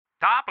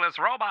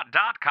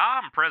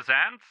ToplessRobot.com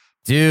presents...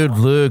 Dude,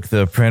 Luke,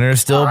 the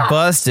printer's still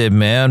busted,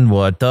 man.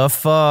 What the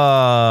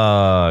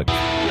fuck?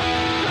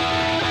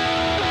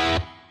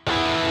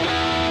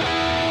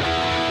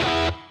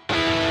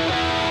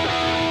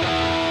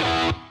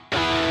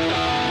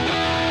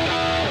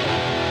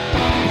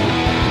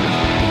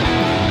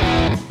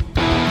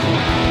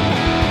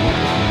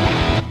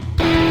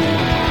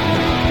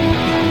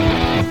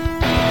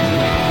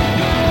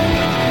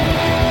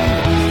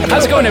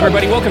 How's it going,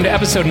 everybody? Welcome to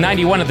episode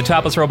 91 of the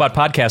Topless Robot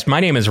Podcast. My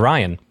name is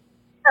Ryan.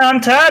 I'm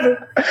Ted.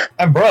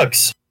 I'm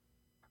Brooks.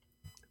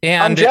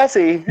 And I'm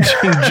Jesse.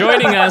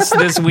 Joining us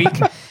this week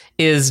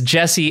is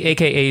Jesse,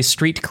 a.k.a.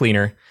 Street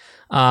Cleaner.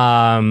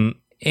 So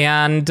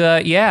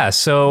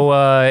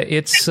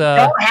it's... We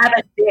don't have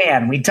a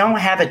Dan. We don't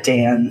have a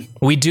Dan.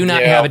 We do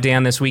not have a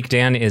Dan this week.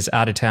 Dan is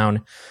out of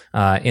town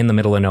in the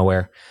middle of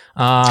nowhere.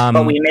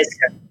 But we miss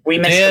him.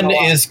 Dan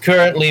is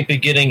currently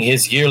beginning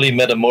his yearly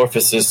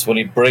metamorphosis when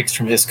he breaks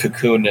from his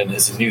cocoon and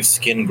his new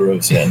skin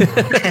grows in.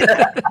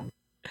 That's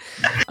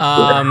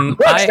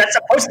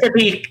supposed to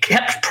be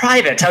kept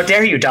private. How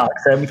dare you dox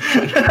him?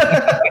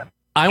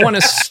 I want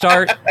to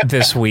start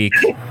this week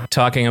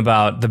talking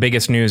about the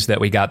biggest news that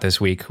we got this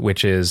week,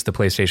 which is the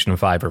PlayStation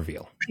 5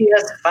 reveal.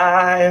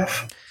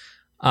 PS5.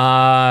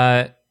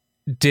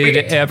 Did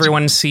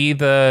everyone see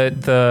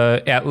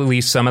the at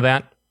least some of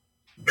that?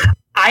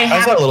 I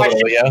have a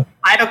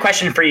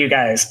question for you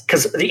guys,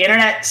 because the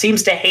internet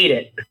seems to hate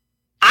it.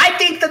 I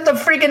think the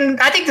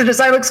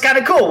design looks kind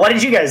of cool. What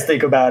did you guys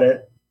think about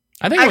it?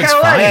 I think it looks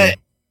fine.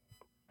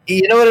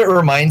 You know what it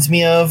reminds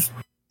me of?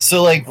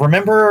 So,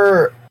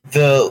 remember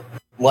it's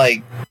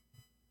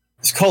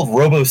called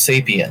Robo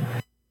Sapien.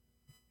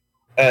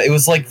 It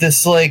was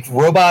this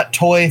robot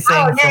toy thing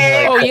from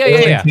early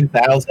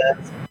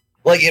 2000s.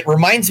 It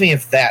reminds me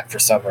of that for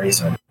some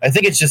reason. I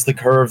think it's just the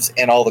curves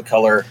and all the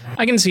color.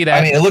 I can see that.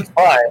 I mean, it looks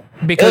fine.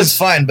 It looks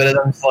fine, but it's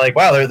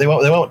wow, they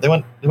went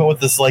with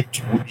this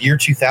year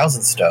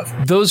 2000 stuff.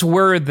 Those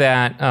were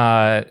that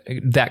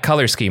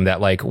color scheme,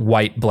 that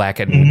white, black,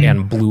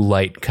 and blue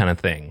light kind of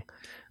thing.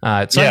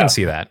 I can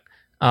see that.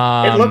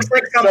 It looks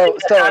like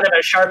something out of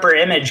a Sharper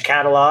Image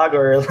catalog,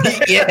 or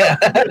yeah.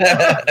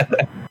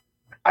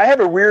 I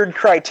have a weird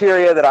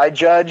criteria that I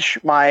judge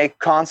my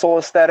console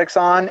aesthetics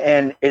on,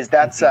 and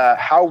that's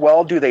how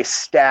well do they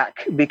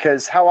stack?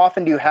 Because how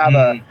often do you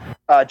have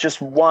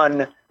just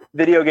one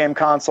video game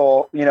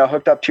console,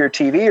 hooked up to your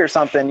TV or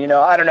something?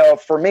 I don't know.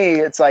 For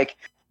me, it's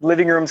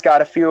living room's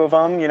got a few of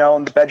them.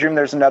 In the bedroom,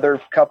 there's another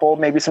couple,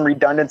 maybe some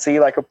redundancy,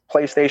 like a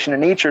PlayStation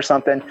in each or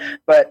something.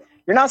 But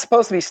you're not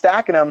supposed to be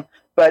stacking them.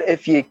 But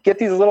if you get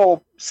these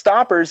little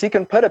stoppers, you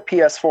can put a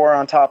PS4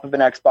 on top of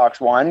an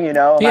Xbox One,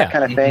 that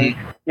kind of thing,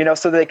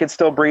 so they can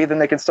still breathe and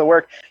they can still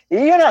work.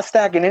 You're not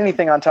stacking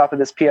anything on top of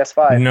this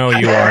PS5. No,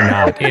 you are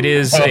not. It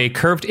is a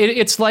curved.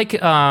 It's like the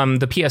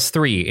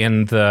PS3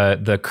 in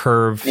the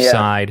curve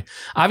side.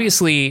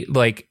 Obviously,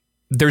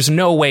 there's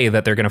no way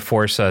that they're going to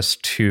force us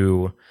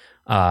to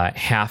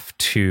have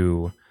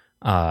to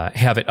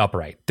have it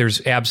upright.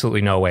 There's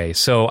absolutely no way.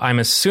 So I'm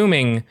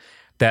assuming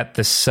that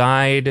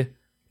the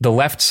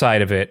left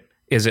side of it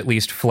is at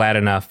least flat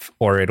enough,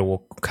 or it will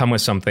come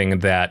with something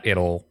that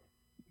it'll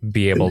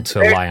be able to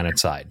lie on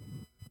its side.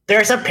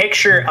 There's a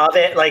picture of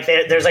it.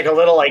 There's a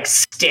little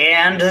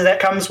stand that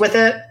comes with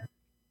it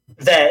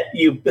that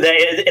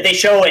they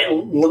show it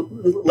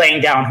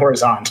laying down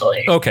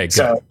horizontally. Okay, good.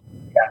 So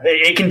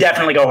it can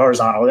definitely go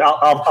horizontal.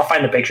 I'll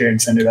find the picture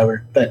and send it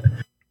over. But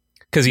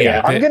because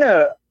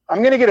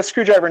I'm gonna get a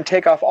screwdriver and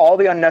take off all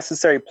the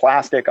unnecessary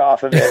plastic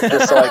off of it,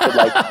 just so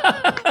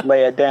I could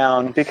lay it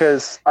down.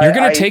 Because you're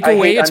gonna take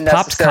away its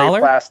popped collar.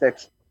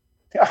 Plastics.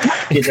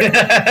 You'll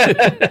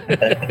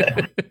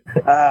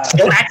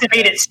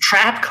activate its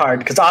trap card,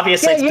 because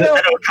obviously it's when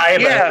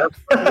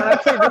I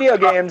play video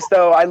games,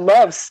 though, I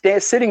love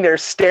sitting there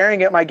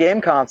staring at my game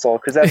console,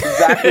 because that's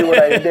exactly what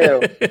I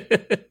do.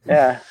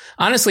 Yeah.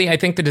 Honestly, I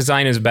think the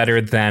design is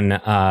better than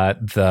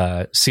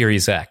the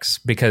Series X,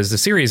 because the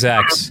Series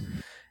X,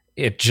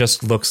 it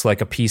just looks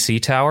like a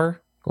PC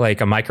tower, like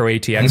a micro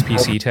ATX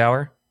PC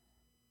tower.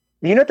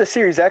 You know what the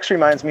Series X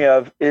reminds me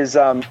of is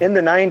in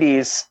the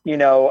 90s,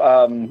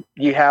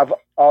 you have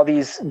all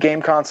these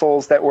game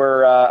consoles that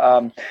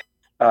were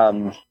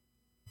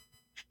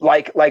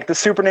like the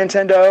Super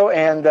Nintendo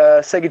and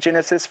the Sega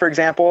Genesis, for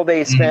example.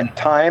 They spent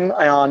time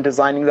on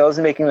designing those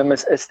and making them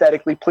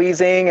aesthetically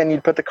pleasing, and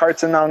you'd put the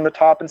carts in on the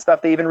top and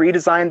stuff. They even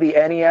redesigned the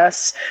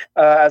NES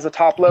as a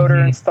top loader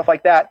and stuff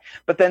like that.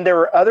 But then there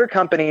were other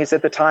companies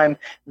at the time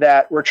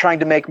that were trying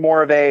to make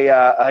more of a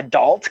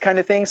adult kind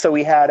of thing. So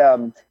we had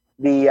I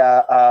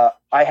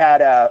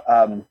had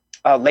a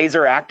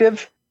Laser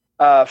Active,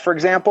 for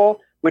example,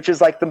 which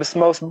is like the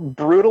most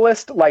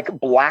brutalist, like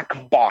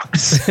black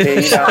box.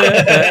 And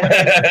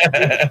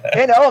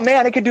oh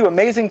man, it could do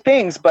amazing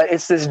things, but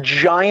it's this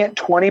giant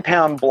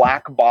 20-pound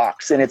black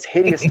box, and it's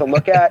hideous to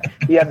look at.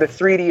 You have the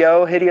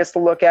 3DO, hideous to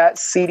look at.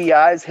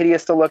 CDI is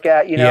hideous to look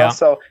at.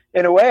 So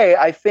in a way,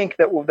 I think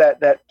that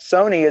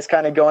Sony is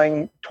kind of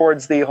going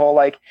towards the whole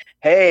like,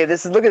 hey,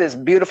 look at this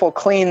beautiful,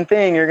 clean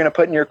thing you're going to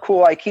put in your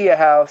cool IKEA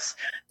house,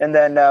 and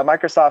then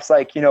Microsoft's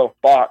like,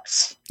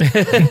 box.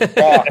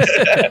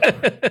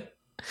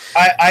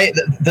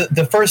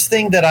 The first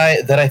thing that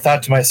I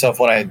thought to myself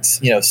when I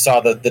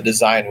saw the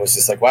design was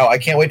just like, wow, I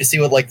can't wait to see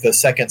what like the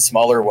second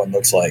smaller one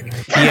looks like.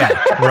 Yeah,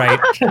 right.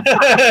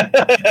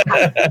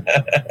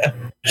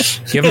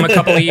 Give them a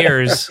couple of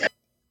years.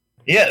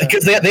 Yeah,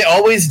 because they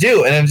always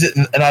do, and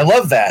I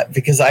love that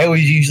because I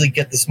always usually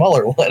get the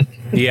smaller one.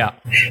 Yeah,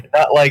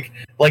 not like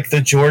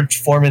the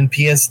George Foreman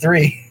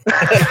PS3.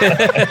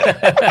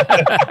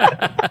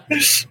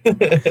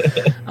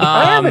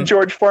 I have a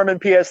George Foreman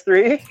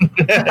PS3.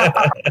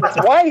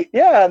 It's white,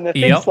 and the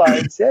thing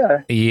slides,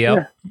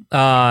 Yep.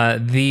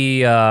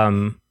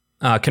 The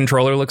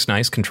controller looks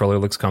nice. Controller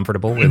looks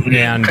comfortable,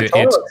 and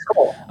it's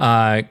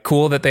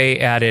cool that they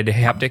added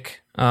haptic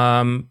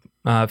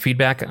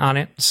feedback on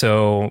it.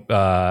 So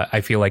I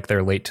feel like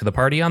they're late to the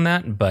party on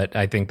that, but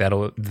I think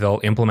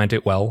they'll implement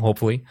it well,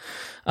 hopefully.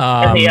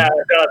 And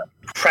the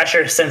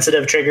pressure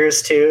sensitive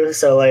triggers too.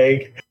 So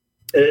like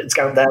it's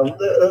got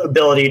that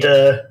ability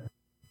to.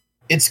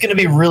 It's going to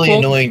be really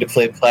annoying to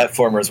play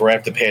platformers where I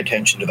have to pay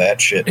attention to that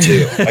shit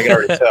too. I can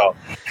already tell.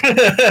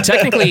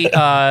 Technically,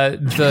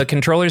 the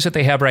controllers that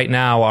they have right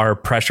now are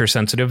pressure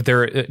sensitive.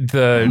 They're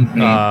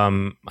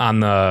on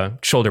the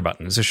shoulder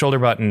buttons. The shoulder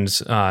buttons,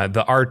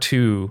 the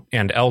R2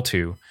 and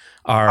L2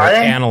 are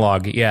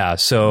analog. Yeah,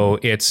 so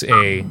it's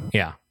a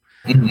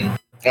Mm-hmm.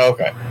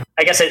 Okay.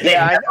 I guess it.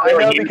 I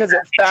know because it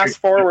fast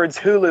forwards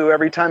Hulu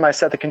every time I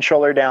set the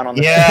controller down on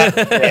the. Yeah.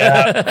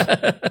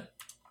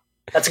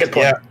 That's a good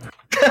point. Yeah.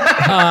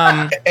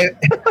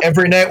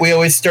 Every night we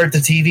always start the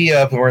TV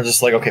up and we're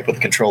just like, okay, put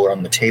the controller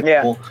on the table.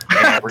 Yeah.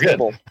 We're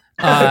good.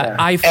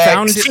 I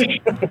found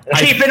keep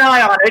an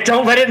eye on it.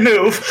 Don't let it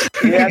move.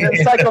 Yeah, and then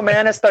Psycho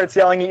Manus starts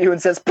yelling at you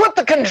and says, "Put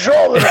the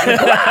controller on the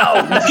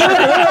ground."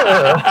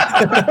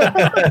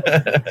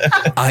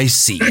 I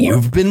see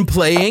you've been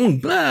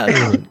playing.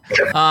 Crash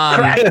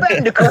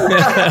Bandicoot.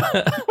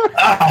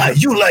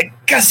 You like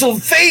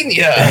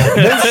Castlevania?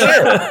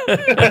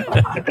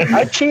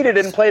 I cheated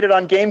and played it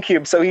on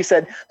GameCube, so he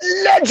said,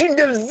 "Legend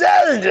of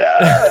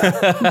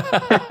Zelda,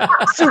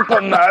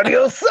 Super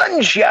Mario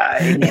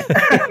Sunshine."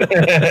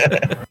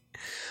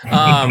 I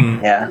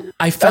found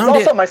that's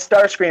also my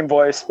Starscream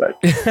voice, but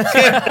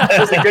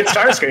it's a good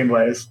Starscream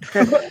voice.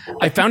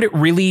 I found it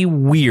really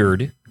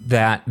weird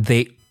that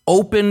they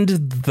opened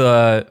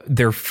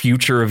their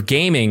future of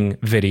gaming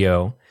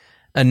video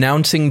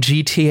announcing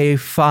GTA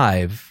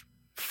 5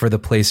 for the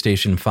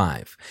PlayStation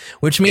 5,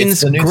 which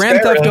means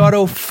Grand Theft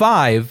Auto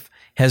 5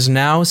 has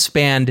now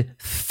spanned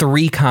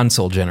 3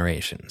 console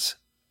generations.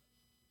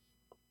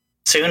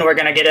 Soon we're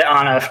going to get it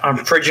on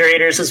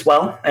refrigerators as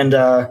well, and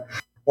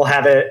we'll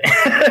have it.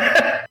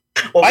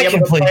 I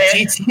can play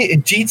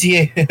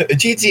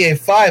GTA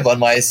 5 on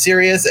my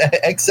Sirius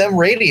XM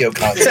radio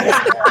console.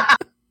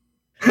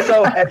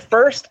 So at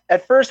first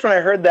when I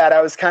heard that,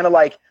 I was kind of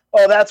like,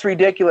 "Oh, that's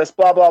ridiculous!"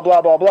 Blah blah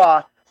blah blah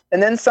blah.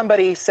 And then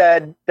somebody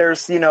said,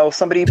 "There's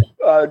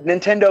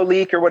Nintendo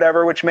leak or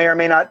whatever, which may or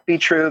may not be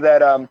true,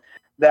 that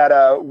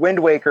Wind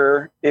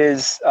Waker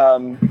is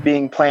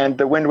being planned.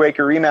 The Wind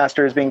Waker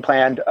remaster is being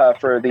planned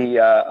for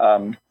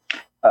the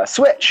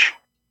Switch."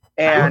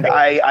 And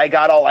I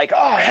got all like,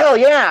 "Oh, hell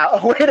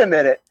yeah. Wait a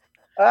minute.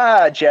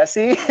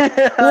 Jesse,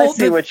 I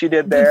see what you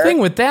did there." The thing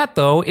with that,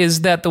 though,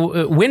 is that the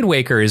Wind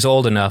Waker is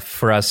old enough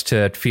for us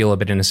to feel a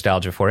bit of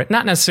nostalgia for it.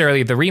 Not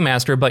necessarily the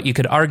remaster, but you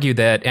could argue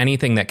that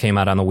anything that came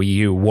out on the Wii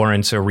U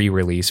warrants a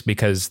re-release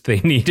because they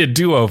needed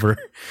do-over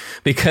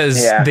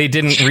because they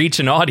didn't reach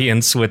an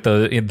audience with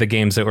the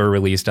games that were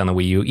released on the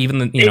Wii U.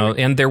 Even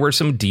and there were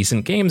some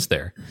decent games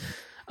there.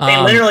 They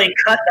literally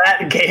cut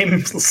that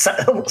game's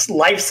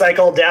life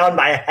cycle down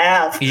by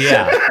half.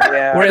 Yeah.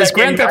 Whereas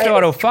Grand Theft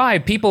Auto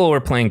 5, people were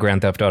playing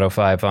Grand Theft Auto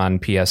 5 on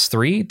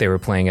PS3, they were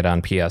playing it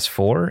on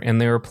PS4,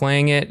 and they were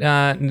playing it.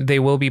 They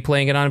will be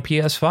playing it on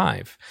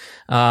PS5.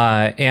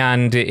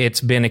 And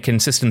it's been a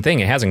consistent thing.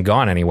 It hasn't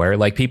gone anywhere.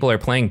 Like people are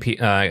playing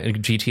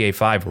GTA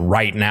 5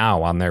 right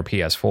now on their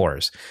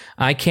PS4s.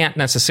 I can't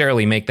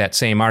necessarily make that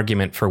same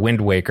argument for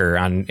Wind Waker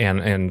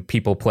and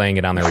people playing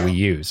it on their Wii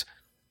U's.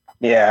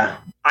 Yeah,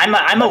 I'm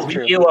a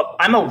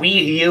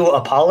Wii U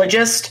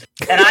apologist,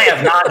 and I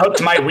have not hooked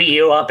my Wii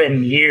U up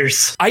in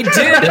years. I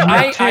did.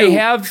 I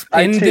have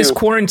in this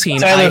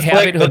quarantine. I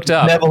have it hooked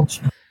up,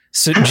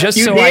 so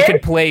I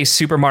could play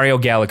Super Mario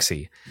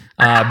Galaxy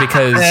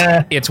because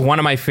it's one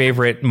of my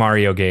favorite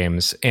Mario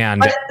games,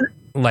 and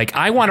like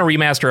I want to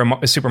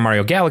remaster a Super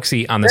Mario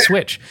Galaxy on the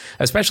Switch,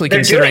 especially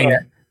considering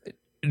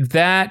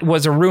that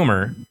was a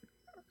rumor.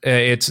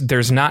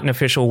 There's not an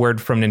official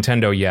word from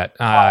Nintendo yet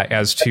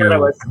as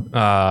to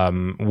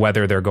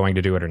whether they're going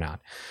to do it or not.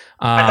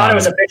 I thought it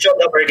was official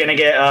that we're going to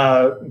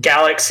get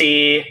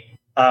Galaxy,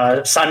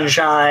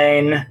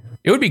 Sunshine.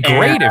 It would be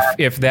great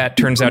if that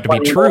turns out to be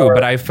true,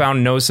 but I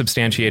found no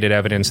substantiated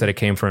evidence that it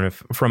came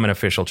from an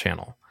official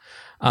channel.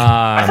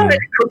 I thought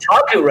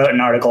Kotaku wrote an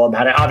article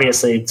about it.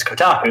 Obviously, it's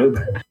Kotaku.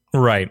 But.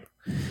 Right.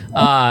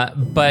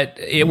 But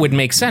it would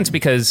make sense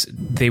because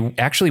they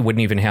actually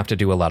wouldn't even have to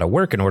do a lot of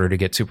work in order to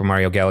get Super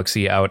Mario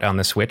Galaxy out on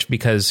the Switch,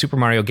 because Super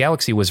Mario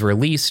Galaxy was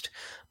released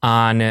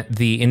on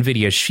the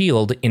NVIDIA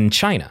Shield in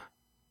China.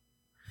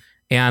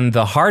 And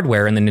the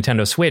hardware in the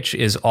Nintendo Switch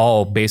is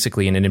all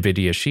basically an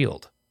NVIDIA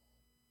Shield.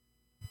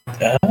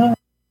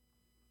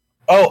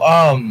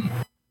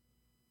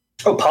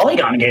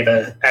 Polygon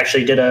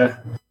actually did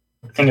a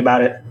thing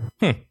about it.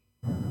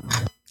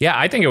 Yeah,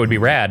 I think it would be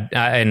rad,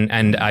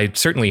 and I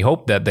certainly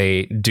hope that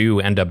they do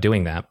end up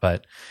doing that.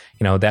 But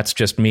that's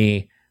just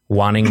me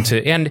wanting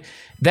to. And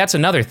that's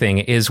another thing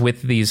is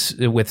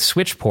with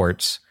Switch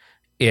ports,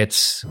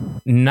 it's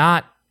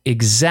not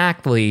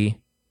exactly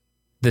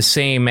the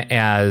same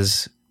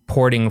as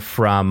porting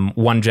from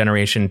one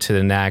generation to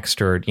the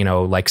next, or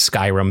like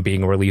Skyrim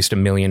being released a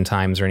million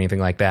times or anything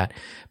like that,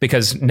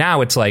 because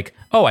now it's like,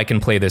 oh, I can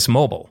play this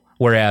mobile,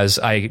 whereas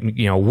I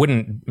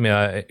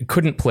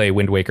couldn't play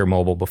Wind Waker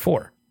mobile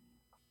before.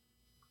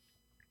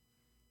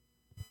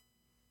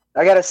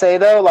 I gotta say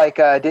though, like,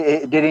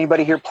 did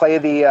anybody here play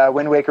the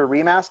Wind Waker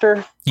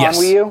remaster on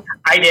Wii U?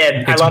 I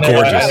did. It's I love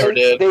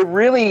gorgeous. They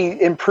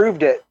really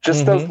improved it.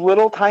 Just those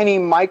little tiny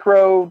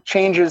micro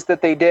changes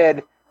that they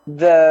did.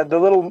 The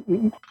little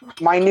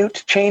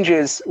minute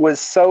changes was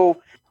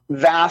so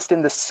vast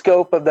in the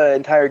scope of the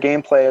entire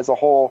gameplay as a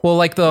whole. Well,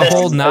 like the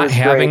whole not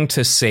having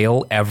to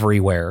sail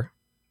everywhere.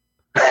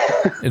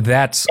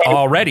 That's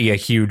already a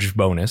huge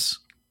bonus.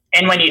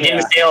 And when you do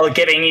sail,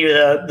 giving you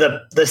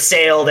the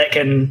sail that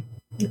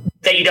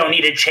you don't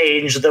need to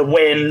change the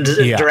wind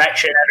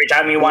direction every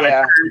time you want to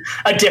turn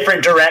a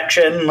different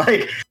direction.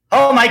 Like,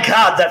 oh my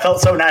God, that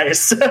felt so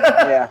nice.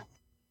 Yeah.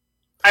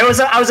 I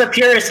was a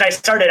purist and I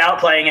started out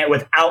playing it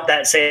without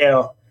that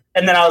sail.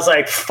 And then I was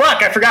like,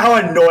 fuck, I forgot how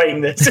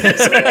annoying this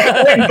is.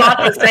 And bought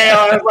the sail.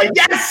 I was like,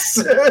 yes!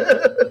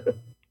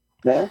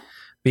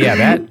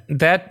 Yeah,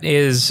 that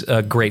is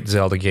a great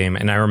Zelda game.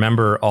 And I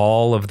remember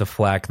all of the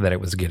flack that it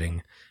was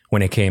getting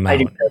when it came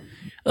out.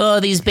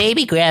 Oh, these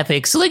baby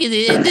graphics. Look at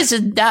it. This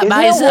is not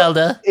my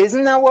Zelda.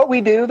 Isn't that what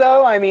we do,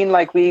 though? I mean,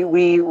 like, we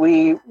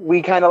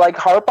kind of like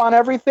harp on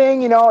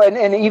everything,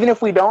 and even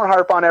if we don't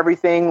harp on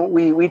everything,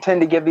 we tend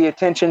to give the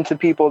attention to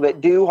people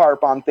that do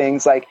harp on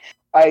things. Like,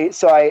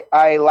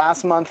 I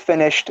last month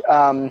finished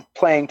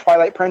playing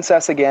Twilight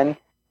Princess again,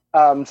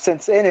 and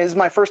it is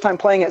my first time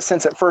playing it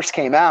since it first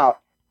came out.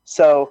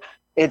 So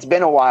it's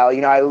been a while.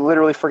 I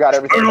literally forgot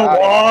everything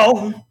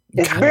about it.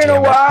 It's been a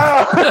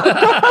while.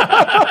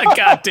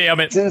 God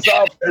damn it. Since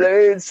I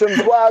played some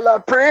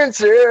Twilight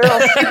Princess.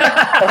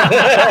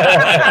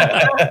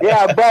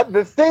 Yeah, but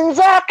the things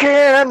I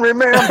can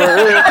remember.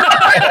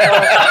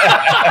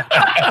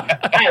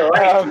 I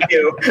like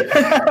you.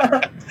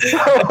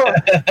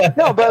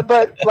 No,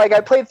 but like I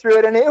played through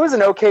it and it was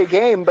an okay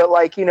game, but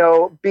like, being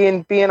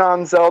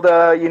on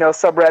Zelda,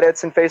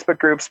 subreddits and Facebook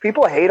groups,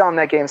 people hate on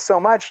that game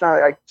so much. And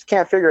I just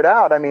can't figure it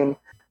out. I mean,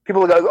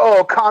 people go,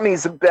 oh,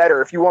 Okami's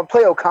better if you want to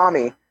play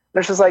Okami. And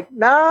it's just like,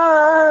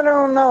 nah, I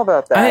don't know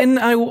about that. And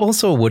I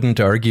also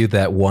wouldn't argue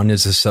that one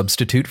is a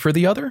substitute for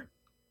the other.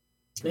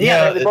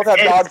 Yeah, they both have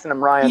dogs in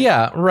them, Ryan.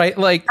 Yeah, right.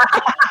 Like,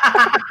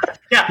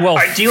 well,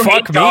 do you fuck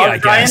hate me, dogs, I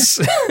guess.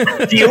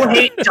 Do you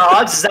hate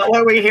dogs? Is that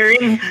what we're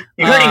hearing?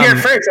 You heard it here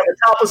first on the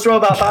Topless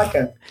Robot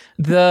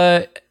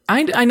podcast.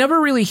 I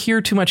never really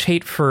hear too much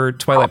hate for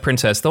Twilight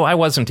Princess, though I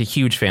wasn't a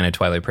huge fan of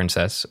Twilight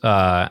Princess.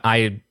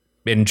 I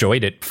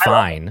enjoyed it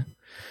fine.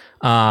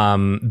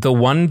 The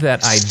one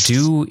that I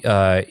do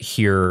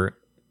hear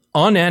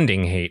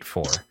unending hate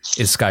for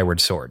is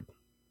Skyward Sword.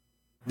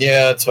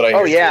 Yeah, that's what I hear.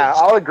 Oh yeah,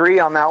 I'll agree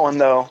on that one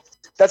though.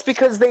 That's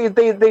because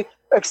they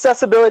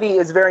accessibility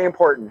is very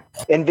important.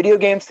 In video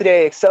games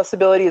today,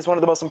 accessibility is one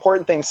of the most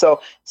important things. So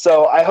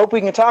I hope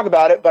we can talk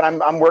about it, but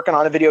I'm working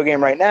on a video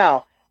game right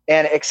now,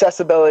 and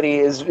accessibility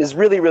is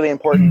really, really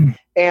important.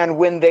 And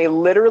when they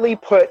literally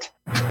put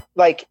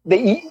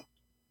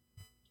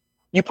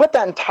you put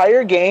that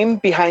entire game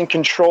behind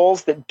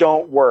controls that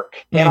don't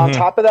work. And on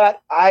top of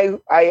that, I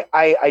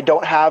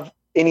don't have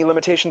any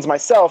limitations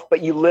myself,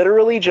 but you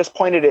literally just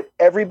pointed at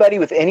everybody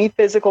with any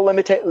physical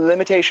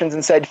limitations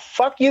and said,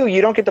 fuck you,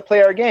 you don't get to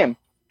play our game.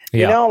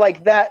 Yeah.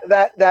 Like that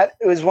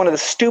was one of the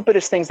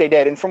stupidest things they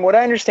did. And from what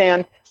I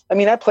understand, I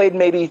mean, I played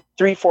maybe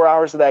 3-4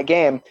 hours of that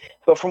game,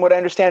 but from what I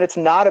understand, it's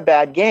not a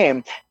bad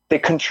game. The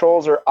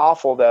controls are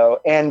awful though.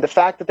 And the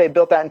fact that they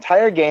built that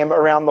entire game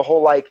around the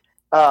whole the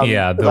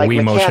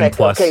Wii Motion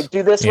Plus. Okay,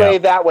 do this way,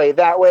 that way,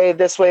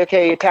 this way.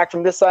 Okay, attack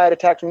from this side,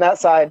 attack from that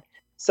side.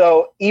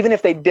 So even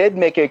if they did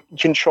make a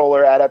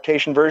controller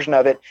adaptation version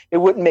of it, it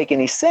wouldn't make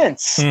any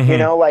sense.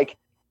 Like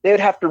they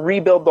would have to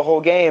rebuild the whole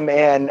game.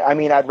 And I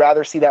mean, I'd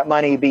rather see that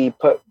money be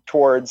put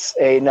towards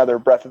another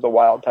Breath of the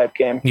Wild type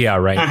game. Yeah,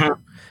 right.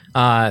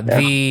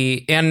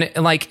 And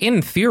like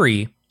in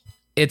theory,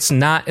 it's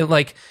not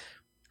like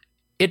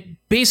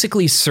it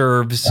basically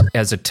serves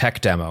as a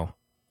tech demo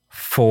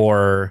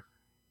for,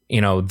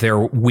 you know, their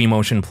Wii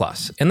Motion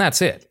Plus, and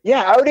that's it.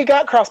 Yeah, I already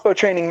got crossbow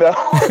training though.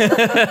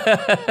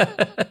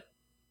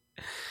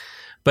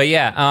 But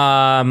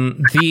yeah,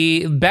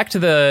 the back to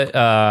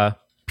the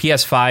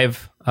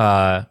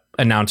PS5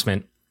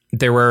 announcement.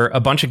 There were a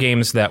bunch of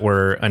games that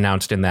were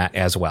announced in that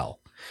as well,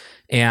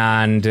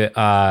 and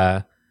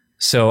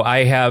so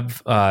I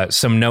have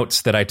some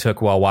notes that I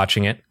took while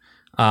watching it.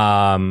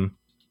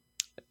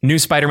 New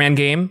Spider-Man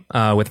game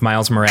with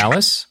Miles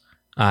Morales.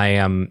 I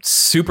am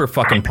super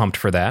fucking pumped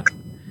for that.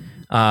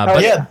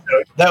 But yeah,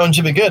 that one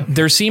should be good.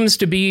 There seems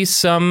to be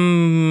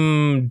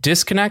some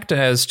disconnect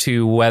as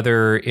to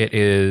whether it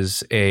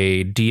is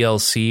a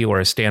DLC or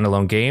a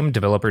standalone game.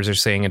 Developers are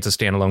saying it's a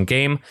standalone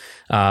game.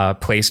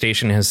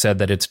 PlayStation has said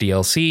that it's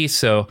DLC.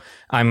 So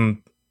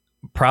I'm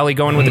probably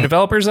going with the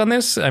developers on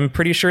this. I'm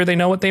pretty sure they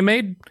know what they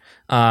made.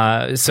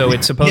 So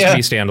it's supposed to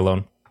be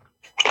standalone.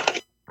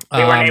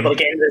 They weren't able to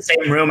get into the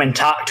same room and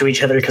talk to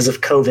each other because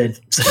of COVID.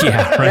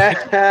 Yeah, right.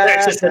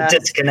 There's just a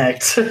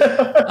disconnect.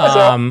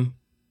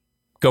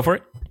 Go for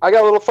it. I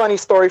got a little funny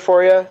story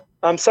for you.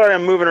 I'm sorry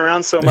I'm moving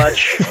around so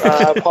much.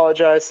 I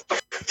apologize.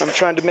 I'm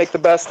trying to make the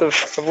best of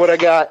what I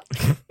got.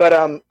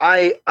 But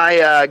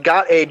I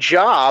got a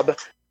job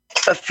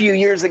a few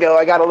years ago.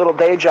 I got a little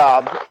day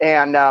job,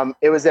 and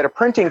it was at a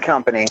printing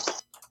company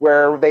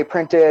where they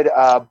printed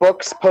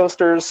books,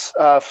 posters,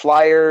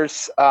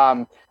 flyers.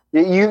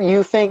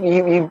 You think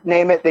you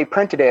name it, they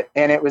printed it,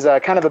 and it was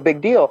kind of a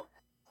big deal.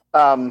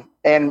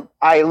 And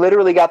I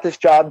literally got this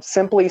job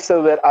simply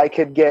so that I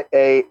could get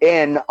a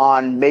in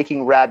on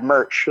making rad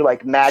merch,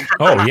 like mad.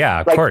 Oh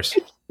yeah, of course.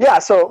 Yeah,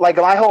 so like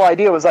my whole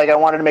idea was like I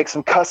wanted to make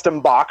some custom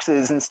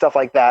boxes and stuff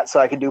like that, so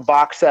I could do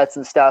box sets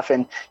and stuff.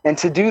 And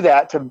to do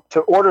that, to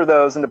order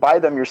those and to buy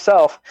them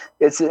yourself,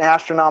 it's an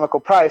astronomical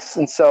price.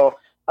 And so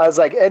I was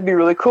like, it'd be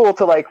really cool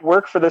to like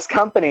work for this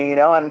company, you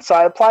know. And so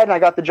I applied and I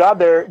got the job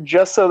there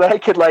just so that I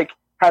could like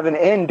have an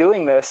in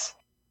doing this.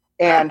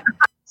 And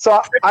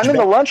so I'm in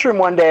the lunchroom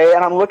one day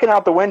and I'm looking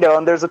out the window,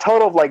 and there's a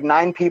total of like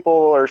 9 people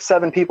or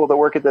 7 people that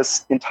work at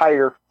this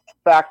entire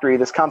factory,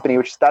 this company,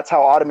 which that's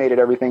how automated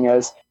everything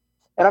is.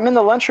 And I'm in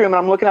the lunchroom and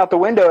I'm looking out the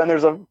window, and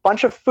there's a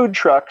bunch of food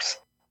trucks,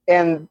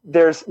 and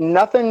there's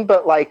nothing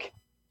but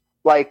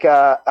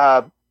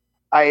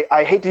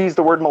I hate to use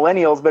the word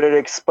millennials, but it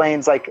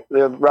explains like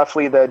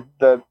roughly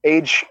the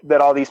age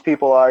that all these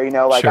people are, you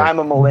know, like sure. I'm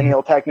a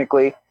millennial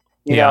technically,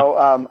 you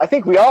know, I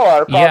think we all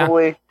are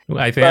probably. Yeah.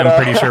 I'm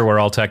pretty sure we're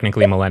all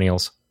technically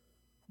millennials.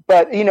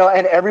 But, you know,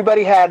 and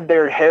everybody had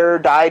their hair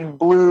dyed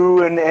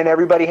blue, and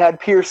everybody had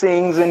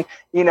piercings, and,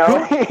 you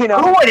know.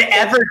 Who would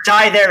ever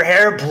dye their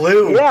hair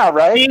blue? Yeah,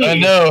 right? I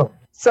know.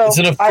 So it's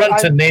an affront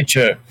to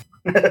nature.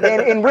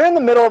 and we're in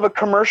the middle of a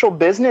commercial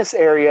business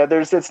area.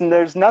 There's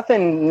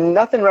nothing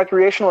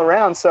recreational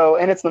around. So,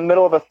 and it's the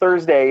middle of a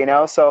Thursday, you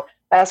know. So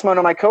I asked one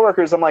of my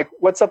coworkers, I'm like,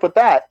 what's up with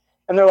that?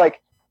 And they're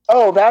like,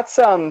 oh, that's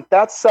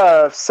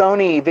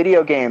Sony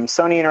video games,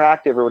 Sony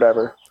Interactive or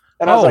whatever.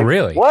 And I was like,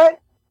 really? What?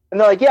 And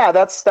they're like, yeah,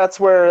 that's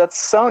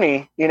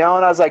Sony, you know.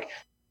 And I was like,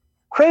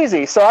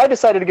 crazy. So I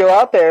decided to go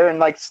out there and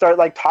like start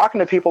like talking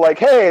to people, like,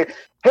 hey,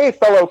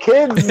 fellow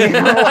kids, you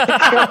know, like,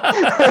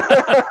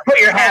 put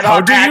your hat on.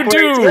 How do you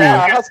do?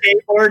 Yeah.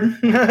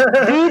 Skateboard.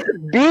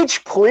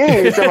 Beach,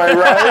 please. Am I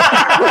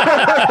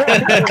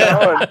right?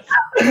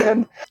 You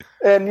know,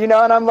 and you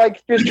know, and I'm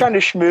like just trying to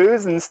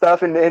schmooze and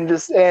stuff, and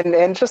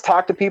just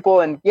talk to people,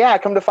 and yeah,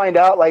 come to find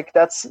out like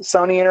that's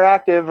Sony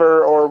Interactive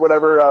or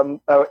whatever.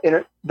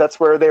 That's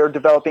where they were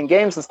developing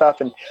games and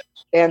stuff,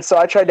 and so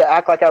I tried to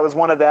act like I was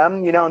one of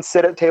them, you know, and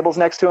sit at tables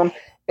next to them,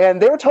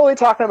 and they were totally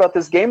talking about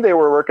this game they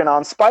were working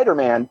on,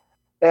 Spider-Man,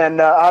 and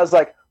I was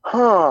like,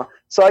 huh.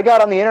 So I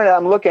got on the internet,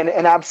 I'm looking,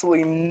 and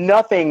absolutely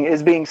nothing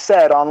is being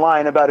said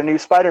online about a new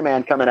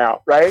Spider-Man coming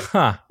out, right?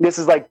 Huh. This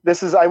is,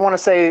 I want to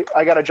say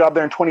I got a job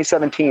there in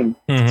 2017.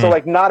 Mm-hmm. So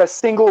like not a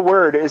single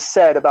word is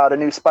said about a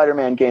new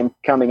Spider-Man game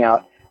coming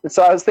out. And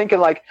so I was thinking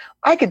like,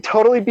 I could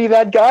totally be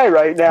that guy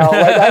right now.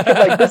 Like I could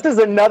like, this is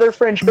another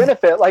fringe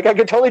benefit. Like I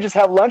could totally just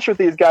have lunch with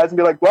these guys and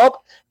be like,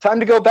 well,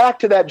 time to go back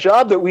to that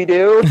job that we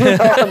do, you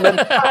know, and then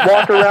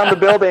walk around the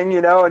building,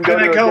 you know, and go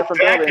to a different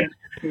building.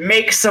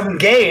 Make some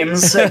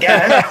games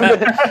again.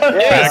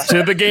 Back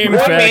to the game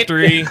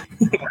factory.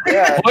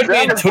 Point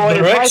me into the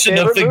direction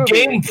of the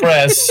game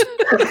press.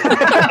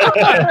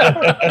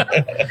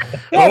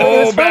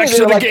 Back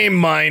to the game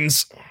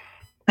mines.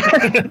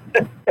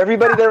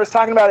 Everybody there was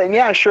talking about it, and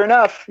yeah, sure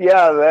enough,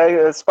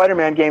 the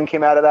Spider-Man game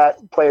came out of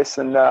that place,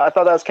 and I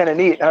thought that was kind of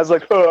neat. I was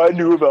like, oh, I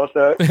knew about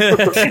that.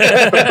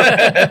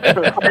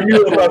 I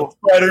knew about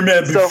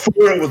Spider-Man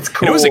before it was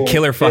cool. It was a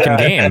killer fucking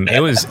game.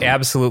 It was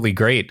absolutely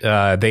great.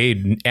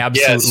 They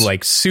absolutely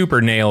like super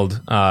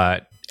nailed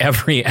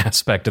every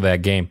aspect of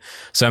that game.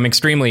 So I'm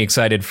extremely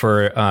excited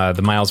for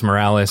the Miles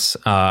Morales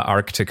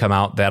arc to come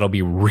out. That'll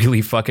be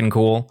really fucking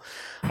cool.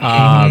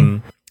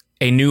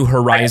 A new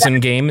Horizon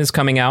game is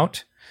coming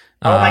out.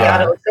 Oh my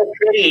god, it looks so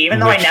pretty. Even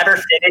though I never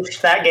finished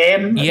that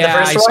game.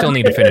 Yeah, I still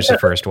need to finish the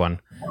first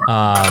one.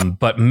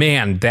 But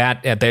man,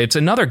 that it's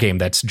another game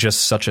that's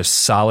just such a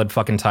solid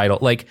fucking title.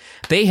 Like,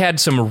 they had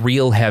some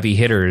real heavy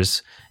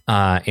hitters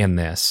in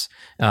this,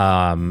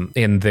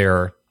 in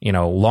their,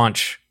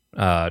 launch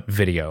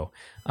video.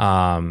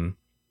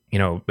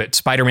 But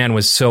Spider-Man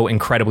was so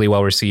incredibly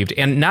well received,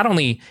 and not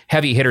only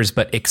heavy hitters,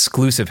 but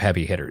exclusive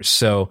heavy hitters.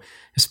 So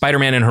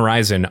Spider-Man and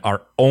Horizon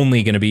are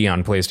only going to be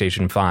on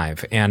PlayStation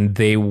 5, and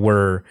they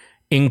were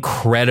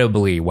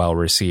incredibly well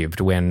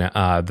received when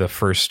the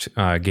first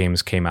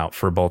games came out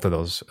for both of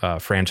those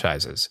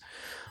franchises.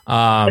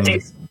 I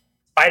think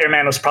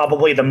Spider-Man was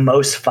probably the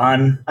most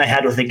fun I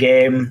had with the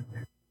game,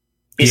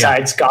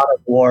 besides God of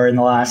War in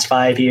the last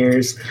 5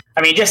 years.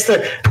 I mean, just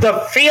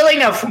the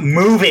feeling of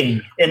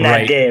moving in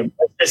that game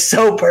was just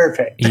so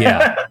perfect.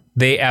 Yeah,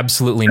 they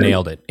absolutely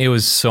nailed it. It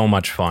was so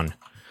much fun.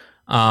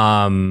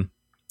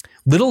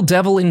 Little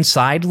Devil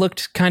Inside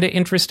looked kind of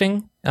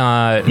interesting.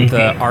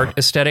 The art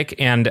aesthetic,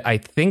 and I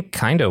think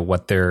kind of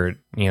what they're,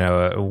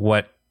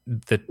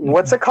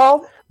 what's it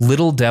called?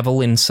 Little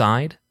Devil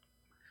Inside.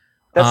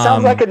 That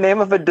sounds like a name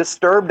of a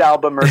Disturbed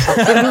album or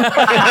something.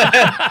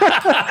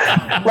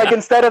 Like,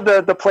 instead of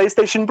the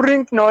PlayStation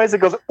brink noise, it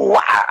goes wow.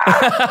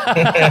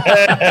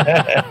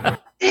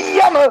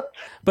 Yumma.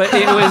 But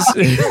it was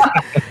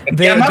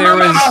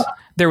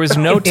there was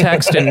no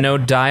text and no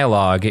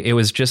dialogue. It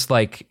was just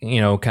like,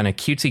 kind of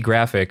cutesy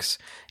graphics,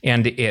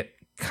 and it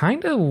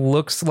kind of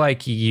looks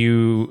like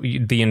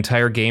the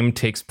entire game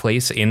takes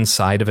place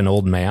inside of an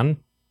old man,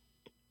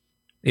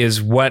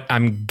 is what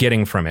I'm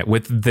getting from it,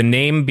 with the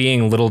name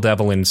being Little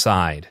Devil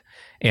Inside,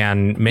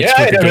 and mixed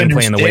with the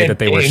gameplay and the way that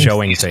they were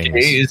showing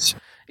things.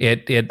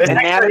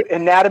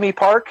 Anatomy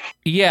Park?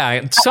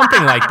 Yeah,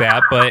 something like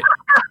that, but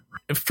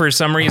for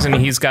some reason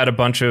he's got a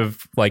bunch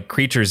of like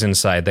creatures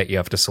inside that you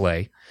have to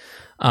slay.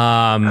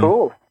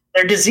 Cool.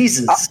 They're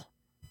diseases.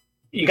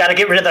 You got to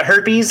get rid of the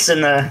herpes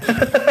and the...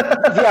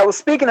 Yeah, well,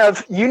 speaking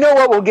of,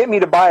 what will get me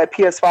to buy a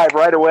PS5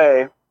 right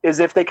away is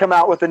if they come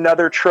out with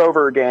another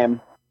Trover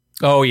game.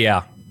 Oh,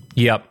 yeah.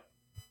 Yep.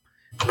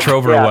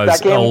 Trover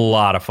was a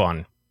lot of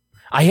fun.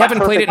 I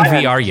haven't played it in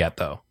VR yet,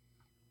 though.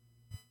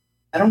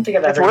 I don't think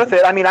it's worth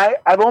it. I mean,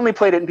 I've only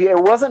played it in VR.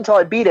 It wasn't until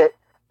I beat it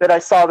that I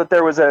saw that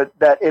there was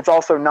that it's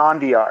also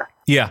non-VR.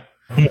 Yeah.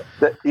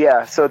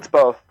 So it's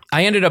both.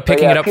 I ended up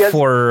picking it up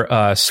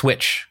for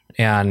Switch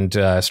and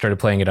started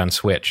playing it on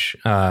Switch.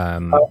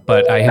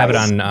 But I have it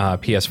on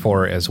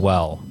PS4 as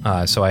well.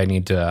 So I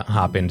need to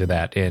hop into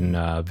that in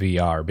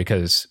VR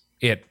because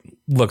it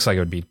looks like it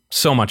would be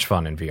so much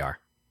fun in VR.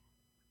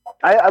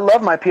 I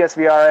love my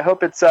PSVR. I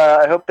hope it's.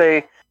 I hope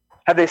they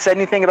have they said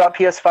anything about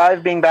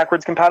PS5 being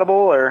backwards compatible,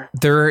 or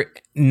they're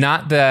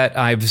not that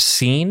I've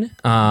seen,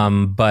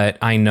 but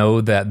I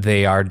know that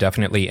they are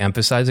definitely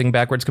emphasizing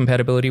backwards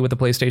compatibility with the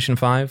PlayStation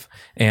 5,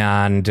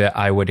 and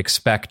I would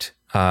expect,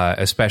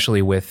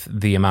 especially with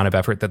the amount of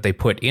effort that they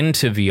put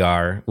into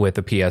VR with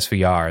the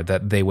PSVR,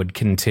 that they would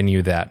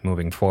continue that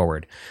moving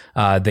forward.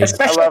 I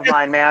love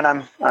mine,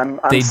 man.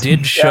 They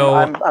did show.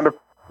 I'm a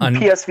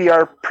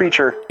PSVR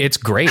preacher. It's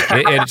great.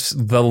 It's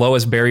the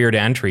lowest barrier to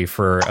entry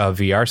for a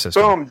VR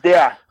system. Boom.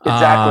 Yeah,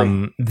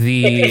 exactly.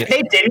 If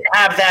they didn't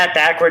have that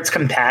backwards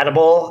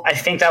compatible, I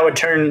think that would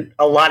turn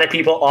a lot of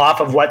people off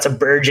of what's a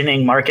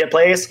burgeoning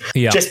marketplace.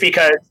 Yeah. Just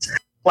because,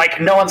 like,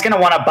 no one's going to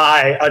want to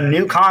buy a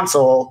new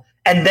console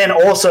and then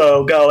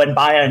also go and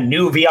buy a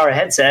new VR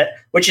headset,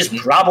 which is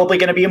probably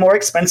going to be more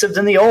expensive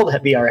than the old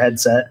VR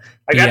headset.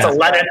 Like, that's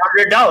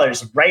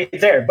 $1,100 right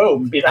there.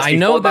 Boom. I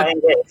know that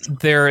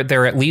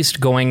they're at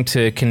least going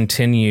to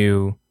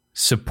continue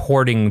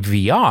supporting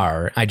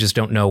VR. I just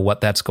don't know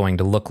what that's going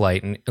to look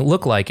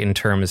like in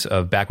terms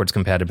of backwards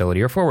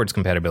compatibility or forwards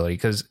compatibility,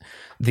 because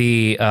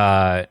they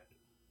also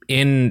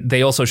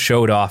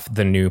showed off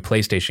the new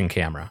PlayStation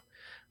camera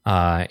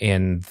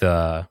in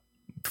the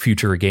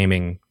future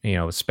gaming,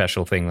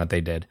 special thing that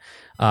they did.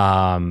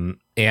 And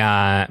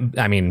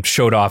I mean,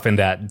 showed off in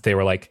that they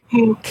were like,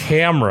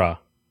 camera.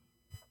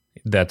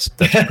 That's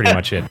pretty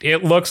much it.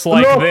 It looks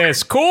like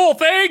this. Cool,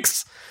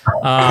 thanks.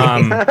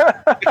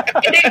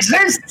 It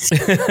exists.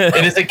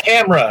 It is a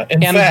camera.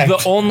 In fact,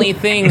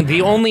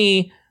 the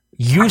only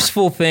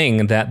useful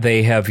thing that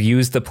they have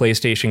used the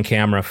PlayStation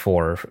camera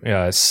for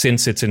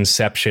since its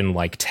inception,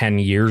 like 10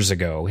 years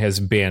ago,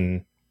 has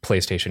been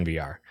PlayStation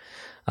VR.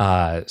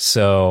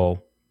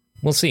 So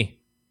we'll see.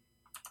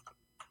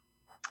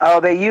 Oh,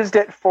 they used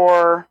it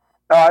for.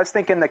 Oh, I was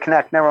thinking the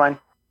Kinect. Never mind.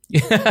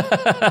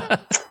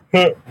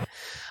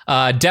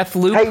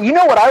 Deathloop. Hey, you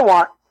know what I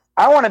want?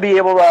 I want to be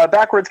able to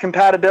backwards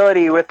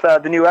compatibility with the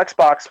new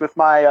Xbox with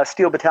my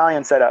Steel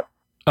Battalion setup.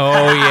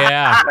 Oh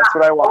yeah, that's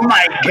what I want. Oh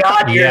my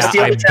god, you're a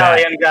Steel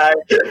Battalion guy.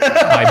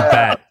 I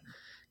bet,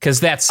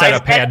 because that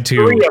setup had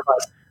to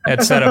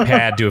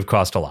have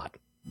cost a lot.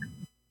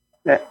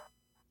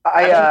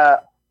 Yeah.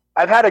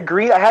 I've had a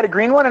green. I had a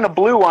green one and a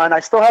blue one. I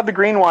still have the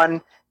green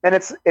one, and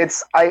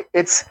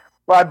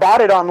I bought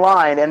it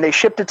online and they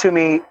shipped it to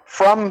me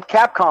from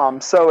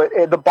Capcom. So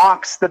the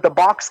box that the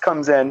box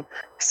comes in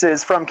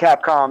is from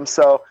Capcom.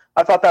 So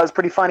I thought that was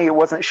pretty funny. It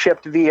wasn't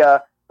shipped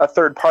via a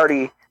third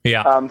party.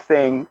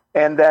 thing,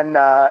 and then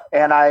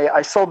and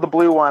I sold the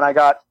blue one. I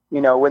got,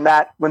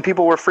 when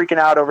people were freaking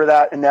out over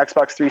that in the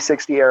Xbox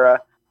 360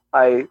 era,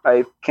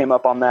 I came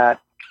up on that.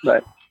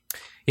 But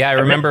yeah, I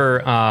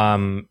remember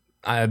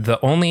the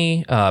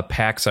only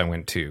PAX I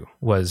went to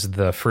was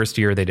the first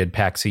year they did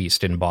PAX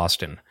East in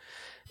Boston,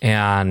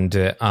 and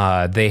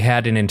they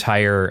had an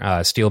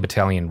entire Steel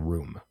Battalion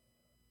room.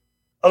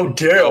 Oh,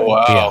 dude! Oh,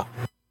 wow. Yeah.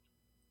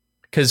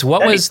 Because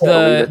what was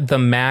the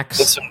max?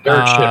 That's some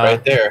nerd shit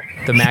right there.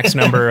 The max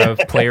number of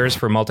players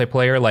for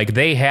multiplayer? Like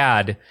they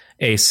had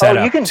a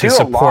setup to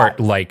support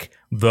like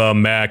the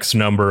max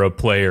number of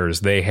players.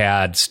 They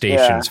had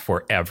stations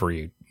for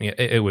every.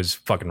 It was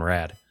fucking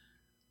rad.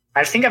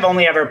 I think I've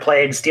only ever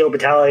played Steel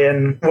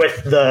Battalion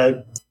with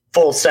the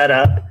full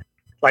setup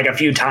like a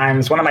few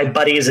times. One of my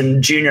buddies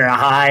in junior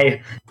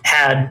high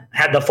had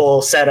the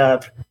full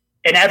setup,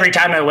 and every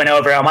time I went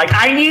over, I'm like,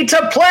 I need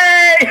to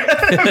play.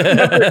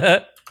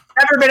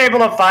 Never been able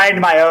to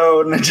find my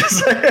own.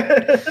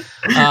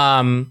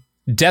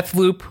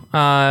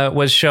 Deathloop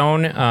was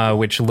shown,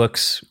 which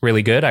looks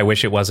really good. I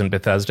wish it wasn't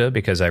Bethesda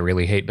because I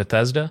really hate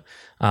Bethesda.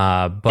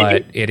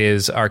 But it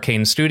is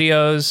Arcane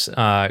Studios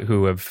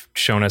who have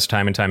shown us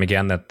time and time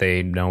again that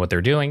they know what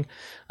they're doing.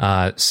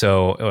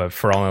 So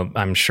for all,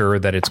 I'm sure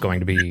that it's going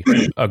to be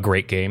a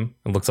great game.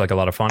 It looks like a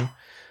lot of fun.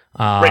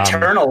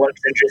 Returnal looks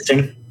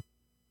interesting.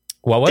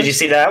 What was? Did you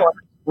see that one?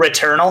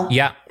 Returnal?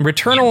 Yeah,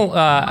 Returnal.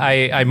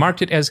 I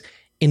marked it as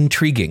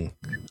intriguing.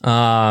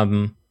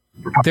 There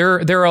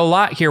are a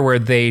lot here where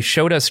they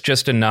showed us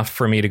just enough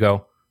for me to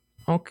go,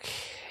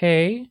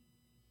 okay,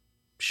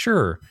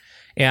 sure.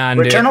 And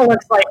Returnal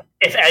looks like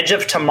if Edge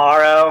of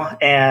Tomorrow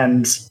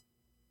and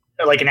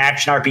like an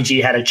action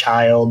RPG had a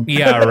child.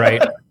 Yeah,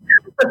 right.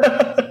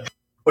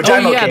 Which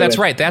I'm okay that's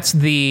with. right. That's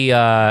the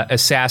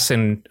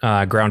Assassin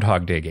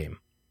Groundhog Day game.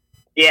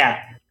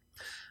 Yeah.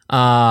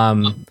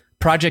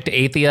 Project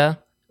Athia.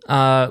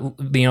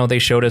 They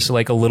showed us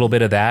like a little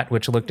bit of that,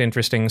 which looked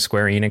interesting.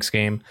 Square Enix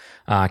game.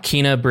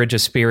 Kena Bridge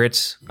of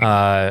Spirits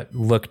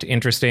looked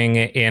interesting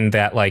in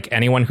that, like,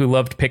 anyone who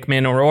loved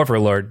Pikmin or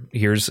Overlord,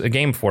 here's a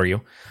game for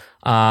you.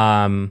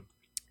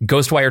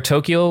 Ghostwire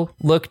Tokyo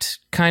looked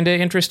kind of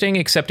interesting,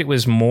 except it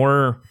was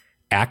more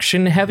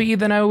action heavy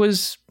than I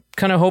was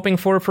kind of hoping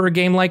for a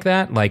game like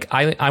that. Like,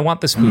 I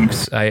want the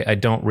spooks. I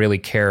don't really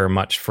care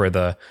much for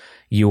the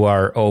you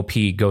are OP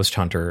ghost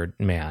hunter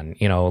man,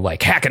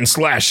 like hack and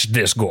slash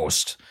this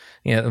ghost.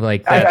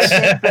 Like that's... I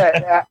think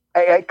that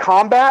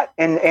combat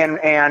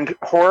and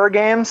horror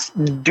games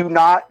do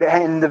not,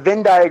 in the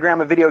Venn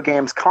diagram of video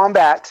games,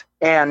 combat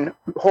and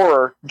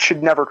horror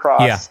should never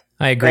cross. Yeah,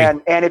 I agree.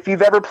 And if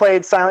you've ever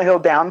played Silent Hill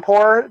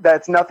Downpour,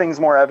 nothing's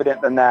more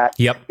evident than that.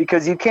 Yep.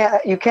 Because you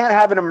can't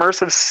have an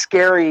immersive,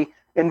 scary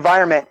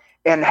environment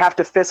and have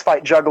to fist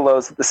fight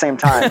juggalos at the same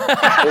time.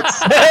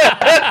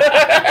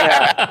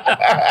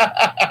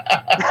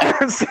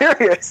 I'm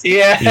serious.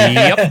 Yeah.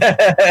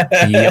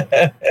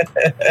 Yep.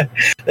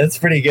 That's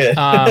pretty good.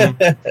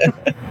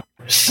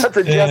 That's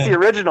a Jesse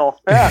original.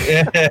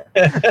 Yeah.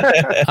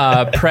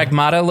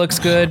 Pragmata looks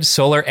good.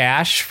 Solar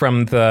Ash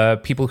from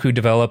the people who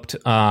developed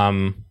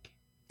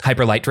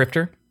Hyper Light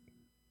Drifter.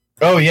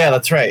 Oh yeah,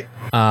 that's right.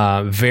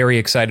 Very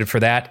excited for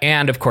that.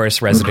 And of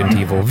course, Resident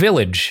Evil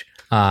Village.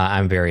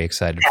 I'm very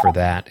excited for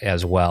that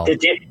as well.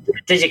 Did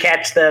you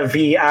catch the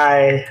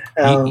VI?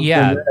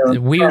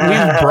 We've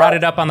brought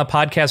it up on the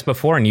podcast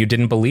before, and you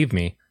didn't believe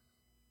me.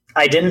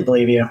 I didn't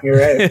believe you. You're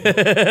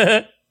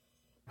right.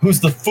 Who's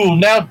the fool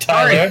now,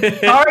 Tyler?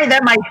 Sorry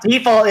that my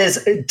default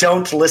is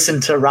don't listen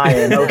to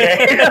Ryan.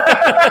 Okay.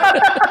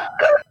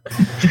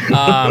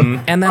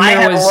 And then I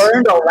there have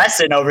learned a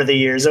lesson over the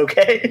years.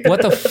 Okay.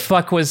 What the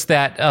fuck was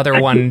that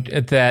other one?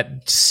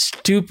 That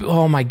stupid.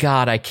 Oh my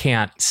god, I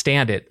can't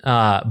stand it.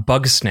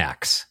 Bug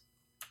Snacks.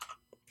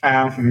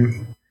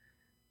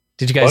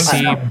 Did you guys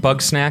see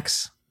Bug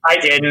Snacks? I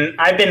didn't.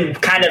 I've been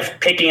kind of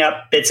picking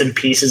up bits and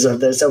pieces of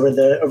this over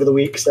the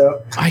week.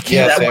 So I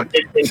can't.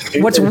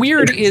 What's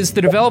weird is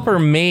the developer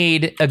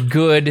made a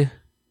good.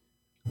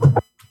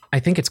 I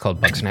think it's called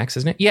Bug Snacks,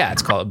 isn't it? Yeah,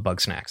 it's called Bug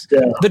Snacks.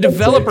 Yeah, the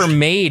developer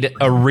made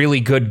a really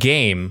good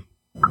game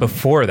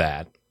before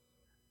that.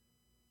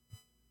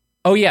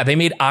 Oh yeah, they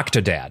made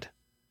Octodad.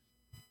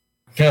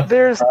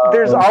 There's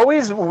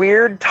always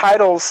weird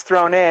titles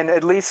thrown in,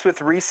 at least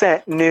with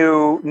recent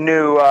new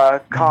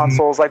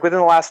consoles. Like within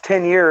the last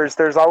 10 years,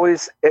 there's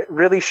always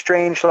really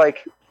strange,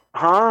 titles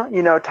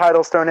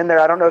thrown in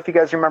there. I don't know if you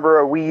guys remember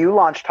a Wii U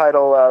launch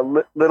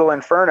title, Little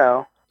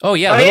Inferno. Oh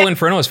yeah, Little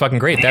Inferno is fucking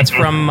great. That's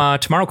from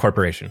Tomorrow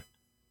Corporation.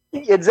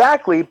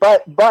 Exactly,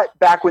 but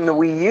back when the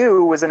Wii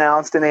U was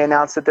announced and they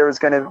announced that there was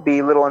going to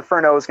be Little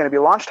Inferno was going to be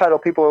a launch title,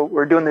 people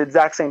were doing the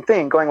exact same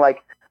thing, going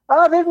like,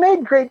 "Oh, they've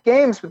made great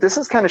games, but this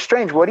is kind of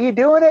strange. What are you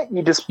doing it?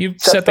 You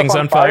set things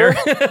on fire."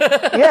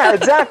 Yeah,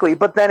 exactly.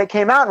 But then it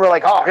came out, and we're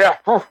like, "Oh yeah."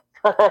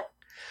 But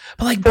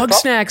like Bug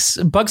Snacks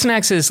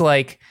is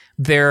like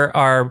there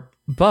are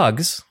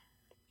bugs,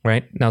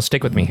 right? Now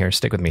stick with me here.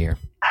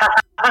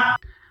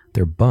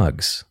 They're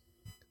bugs,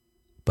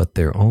 but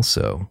they're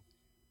also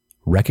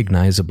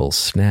recognizable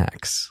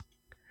snacks.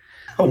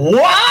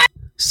 What?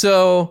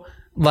 So,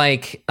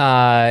 like,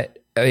 a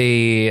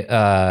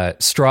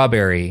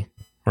strawberry,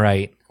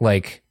 right?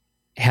 Like,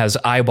 has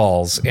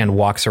eyeballs and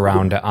walks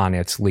around on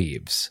its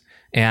leaves.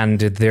 And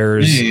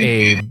there's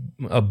a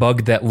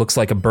bug that looks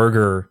like a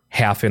burger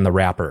half in the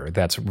wrapper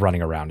that's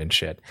running around and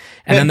shit.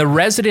 And then the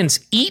residents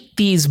eat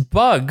these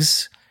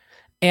bugs,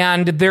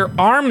 and their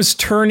bodies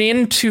turn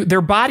into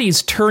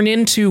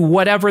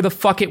whatever the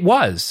fuck it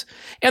was.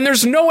 And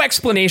there's no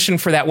explanation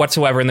for that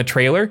whatsoever in the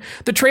trailer.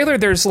 The trailer,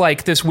 there's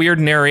like this weird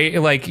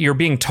like you're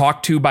being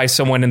talked to by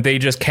someone and they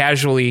just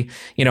casually,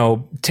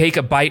 take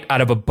a bite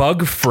out of a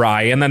bug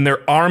fry and then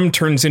their arm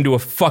turns into a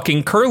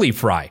fucking curly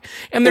fry.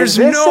 And there's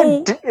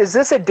is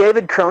this a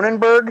David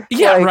Cronenberg?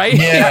 Yeah, right?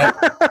 Yeah.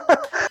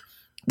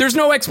 There's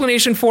no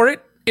explanation for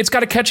it. It's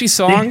got a catchy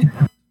song.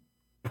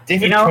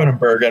 David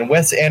Cronenberg and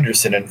Wes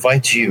Anderson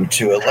invite you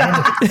to a land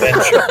of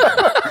adventure.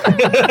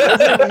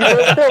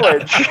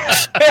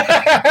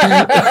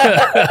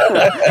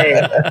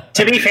 Hey,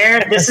 to be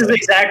fair, this is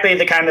exactly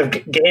the kind of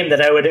game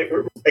that I would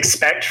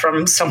expect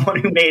from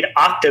someone who made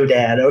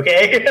Octodad,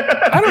 okay?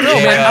 I don't know,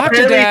 man.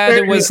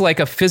 Octodad was like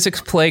a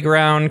physics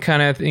playground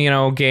kind of,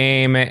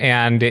 game,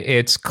 and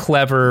it's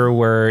clever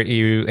where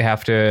you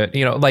have to,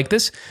 like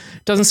this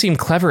doesn't seem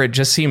clever. It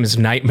just seems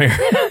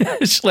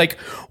nightmarish, like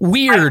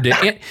weird.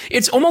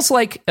 It's almost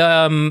like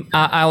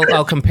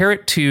I'll compare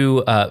it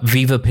to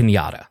Viva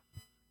Pinata.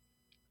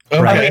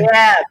 Okay. Right?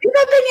 Yeah,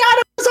 Viva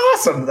Pinata was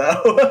awesome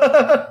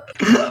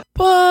though.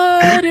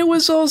 But it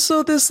was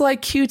also this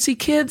like cutesy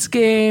kids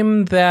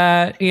game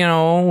that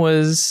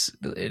was,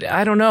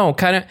 I don't know,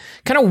 kind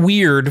of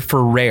weird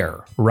for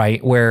Rare,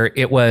 right? Where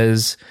it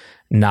was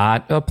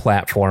not a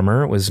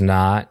platformer, it was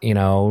not,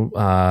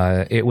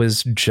 it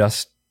was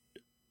just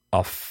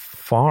a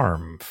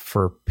farm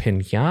for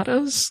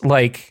pinatas.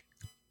 Like,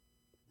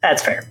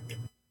 that's fair.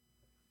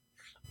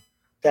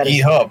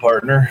 Yeehaw,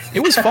 partner. It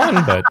was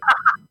fun, but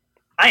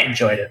I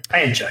enjoyed it.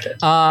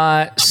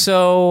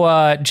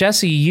 So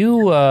Jesse,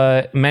 you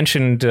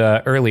mentioned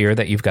earlier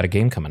that you've got a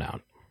game coming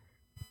out.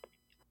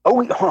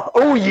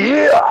 Oh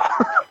yeah.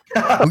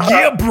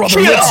 Yeah,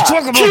 brother. Let's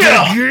talk about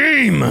that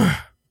game.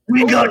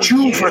 We got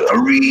you for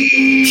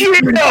 3.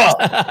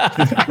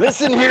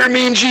 Listen here,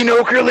 Mean Gene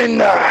Okerlund.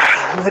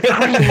 The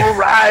cream will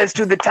rise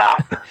to the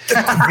top.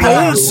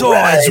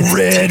 Bonesaw is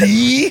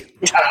ready.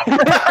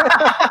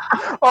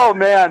 Oh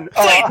man!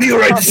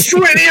 Meteorite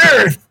destroy the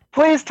Earth.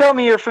 Please tell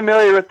me you're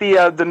familiar with the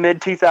mid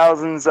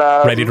 2000s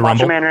Ready to Macho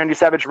Rumble? Man Randy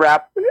Savage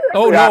rap.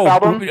 Oh rap no!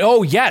 album.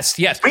 Oh yes.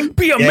 Be a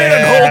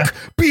man, Hulk.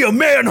 Be a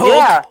man,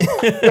 Hulk.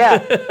 Yeah.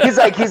 He's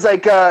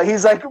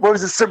like, what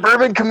was it?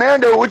 Suburban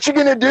Commando. What you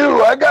gonna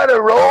do? I gotta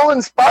roll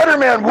in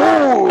Spider-Man.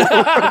 Woo!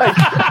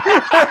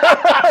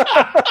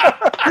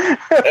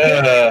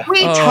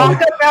 We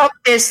talked about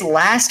this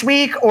last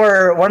week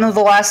or one of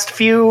the last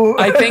few.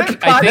 I think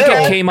it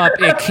came up.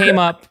 It came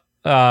up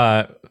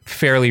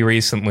fairly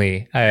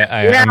recently.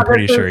 I'm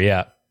pretty sure.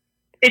 Yeah.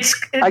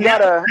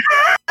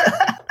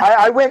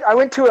 I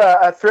went to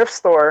a thrift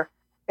store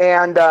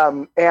and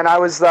I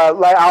was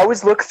I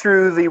always look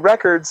through the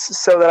records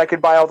so that I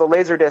could buy all the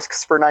laser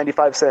discs for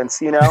 95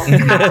 cents, and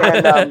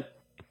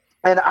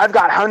I've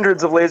got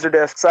hundreds of laser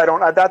discs.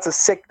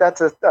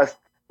 That's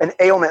an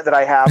ailment that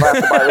I have. I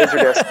have to buy laser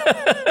discs.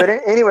 But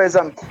anyways,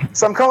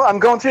 so I'm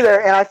going through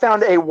there and I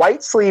found a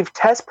white sleeve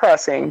test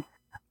pressing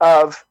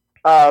of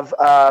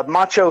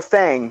Macho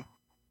Thing.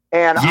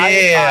 And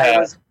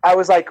I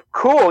was like,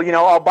 cool,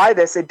 I'll buy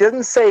this. It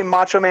didn't say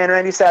Macho Man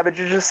Randy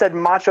Savage. It just said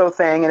Macho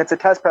Thing, and it's a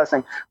test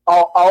pressing.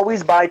 I'll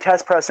always buy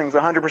test pressings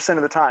 100%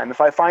 of the time. If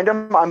I find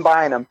them, I'm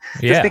buying them.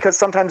 Just because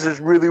sometimes there's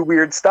really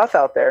weird stuff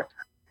out there.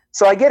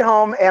 So I get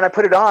home, and I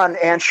put it on,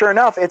 and sure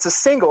enough, it's a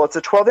single. It's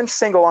a 12-inch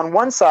single on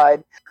one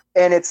side,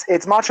 and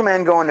it's Macho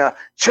Man going to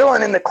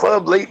chilling in the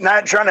club late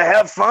night, trying to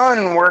have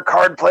fun, work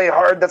hard, play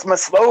hard. That's my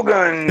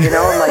slogan, and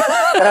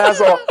I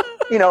was all,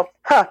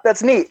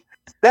 that's neat.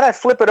 Then I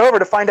flip it over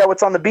to find out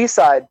what's on the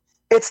B-side.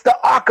 It's the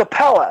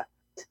acapella.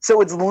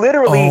 So it's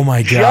literally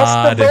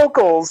just the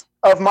vocals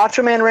of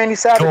Macho Man Randy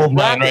Savage. Gold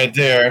mine right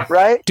there.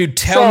 Right? Dude,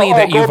 tell me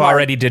that you've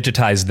already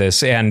digitized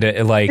this and Dude,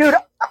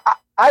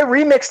 I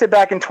remixed it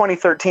back in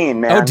 2013,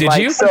 man. Oh, did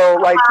you?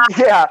 So,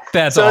 yeah.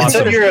 That's so awesome. It's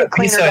on your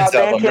B-sides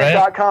album,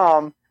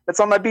 right?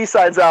 It's on my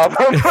B-sides album.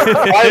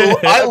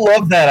 I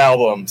love that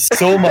album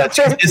so much.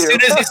 As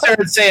soon as he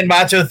started saying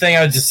Macho Thing,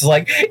 I was just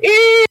like,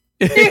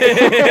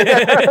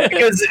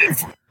 because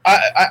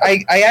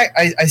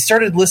I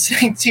started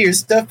listening to your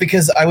stuff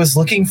because I was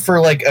looking for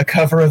like a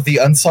cover of the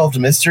Unsolved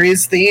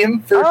Mysteries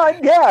theme for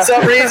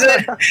some reason,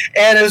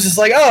 and it was just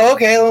like, oh,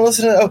 okay, I'll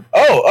listen to.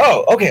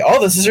 Okay,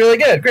 all this is really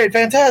good, great,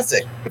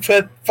 fantastic.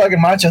 But fucking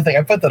Macho Thing,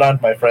 I put that on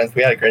to my friends.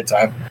 We had a great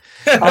time.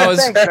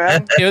 Thanks,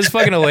 man. It was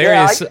fucking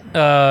hilarious.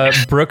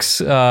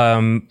 Brooks,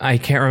 I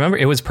can't remember.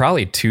 It was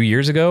probably 2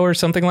 years ago or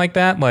something like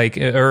that. Like,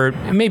 or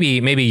maybe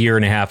a year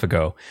and a half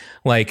ago.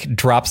 Like,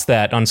 drops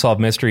that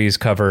Unsolved Mysteries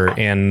cover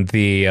in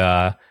the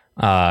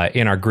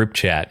in our group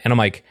chat, and I'm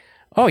like,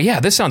 oh yeah,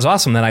 this sounds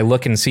awesome. Then I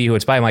look and see who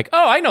it's by. I'm like,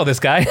 oh, I know this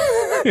guy.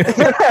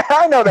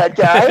 I know that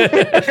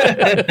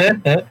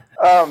guy.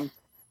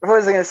 what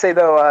was I going to say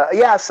though?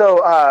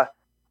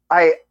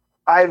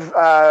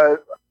 I've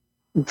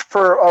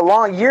for a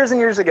long years and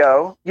years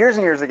ago,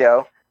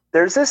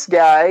 there's this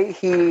guy.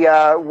 He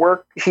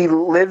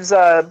lives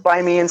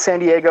by me in San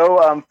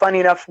Diego. Funny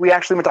enough, we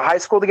actually went to high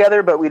school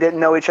together, but we didn't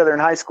know each other in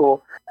high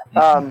school.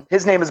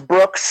 His name is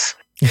Brooks,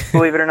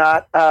 believe it or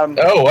not.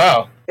 Oh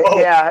wow!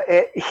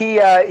 He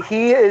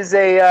is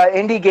a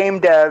indie game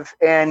dev,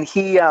 and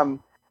he I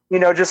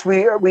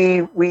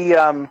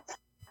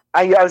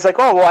was like,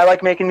 oh well, I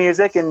like making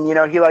music, and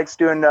he likes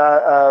doing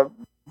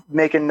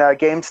making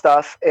game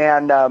stuff,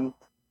 and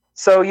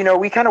so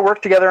we kind of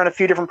worked together on a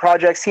few different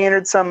projects. He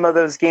entered some of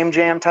those game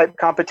jam type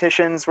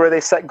competitions where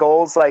they set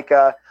goals like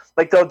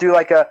they'll do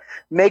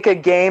make a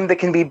game that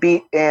can be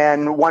beat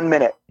in 1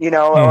 minute,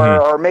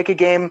 or make a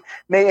game.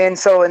 And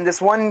so in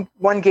this one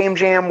game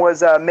jam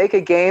was make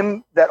a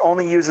game that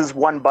only uses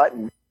one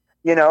button,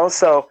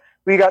 so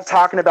we got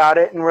talking about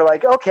it, and we're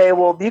like, okay,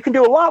 well, you can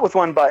do a lot with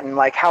one button.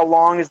 Like, how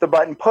long is the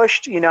button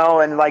pushed, and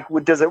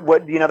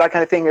that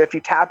kind of thing. If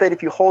you tap it,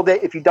 if you hold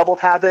it, if you double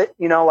tap it,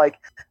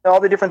 all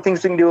the different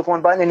things we can do with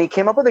one button. And he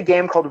came up with a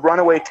game called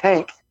Runaway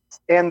Tank.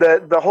 And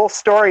the whole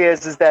story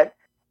is that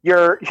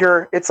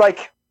it's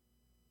like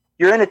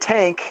you're in a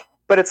tank,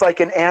 but it's like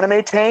an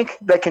anime tank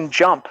that can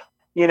jump,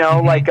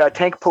 like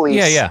Tank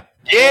Police.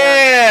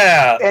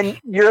 Yeah. And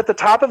you're at the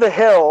top of a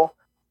hill,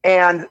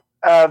 and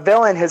a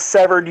villain has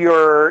severed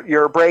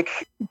your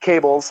brake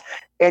cables,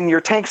 and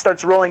your tank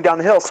starts rolling down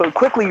the hill. So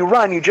quickly you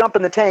run, you jump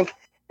in the tank,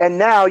 and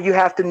now you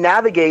have to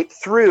navigate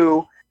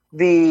through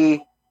the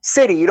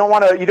city. You don't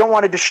want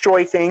to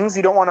destroy things.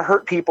 You don't want to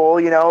hurt people.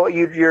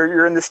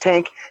 You're in this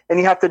tank, and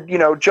you have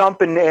to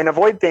jump and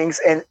avoid things,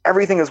 and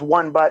everything is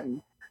one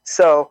button.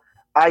 So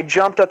I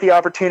jumped at the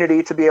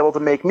opportunity to be able to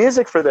make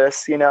music for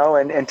this,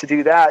 and to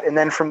do that. And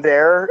then from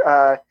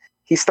there,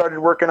 he started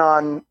working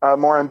on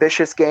more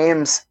ambitious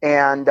games,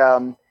 and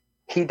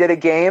he did a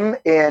game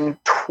in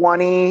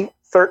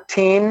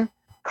 2013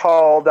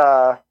 called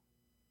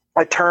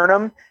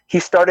Eternum. He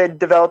started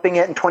developing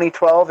it in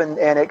 2012, and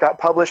it got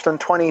published in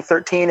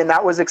 2013, and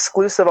that was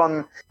exclusive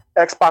on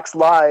Xbox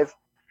Live.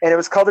 And it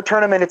was called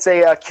Eternum, and it's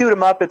a cute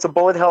 'em up. It's a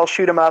bullet hell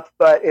shoot 'em up,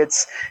 but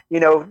it's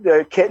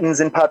kittens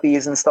and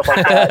puppies and stuff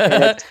like that.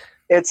 And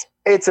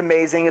it's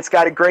amazing. It's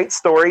got a great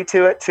story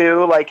to it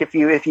too. Like if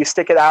you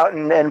stick it out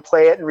and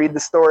play it and read the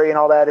story and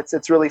all that,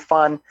 it's really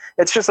fun.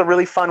 It's just a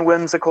really fun,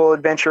 whimsical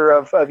adventure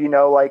of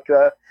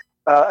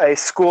a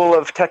school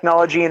of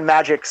technology and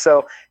magic.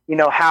 So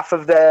half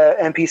of the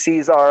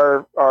NPCs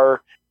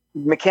are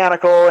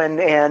mechanical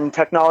and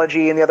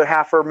technology, and the other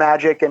half are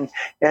magic and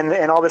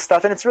all this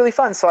stuff. And it's really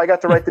fun. So I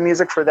got to write the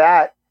music for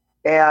that,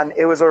 and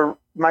it was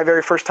my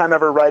very first time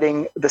ever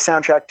writing the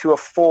soundtrack to a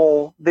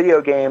full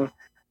video game.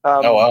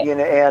 Oh, wow.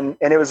 And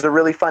it was a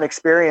really fun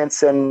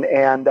experience. And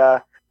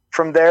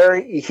from there,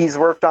 he's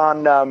worked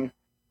on.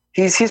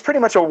 He's pretty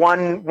much a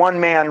one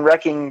man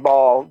wrecking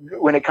ball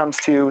when it comes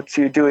to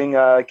doing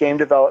game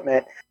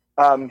development.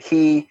 And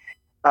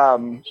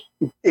when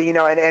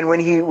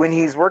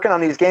he's working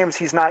on these games,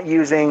 he's not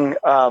using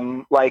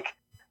like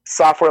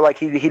software. Like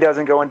he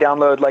doesn't go and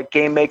download like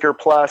Game Maker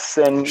Plus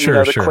and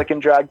the click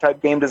and drag type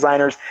game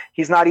designers.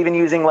 He's not even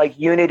using like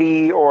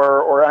Unity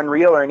or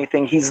Unreal or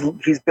anything.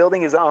 He's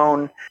building his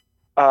own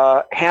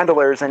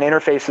handlers and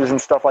interfaces and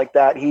stuff like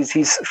that.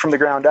 He's from the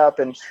ground up,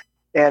 and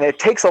it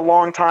takes a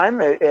long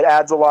time. It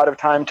adds a lot of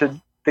time to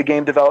the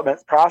game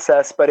development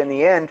process, but in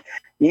the end,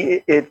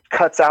 it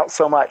cuts out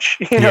so much.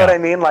 You know what I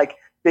mean? Like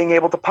being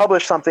able to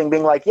publish something,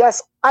 being like,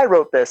 yes, I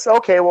wrote this.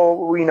 Okay, well,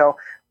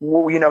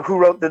 who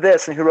wrote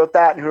this and who wrote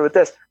that and who wrote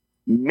this?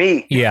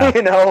 Me. Yeah.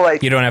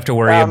 You don't have to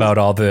worry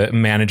about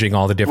managing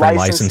all the different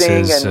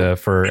licenses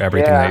for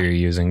everything that you're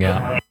using.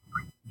 Yeah.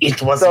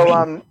 It was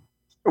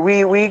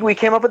me. We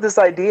came up with this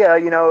idea,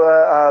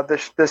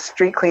 the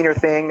street cleaner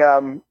thing,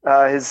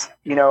 is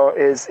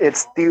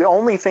it's the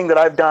only thing that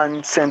I've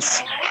done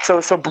since.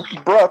 So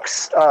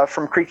Brooks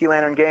from Creaky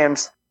Lantern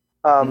Games,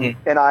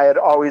 and I had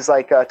always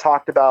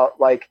talked about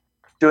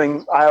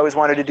I always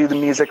wanted to do the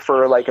music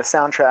for like a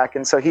soundtrack,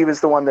 and so he was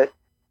the one that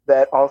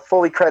I'll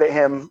fully credit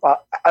him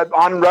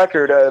on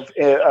record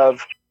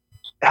of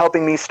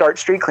helping me start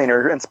Street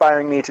Cleaner,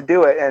 inspiring me to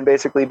do it, and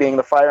basically being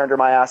the fire under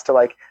my ass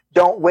to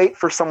don't wait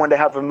for someone to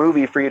have a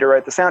movie for you to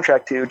write the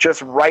soundtrack to.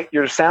 Just write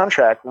your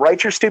soundtrack.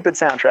 Write your stupid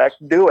soundtrack.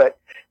 Do it,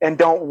 and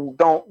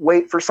don't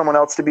wait for someone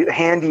else to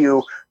hand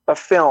you a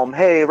film.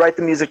 Hey, write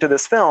the music to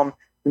this film.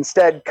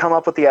 Instead, come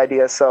up with the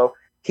idea. So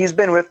he's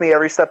been with me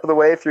every step of the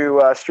way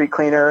through Street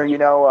Cleaner.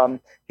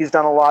 He's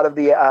done a lot of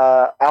the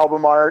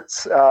album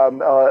arts.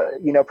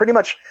 Pretty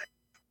much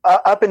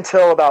up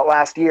until about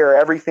last year,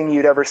 everything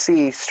you'd ever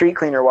see Street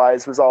Cleaner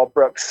wise was all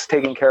Brooks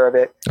taking care of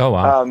it. Oh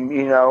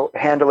wow!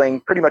 Handling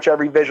pretty much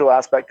every visual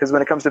aspect. Because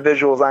when it comes to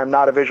visuals, I'm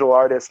not a visual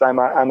artist. I'm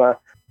a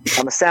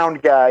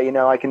sound guy.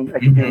 I can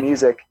do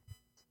music.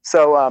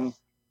 So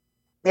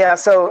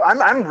so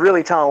I'm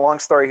really telling a long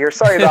story here.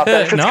 Sorry about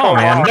that. No,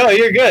 man. On. No,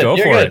 you're good. Go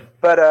you're for good. it.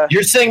 But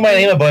you're saying my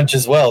name a bunch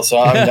as well, so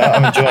I'm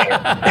enjoying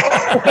it.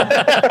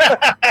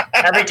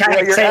 Every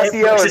time your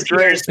SEO is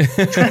great.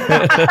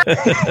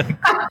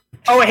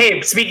 Oh,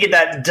 hey, speaking of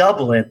that,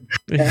 Dublin.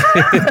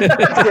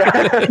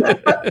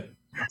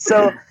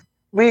 So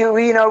we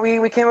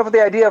came up with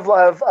the idea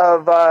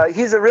of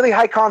he's a really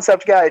high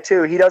concept guy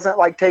too. He doesn't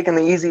like taking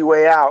the easy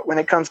way out when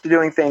it comes to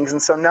doing things,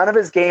 and so none of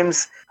his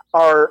games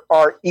are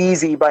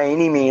easy by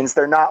any means.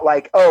 They're not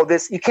like, oh,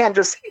 this you can't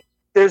just.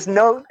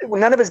 None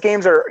of his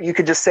games are. You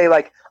could just say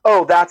like,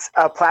 oh, that's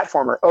a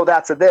platformer. Oh,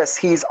 that's a this.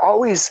 He's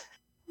always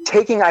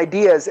taking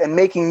ideas and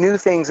making new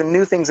things and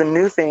new things and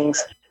new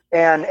things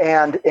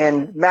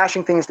and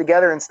mashing things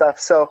together and stuff.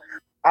 So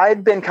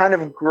I'd been kind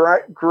of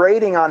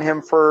grading on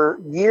him for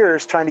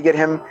years, trying to get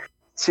him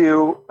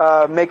to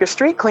make a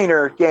street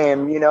cleaner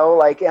game, and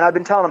I've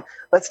been telling him,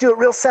 let's do it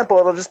real simple.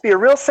 It'll just be a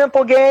real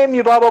simple game,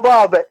 you blah, blah,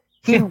 blah. But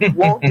he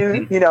won't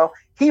do,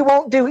 he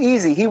won't do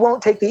easy. He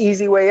won't take the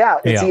easy way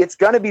out. It's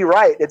going to be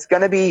right. It's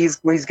going to be, he's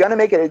going to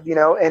make it,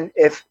 and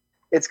if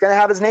it's going to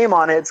have his name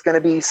on it, it's going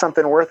to be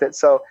something worth it.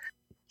 So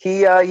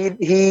he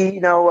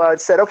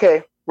said,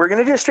 okay, we're going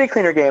to do a street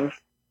cleaner game.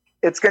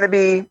 It's going to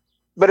be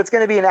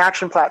an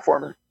action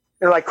platformer.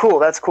 They're like, cool,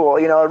 that's cool.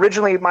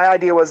 Originally my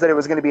idea was that it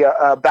was going to be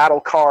a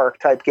battle car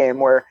type game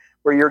where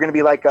you're going to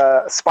be like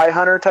a spy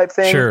hunter type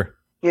thing. Sure.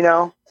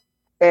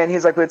 And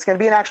he's like, well, it's going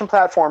to be an action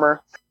platformer,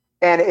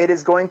 and it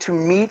is going to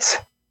meet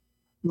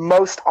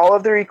most all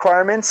of the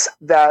requirements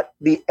that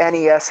the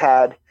NES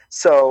had.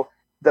 So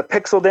the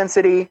pixel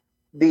density,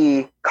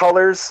 the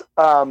colors,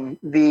 all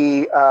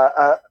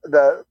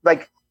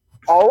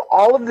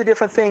of the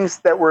different things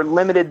that were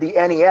limited the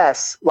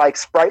NES, like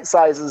sprite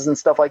sizes and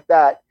stuff like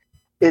that,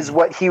 is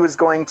what he was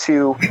going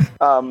to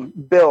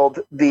build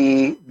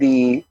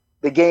the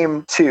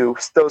game to,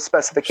 those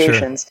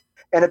specifications. Sure.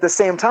 And at the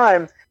same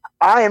time,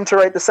 I am to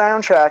write the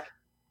soundtrack.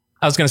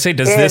 I was going to say,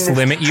 does this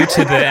limit you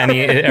to the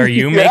NES? Are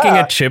you making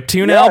a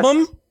chiptune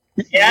album?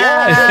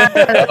 Yeah.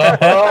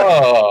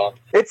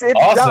 It's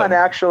awesome. Done,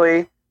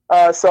 actually.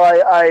 So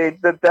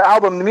the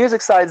album, the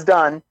music side's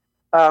done.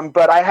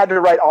 But I had to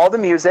write all the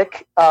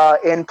music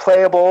in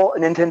playable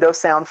Nintendo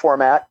sound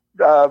format.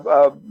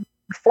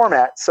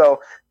 So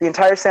the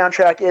entire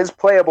soundtrack is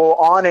playable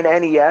on an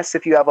NES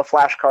if you have a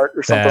flash cart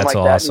or something like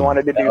that. And you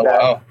wanted to do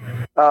that.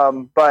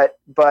 Wow.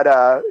 But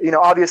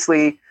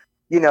obviously,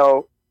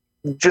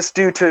 just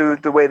due to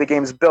the way the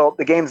game's built,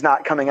 the game's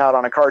not coming out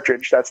on a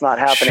cartridge. That's not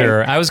happening.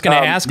 Sure. I was going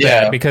to ask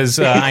that because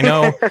I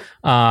know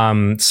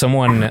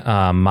someone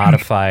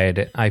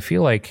modified, I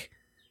feel like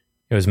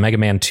it was Mega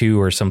Man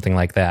 2 or something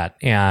like that,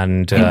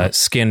 and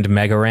skinned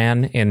Mega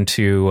Ran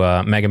into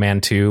Mega Man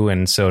 2.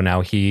 And so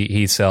now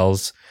he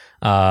sells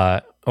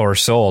or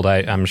sold,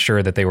 I'm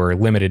sure that they were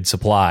limited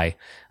supply,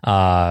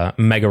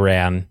 Mega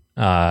Ran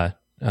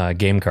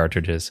game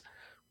cartridges.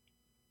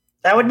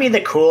 That would be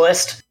the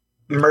coolest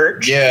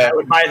merch. Yeah. I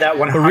would buy that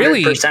 100%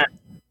 really, every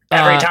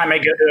time I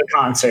go to a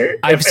concert.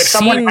 If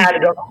someone had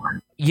it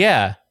on.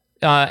 Yeah.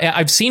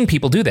 I've seen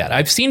people do that.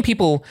 I've seen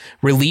people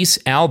release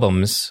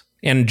albums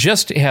and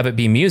just have it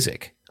be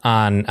music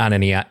on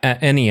an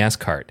NES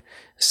cart.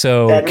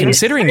 So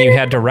considering you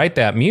had to write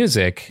that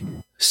music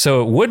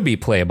so it would be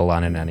playable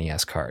on an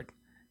NES cart,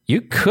 you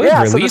could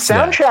release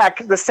that.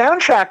 The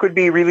soundtrack would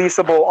be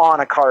releasable on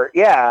a cart,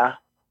 yeah.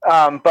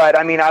 But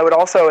I mean, I would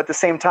also at the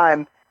same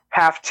time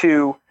have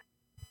to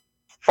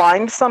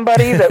find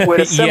somebody that would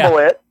assemble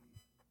it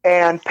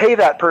and pay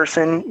that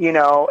person,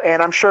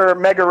 and I'm sure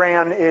Mega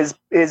Ran is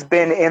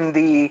been in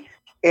the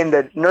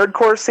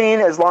nerdcore scene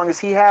as long as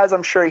he has.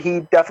 I'm sure he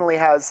definitely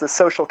has the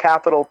social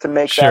capital to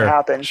make that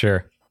happen.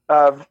 Sure.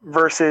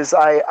 Versus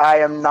I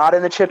am not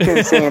in the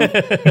chiptune scene,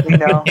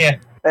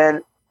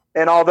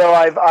 and although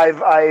I've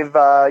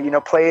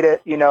played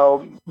it,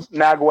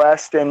 Mag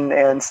West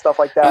and stuff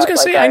like that. I was gonna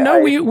say I know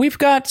we've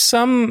got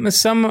some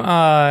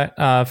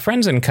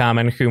friends in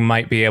common who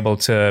might be able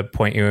to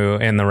point you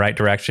in the right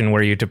direction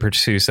were you to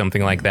pursue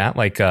something like that,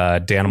 like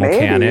Danimal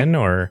Cannon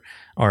or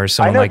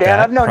someone like Dan.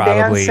 that.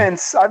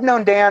 I've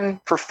known Dan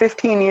for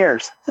 15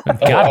 years.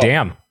 God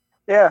damn.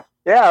 Yeah.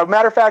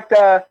 Matter of fact,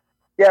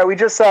 we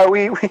just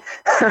we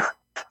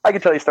I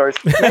can tell you stories.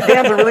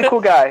 Dan's a really cool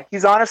guy.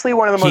 He's honestly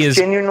one of the most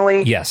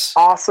genuinely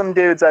awesome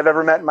dudes I've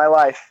ever met in my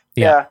life.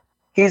 Yeah.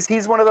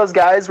 He's one of those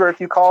guys where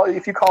if you called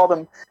him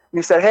and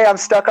you said, "Hey, I'm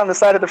stuck on the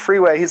side of the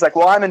freeway," he's like,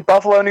 "Well, I'm in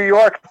Buffalo, New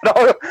York,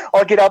 but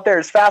I'll get out there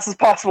as fast as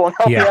possible and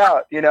help you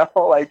out."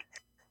 Like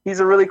he's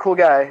a really cool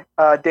guy.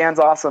 Dan's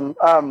awesome.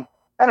 I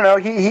don't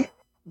know.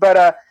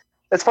 But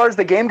as far as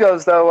the game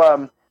goes,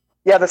 though,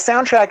 the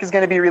soundtrack is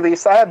going to be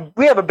released.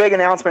 We have a big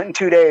announcement in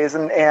 2 days,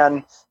 and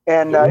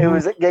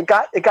it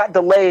got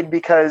delayed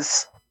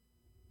because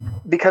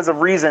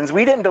of reasons.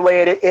 We didn't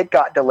delay it; it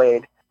got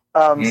delayed.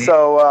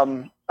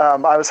 So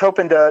I was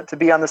hoping to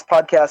be on this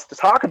podcast to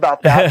talk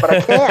about that, but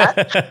I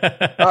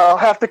can't. I'll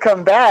have to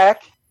come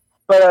back.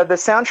 But the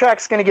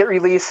soundtrack's going to get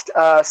released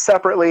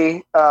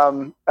separately,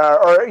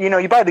 or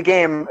you buy the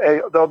game,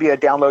 there'll be a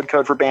download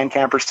code for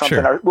Bandcamp or something.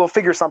 Sure. Or we'll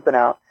figure something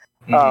out.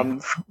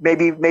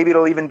 Maybe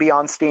it'll even be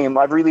on Steam.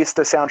 I've released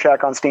a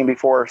soundtrack on Steam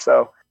before,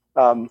 so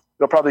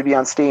it'll probably be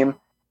on Steam.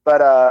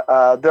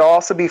 But there'll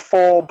also be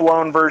full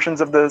blown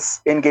versions of this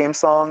in-game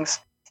songs,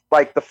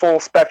 like the full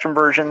Spectrum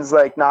versions,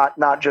 like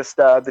not just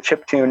the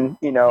chiptune,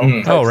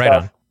 Oh, right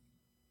stuff. on.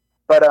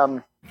 But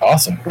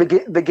Awesome.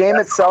 the game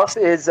itself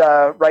is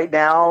right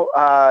now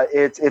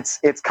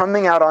it's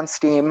coming out on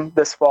Steam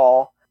this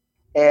fall,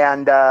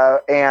 and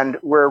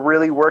we're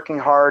really working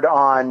hard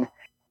on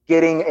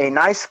getting a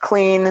nice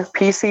clean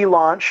PC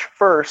launch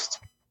first,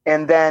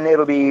 and then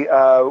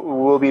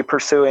we'll be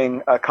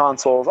pursuing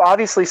consoles.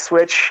 Obviously,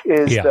 Switch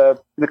is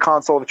the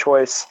console of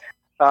choice,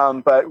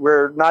 but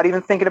we're not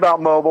even thinking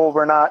about mobile.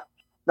 We're not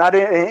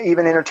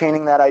even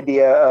entertaining that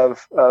idea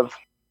of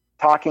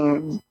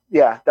talking.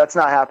 Yeah, that's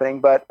not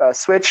happening. But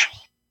Switch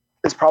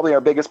is probably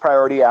our biggest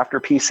priority after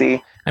PC.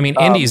 I mean,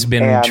 Indy's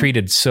been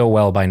treated so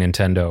well by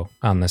Nintendo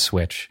on the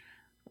Switch.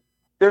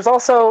 There's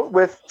also,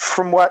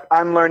 from what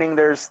I'm learning,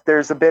 there's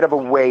a bit of a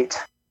wait.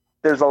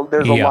 There's a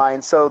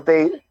line. So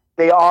they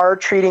are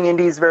treating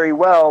indies very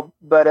well,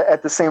 but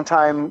at the same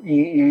time,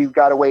 you've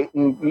got to wait,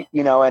 and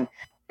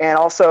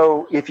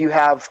also if you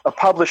have a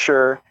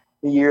publisher,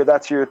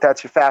 that's your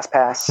fast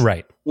pass,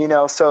 right?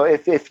 So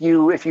if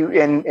you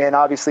and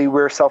obviously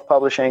we're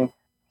self-publishing,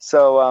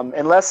 so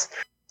unless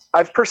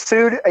I've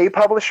pursued a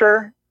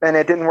publisher and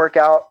it didn't work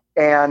out,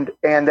 and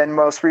then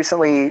most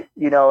recently,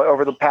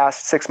 over the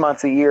past 6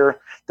 months, a year,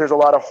 there's a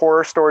lot of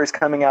horror stories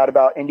coming out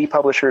about indie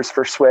publishers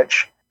for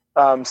Switch.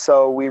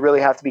 So we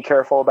really have to be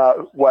careful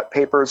about what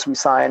papers we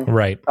sign,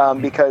 right?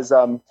 Because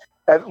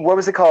what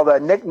was it called?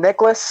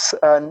 Nicholas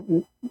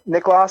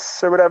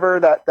or whatever,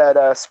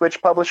 that Switch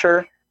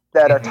publisher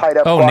that are tied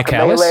up.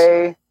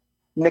 Nicalis?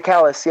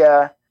 Nicalis,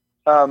 yeah.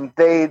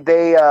 They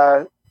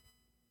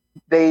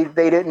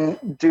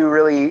didn't do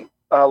really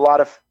a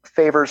lot of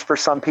favors for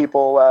some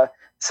people.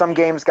 Some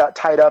games got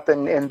tied up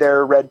in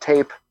their red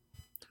tape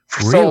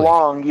for so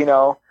long,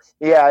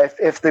 Yeah,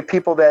 if the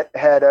people that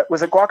had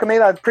was it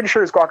Guacamelee? I'm pretty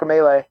sure it's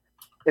Guacamelee.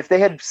 If they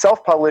had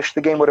self-published,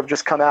 the game would have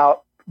just come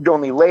out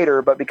only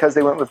later. But because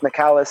they went with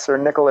Nicholas or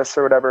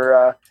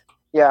whatever,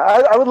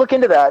 I would look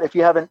into that if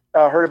you haven't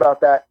heard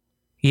about that.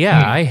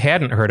 Yeah, I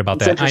hadn't heard about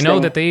that. I know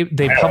that they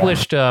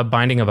published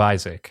Binding of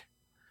Isaac.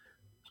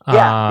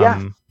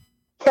 Yeah,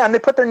 and they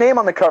put their name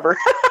on the cover.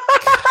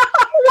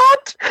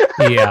 What?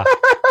 Yeah.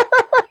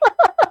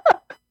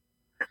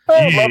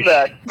 I love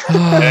that.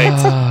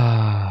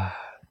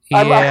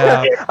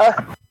 Yeah.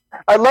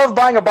 I love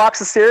buying a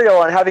box of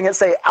cereal and having it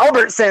say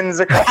Albertsons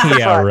across the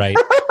front. Right.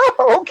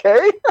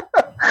 Okay.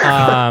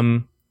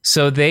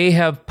 So they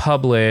have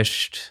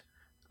published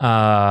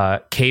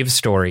Cave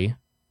Story,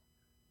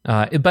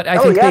 but I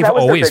think they've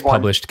always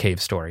published Cave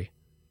Story,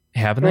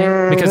 haven't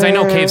they? Because I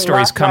know Cave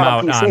Story's come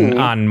out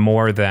on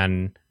more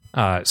than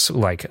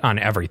on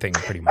everything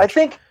pretty much.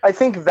 I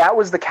think that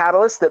was the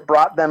catalyst that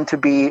brought them to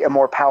be a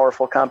more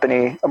powerful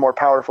company, a more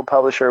powerful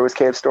publisher, was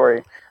Cave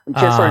Story. And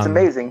Cave Story is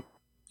amazing.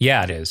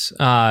 Yeah, it is.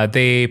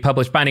 They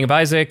published Binding of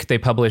Isaac. They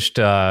published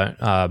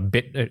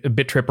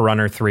Bit Trip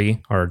Runner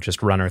 3, or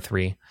just Runner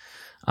 3.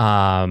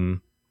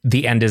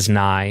 The End is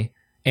Nigh,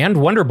 and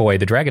Wonder Boy: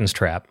 The Dragon's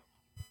Trap.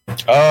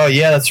 Oh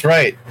yeah, that's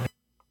right.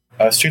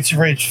 Streets of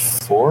Rage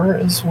 4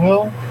 as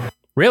well.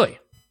 Really?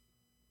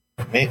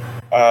 I think.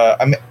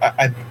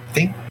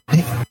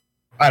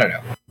 I don't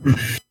know.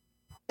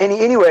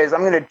 Anyways,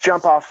 I'm going to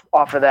jump off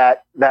of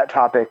that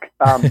topic.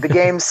 The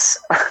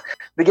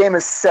the game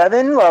is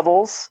 7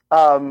 levels,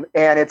 and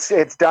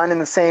it's done in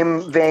the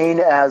same vein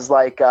as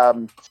like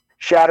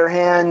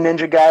Shatterhand,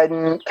 Ninja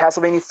Gaiden,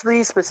 Castlevania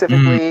 3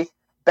 specifically,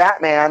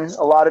 Batman.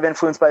 A lot of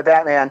influence by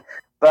Batman,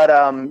 but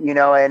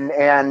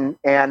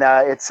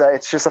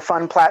it's just a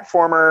fun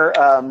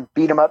platformer,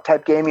 beat 'em up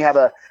type game. You have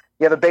a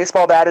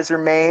baseball bat as your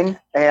main,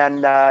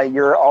 and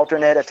your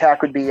alternate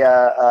attack would be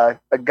a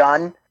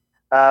gun.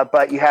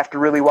 But you have to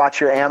really watch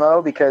your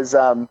ammo, because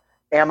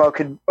ammo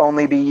could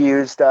only be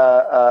used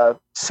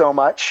so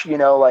much. If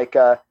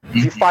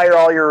you fire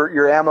all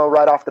your ammo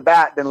right off the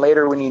bat, then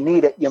later when you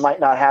need it, you might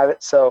not have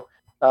it. So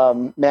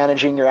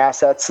managing your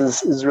assets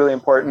is really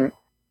important.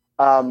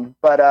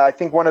 But I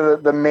think one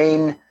of the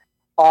main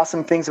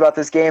awesome things about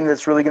this game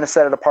that's really going to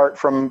set it apart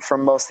from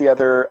most of the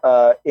other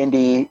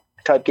indie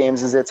type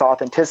games is its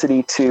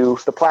authenticity to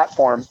the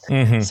platform.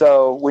 Mm-hmm.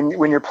 So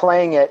when you're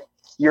playing it,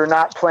 you're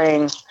not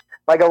playing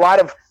like a lot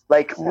of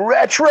like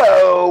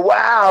retro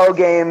WoW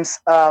games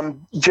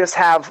just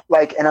have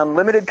like an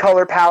unlimited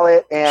color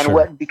palette,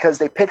 and because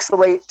they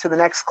pixelate to the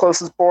next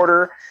closest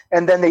border,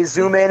 and then they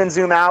zoom in and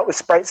zoom out with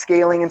sprite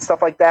scaling and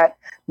stuff like that.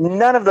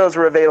 None of those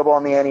were available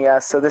on the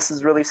NES, so this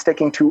is really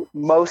sticking to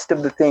most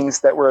of the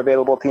things that were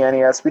available at the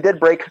NES. We did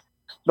break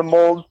the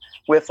mold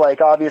with like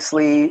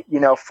obviously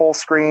full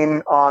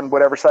screen on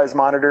whatever size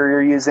monitor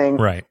you're using,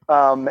 right?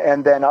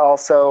 And then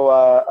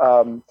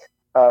also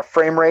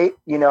frame rate.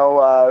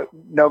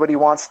 Nobody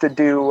wants to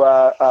do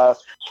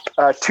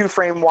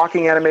 2-frame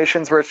walking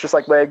animations where it's just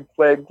like leg,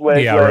 yeah,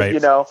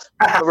 leg,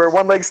 right. Where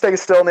one leg stays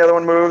still and the other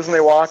one moves and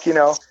they walk.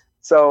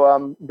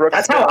 So Brooks.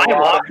 That's how I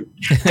walk.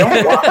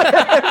 Don't walk.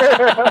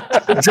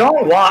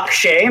 Don't walk.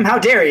 Shame. How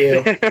dare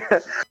you?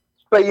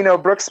 But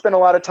Brooks spent a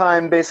lot of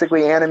time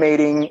basically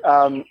animating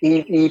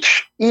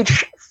each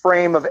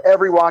frame of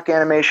every walk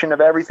animation of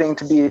everything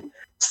to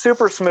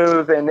super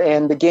smooth,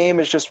 and the game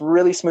is just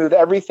really smooth.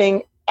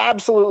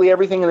 Absolutely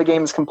everything in the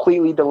game is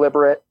completely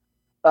deliberate.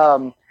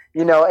 And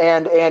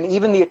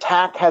even the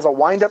attack has a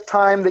wind-up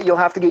time that you'll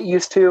have to get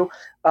used to.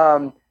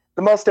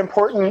 The most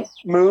important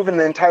move in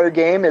the entire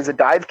game is a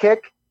dive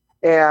kick,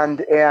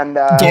 and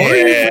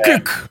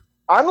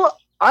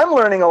I'm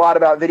learning a lot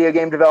about video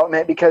game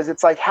development because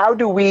it's like, how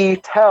do we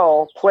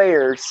tell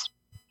players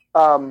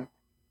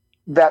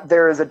that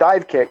there is a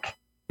dive kick?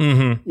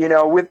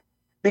 Mm-hmm.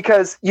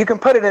 Because you can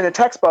put it in a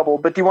text bubble,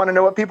 but do you want to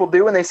know what people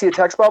do when they see a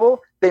text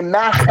bubble? They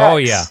mash X. Oh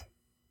yeah.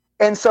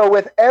 And so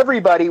with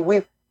everybody,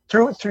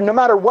 through no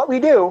matter what we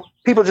do,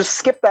 people just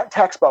skip that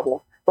text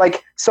bubble.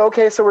 So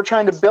we're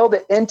trying to build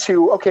it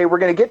into, we're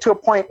going to get to a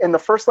point in the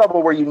first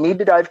level where you need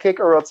to dive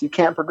kick or else you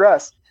can't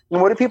progress. And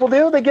what do people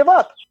do? They give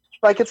up.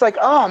 It's like,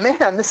 oh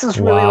man, this is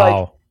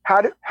really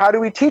how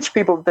do we teach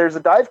people that there's a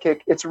dive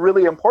kick? It's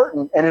really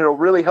important and it'll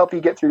really help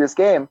you get through this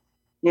game.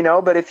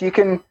 But if you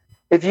can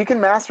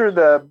master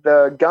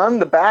the gun,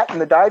 the bat,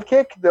 and the dive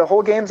kick, the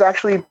whole game's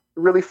actually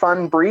really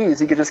fun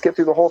breeze. You could just get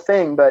through the whole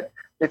thing. But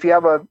if you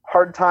have a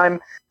hard time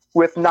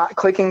with not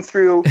clicking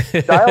through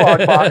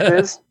dialogue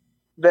boxes,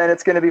 then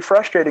it's going to be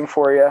frustrating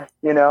for you,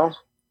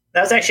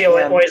 That's actually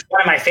always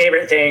one of my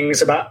favorite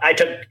things I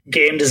took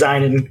game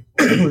design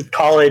in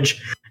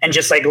college, and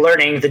just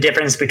learning the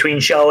difference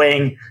between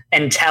showing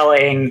and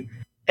telling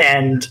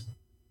and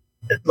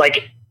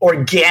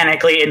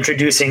organically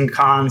introducing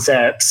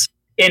concepts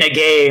in a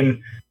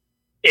game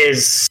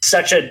is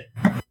such a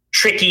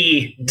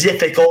tricky,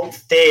 difficult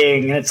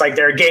thing. And it's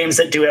there are games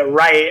that do it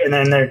right, and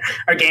then there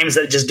are games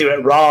that just do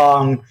it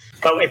wrong.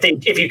 But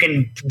if you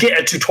can get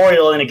a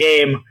tutorial in a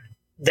game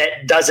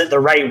that does it the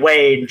right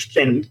way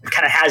and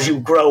kind of has you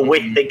grow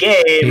with the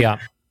game,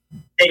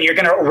 then you're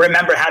going to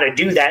remember how to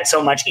do that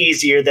so much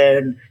easier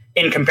than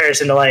in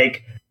comparison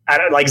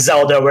to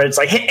Zelda, where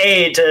it's hit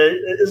A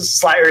to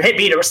slide or hit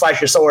B to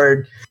slash your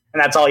sword.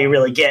 And that's all you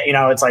really get.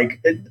 It's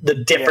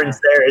the difference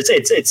there is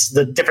it's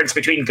the difference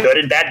between good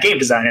and bad game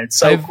design. It's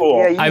so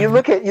cool. Yeah, you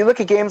look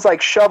at games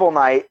like Shovel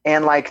Knight,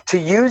 and to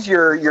use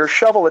your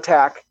shovel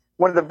attack,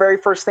 one of the very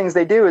first things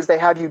they do is they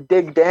have you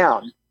dig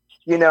down,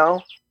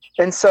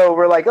 And so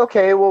we're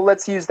okay, well,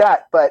 let's use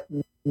that. But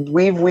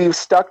we've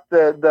stuck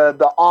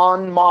the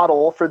on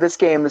model for this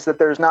game is that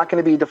there's not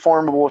going to be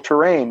deformable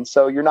terrain.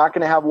 So you're not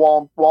going to have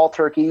wall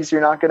turkeys.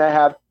 You're not going to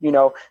have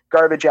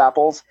garbage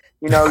apples.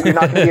 You're not going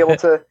to be able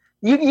to.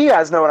 You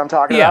guys know what I'm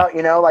talking about,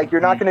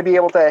 you're not going to be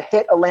able to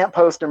hit a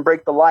lamppost and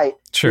break the light.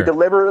 Sure.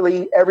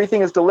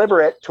 Everything is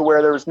deliberate to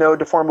where there's no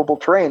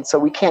deformable terrain. So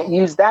we can't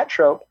use that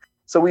trope.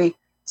 So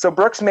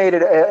Brooks made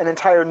it an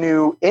entire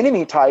new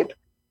enemy type,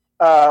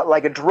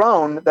 like a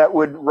drone that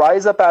would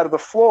rise up out of the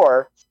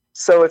floor.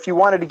 So if you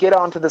wanted to get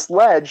onto this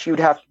ledge,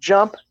 you'd have to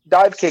jump,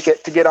 dive kick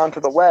it to get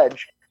onto the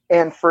ledge.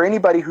 And for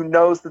anybody who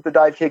knows that the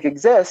dive kick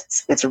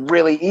exists, it's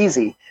really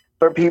easy.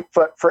 But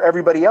for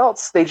everybody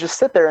else, they just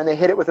sit there and they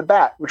hit it with a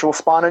bat, which will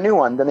spawn a new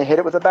one. Then they hit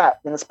it with a bat,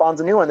 then it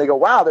spawns a new one. They go,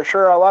 wow, there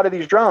sure are a lot of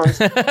these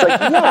drones. It's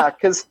yeah,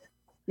 because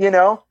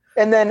and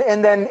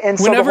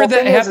so whenever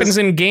that happens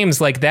in games,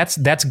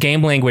 that's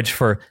game language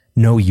for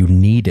no, you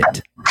need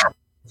it.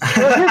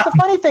 Well, here's the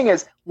funny thing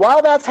is,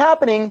 while that's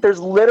happening, there's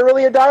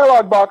literally a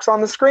dialogue box on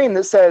the screen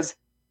that says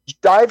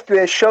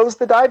shows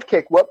the dive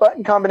kick, what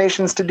button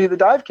combinations to do the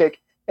dive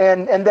kick,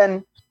 and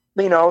then.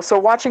 So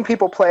watching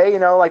people play,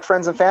 like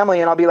friends and family,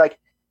 and I'll be like,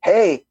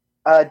 hey,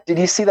 did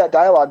you see that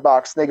dialogue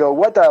box? And they go,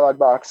 what dialogue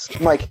box?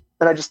 I'm like,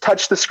 and I just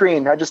touch the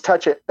screen. I just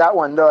touch it. That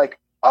one. They're like,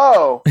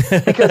 oh,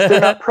 because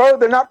they're not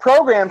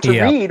programmed to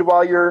read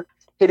while you're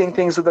hitting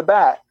things with a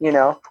bat.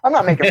 I'm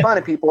not making fun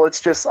of people.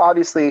 It's just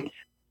obviously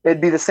it'd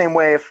be the same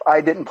way if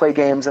I didn't play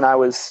games and I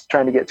was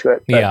trying to get to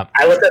it. But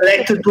I was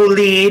elected to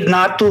lead,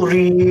 not to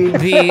read.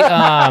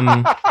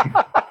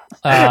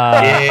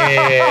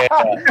 McBain.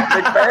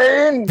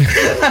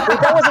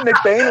 That wasn't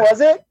McBain, was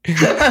it?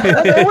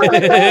 That was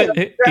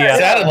McBain. Yeah. It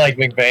sounded like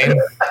McBain.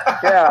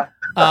 Yeah.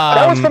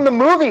 That was from the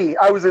movie.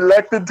 I was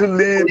elected to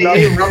lead.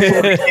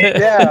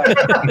 Yeah,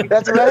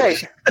 that's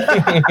right.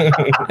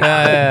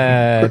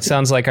 It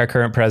sounds like our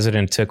current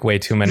president took way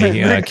too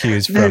many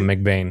cues from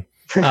McBain.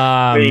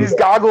 These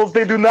goggles,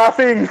 they do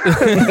nothing.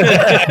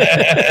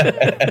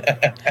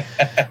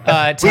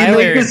 Tyler,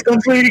 we make this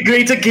country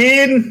great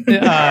again.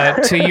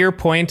 To your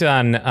point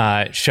on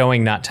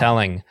showing, not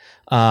telling,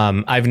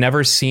 I've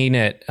never seen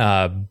it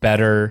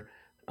better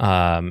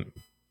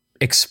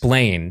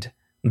explained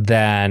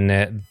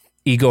than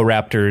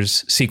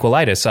Egoraptor's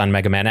sequelitis on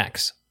Mega Man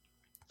X.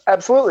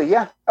 Absolutely,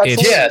 yeah.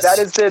 Absolutely. Yes. That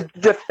is the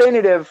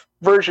definitive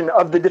version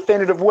of the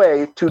definitive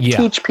way to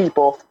teach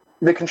people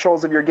the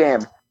controls of your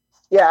game.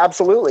 Yeah,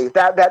 absolutely.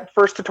 That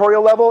first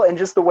tutorial level and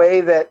just the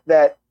way that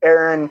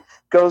Aaron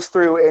goes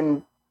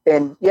through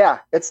and yeah,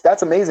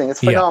 that's amazing. It's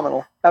phenomenal.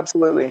 Yeah.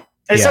 Absolutely.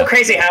 It's so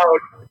crazy how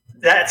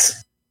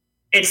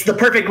it's the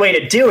perfect way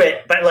to do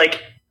it, but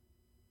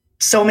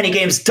so many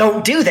games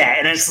don't do that,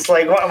 and it's just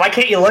why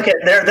can't you look at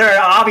there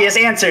are obvious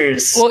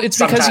answers? Well, it's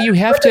because you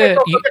have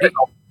to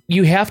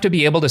you have to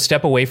be able to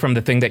step away from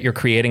the thing that you're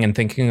creating and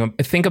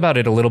think about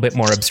it a little bit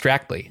more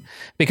abstractly,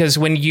 because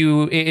when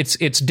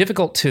it's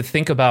difficult to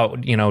think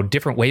about,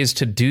 different ways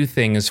to do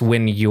things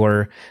when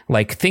you're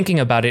like thinking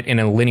about it in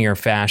a linear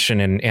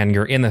fashion and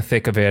you're in the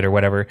thick of it or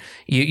whatever.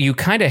 You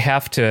kind of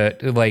have to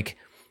like,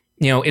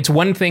 it's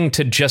one thing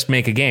to just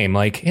make a game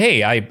like,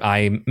 hey,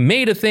 I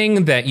made a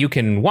thing that you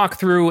can walk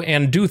through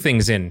and do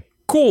things in.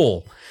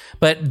 Cool.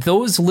 But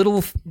those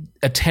little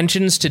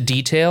attentions to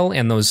detail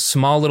and those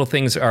small little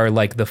things are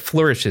like the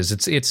flourishes.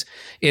 It's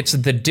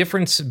the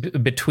difference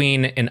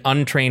between an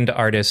untrained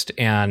artist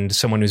and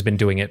someone who's been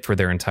doing it for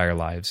their entire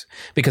lives,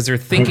 because they're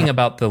thinking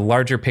about the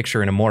larger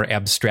picture in a more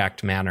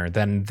abstract manner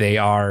than they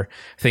are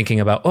thinking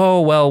about,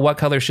 oh, well, what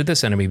color should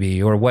this enemy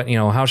be? Or what,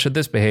 how should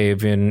this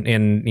behave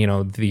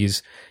in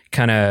these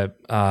kind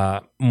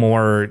of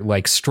more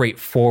like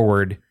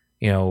straightforward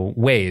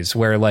ways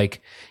where,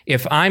 like,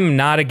 if I'm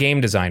not a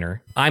game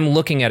designer, I'm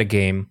looking at a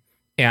game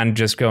and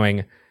just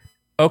going,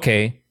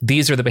 okay,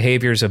 these are the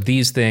behaviors of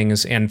these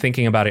things, and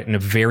thinking about it in a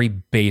very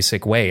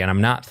basic way. And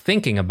I'm not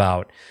thinking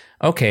about,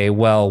 okay,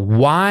 well,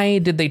 why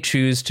did they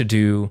choose to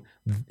do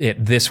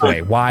it this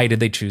way? Why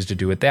did they choose to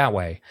do it that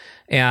way?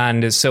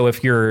 And so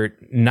if you're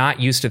not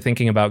used to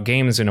thinking about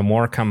games in a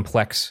more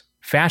complex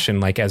fashion,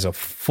 like as a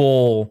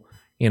full,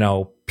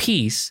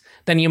 piece,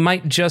 then you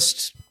might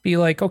just be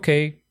like,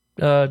 okay,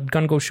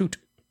 gun go shoot,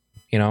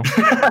 gun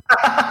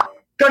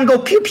go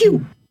pew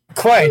pew.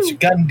 Quite,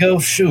 gun go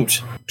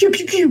shoot. Pew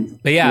pew pew.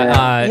 But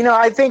yeah.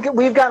 I think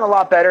we've gotten a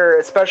lot better,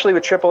 especially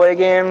with AAA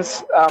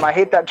games. I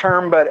hate that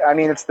term, but I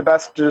mean it's the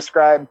best to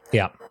describe.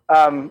 Yeah.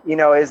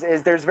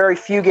 Is there's very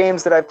few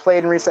games that I've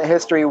played in recent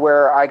history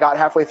where I got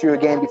halfway through a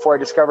game before I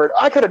discovered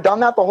I could have done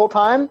that the whole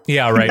time.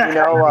 Yeah, right.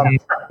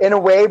 In a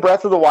way,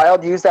 Breath of the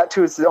Wild used that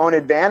to its own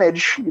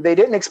advantage. They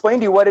didn't explain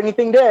to you what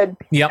anything did.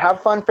 Yep.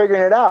 Have fun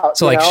figuring it out.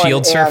 So like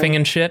shield surfing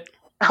and shit.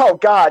 Oh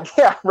God,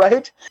 yeah,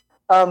 right.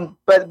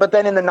 But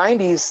then in the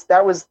 90s,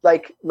 that was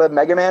like the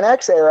Mega Man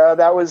X era.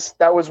 That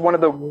was one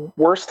of the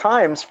worst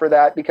times for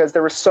that, because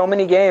there were so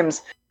many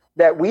games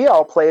that we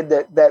all played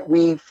that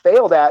we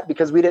failed at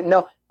because we didn't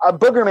know.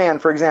 Booger Man,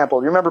 for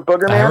example. You remember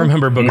Booger Man? I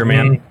remember Booger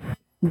Man.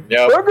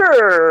 Yep.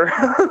 Booger!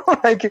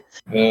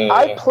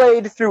 I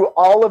played through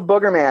all of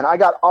Booger Man. I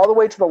got all the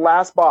way to the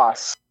last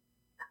boss,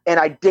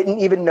 and I didn't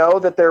even know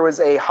that there was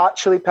a hot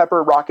chili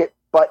pepper rocket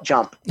butt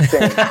jump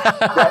thing.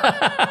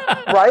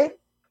 Right?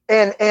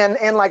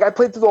 And like I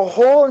played through the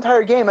whole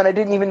entire game and I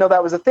didn't even know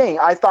that was a thing.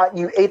 I thought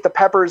you ate the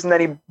peppers and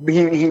then he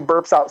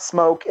burps out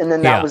smoke and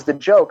then that was the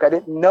joke. I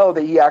didn't know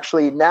that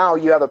now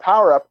you have a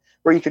power up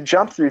where you could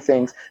jump through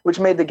things, which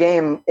made the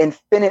game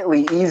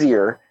infinitely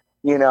easier,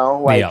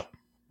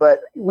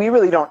 but we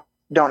really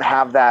don't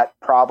have that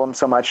problem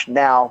so much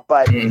now,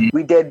 but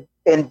we did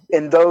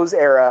in those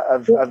era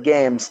of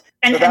games.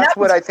 So that's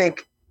what I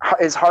think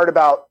is hard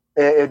about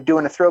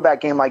doing a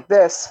throwback game like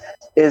this,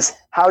 is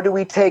how do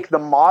we take the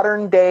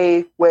modern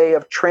day way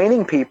of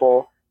training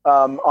people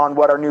on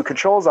what our new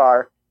controls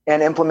are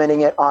and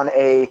implementing it on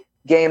a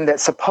game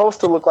that's supposed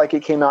to look like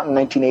it came out in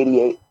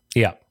 1988.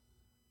 Yeah.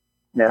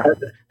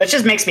 That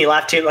just makes me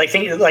laugh too. Like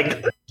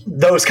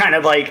those kind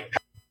of like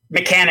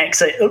mechanics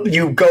that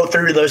you go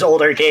through those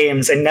older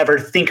games and never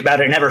think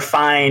about it, never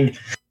find.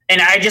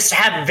 And I just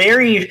have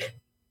very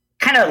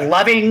kind of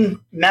loving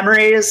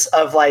memories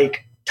of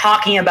like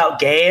talking about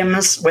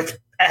games with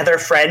other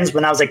friends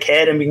when I was a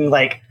kid and being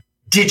like,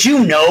 did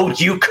you know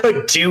you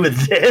could do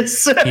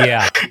this?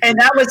 Yeah. And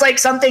that was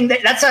like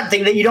that's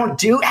something that you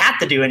don't have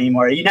to do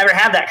anymore. You never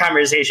have that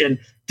conversation.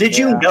 Did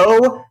you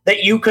know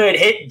that you could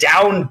hit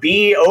down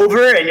B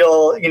over and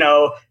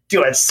you'll,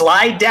 do a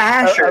slide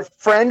dash? A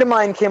friend of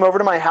mine came over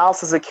to my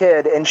house as a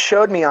kid and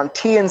showed me on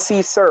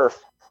TNC Surf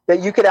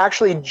that you could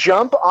actually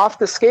jump off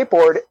the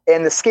skateboard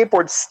and the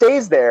skateboard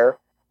stays there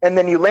and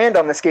then you land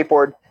on the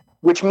skateboard,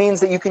 which means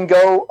that you can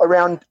go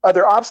around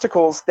other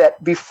obstacles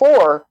that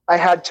before I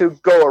had to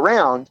go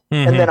around.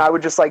 Mm-hmm. And then I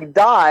would just like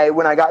die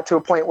when I got to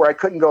a point where I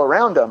couldn't go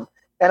around them.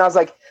 And I was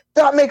like,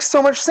 that makes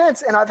so much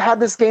sense. And I've had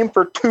this game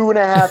for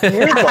 2.5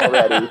 years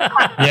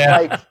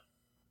already.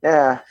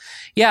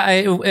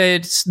 Yeah.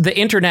 It's the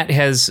internet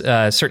has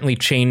certainly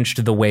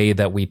changed the way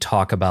that we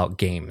talk about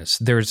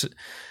games.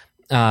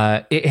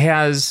 It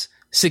has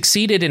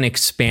succeeded in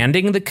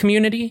expanding the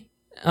community,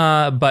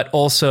 but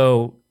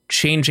also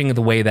changing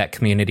the way that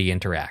community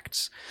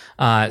interacts.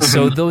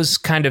 So those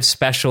kind of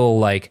special,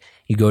 like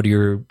you go to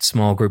your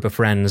small group of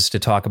friends to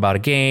talk about a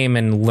game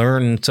and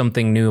learn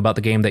something new about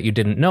the game that you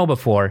didn't know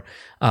before,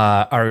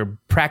 are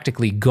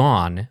practically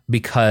gone,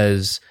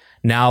 because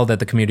now that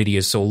the community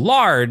is so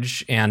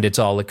large and it's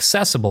all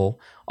accessible,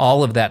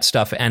 all of that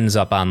stuff ends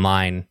up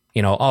online.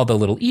 All the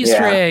little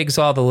Easter eggs,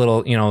 all the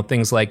little,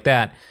 things like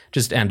that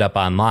just end up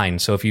online.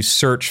 So if you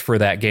search for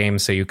that game,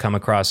 say you come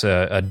across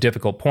a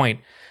difficult point,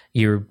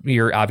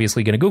 you're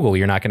obviously going to Google.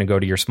 You're not going to go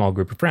to your small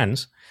group of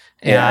friends.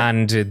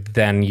 And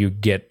then you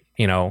get,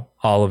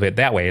 all of it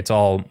that way. It's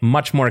all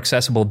much more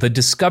accessible. The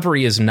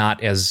discovery is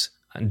not as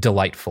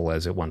delightful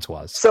as it once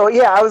was. So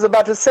yeah, I was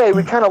about to say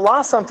we kind of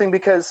lost something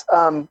because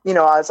I'm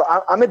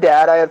a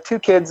dad. I have 2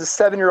 kids, a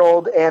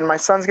 7-year-old, and my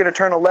son's going to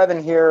turn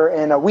 11 here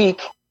in a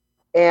week.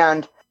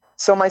 And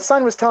so my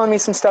son was telling me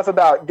some stuff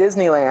about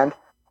Disneyland,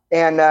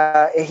 and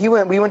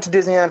we went to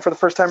Disneyland for the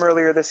first time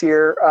earlier this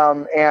year,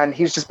 and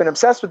he's just been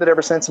obsessed with it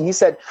ever since. And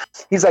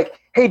he's like,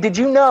 hey, did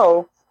you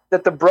know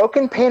that the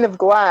broken pane of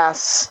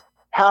glass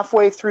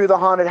halfway through the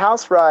haunted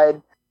house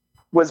ride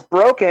was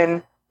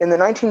broken in the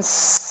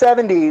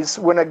 1970s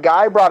when a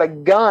guy brought a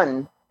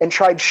gun and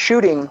tried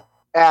shooting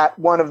at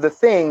one of the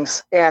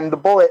things, and the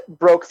bullet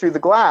broke through the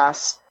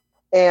glass,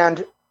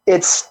 and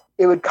it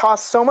would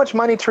cost so much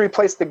money to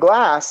replace the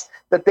glass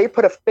that they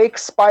put a fake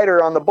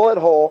spider on the bullet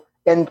hole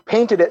and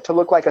painted it to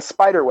look like a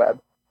spider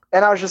web.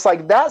 And I was just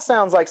like, that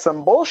sounds like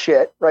some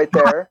bullshit right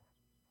there,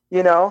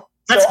 you know?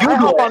 Let's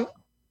Google it.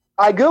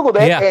 I Googled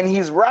it, and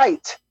he's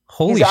right.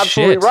 Holy he's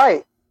absolutely shit.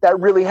 right. That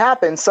really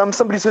happened.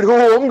 Somebody said,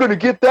 "Oh, I'm going to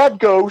get that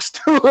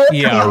ghost."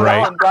 Yeah,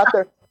 right. And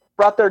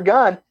brought their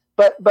gun.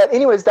 But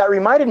anyways, that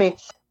reminded me,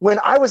 when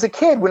I was a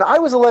kid, when I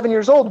was 11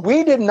 years old,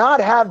 we did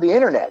not have the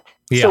internet.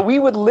 Yeah. So we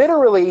would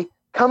literally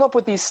come up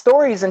with these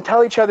stories and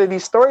tell each other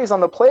these stories on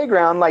the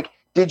playground. Like,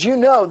 did you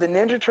know the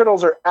Ninja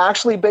Turtles are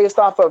actually based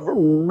off of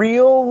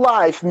real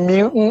life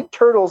mutant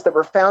turtles that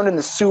were found in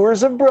the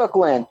sewers of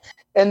Brooklyn?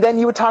 And then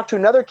you would talk to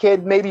another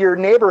kid, maybe your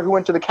neighbor who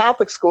went to the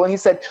Catholic school, and he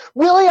said,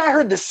 "Really, I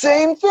heard the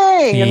same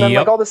thing." And then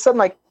like all of a sudden,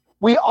 like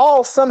we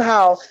all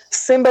somehow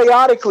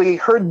symbiotically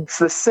heard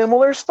the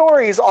similar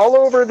stories all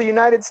over the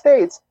United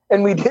States,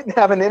 and we didn't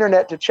have an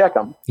internet to check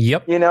them.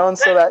 Yep. You know, and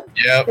so that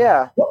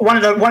yeah. One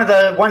of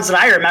the ones that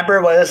I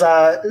remember was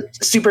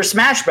Super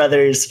Smash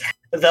Brothers.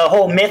 The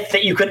whole myth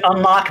that you could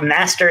unlock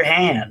Master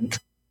Hand,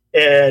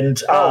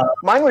 and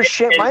mine was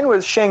Shang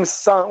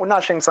Tsung. Well,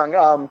 not Shang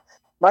Tsung.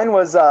 Mine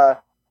was the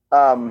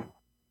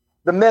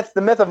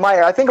myth of my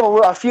era. I think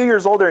a few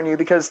years older than you,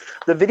 because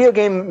the video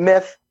game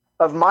myth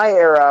of my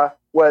era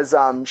was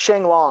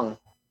Shang Long.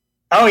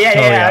 Oh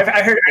yeah.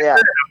 I heard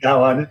that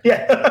one.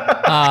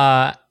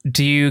 Yeah.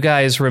 Do you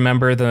guys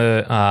remember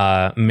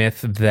the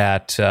myth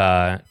that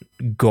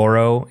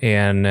Goro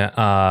in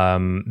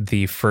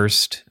the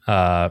first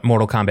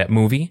Mortal Kombat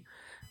movie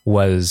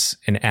was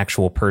an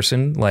actual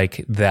person,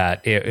 like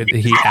that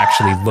he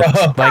actually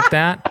looked like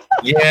that?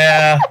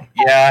 Yeah,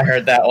 I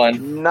heard that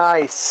one.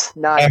 Nice.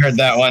 I heard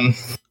that one.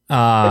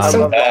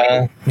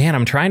 Man,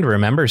 I'm trying to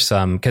remember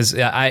some, because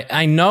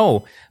I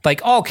know,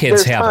 like, all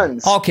kids have them.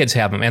 All kids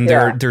have them, and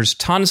there's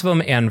tons of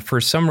them. And for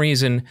some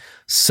reason,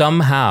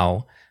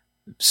 somehow,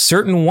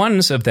 certain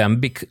ones of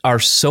them are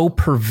so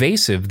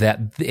pervasive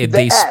that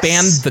they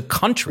span the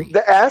country.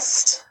 The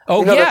S.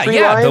 Oh, the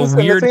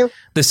weird,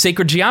 the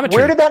sacred geometry.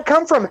 Where did that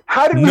come from?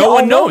 How did no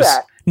one knows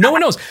that? No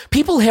one knows.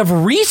 People have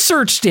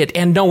researched it,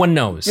 and no one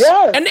knows.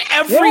 Yeah, and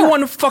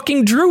everyone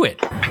fucking drew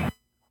it.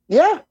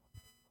 Yeah.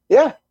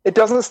 It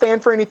doesn't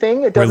stand for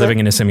anything. We're living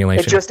in a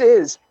simulation. It just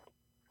is.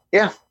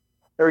 Yeah.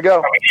 There we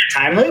go. Are we in a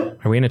time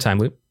loop? Are we in a time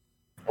loop?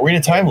 Are we in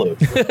a time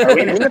loop?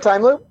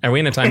 Are we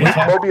in a time loop?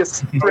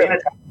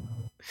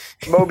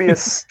 Mobius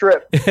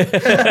strip.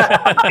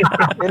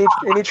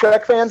 Any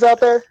Trek fans out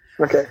there?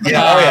 Okay.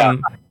 Yeah.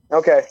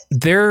 Okay.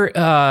 There's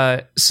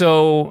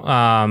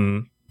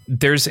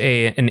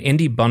an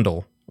indie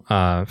bundle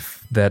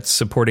that's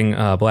supporting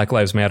Black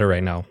Lives Matter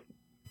right now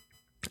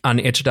on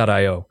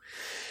itch.io.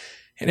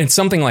 And it's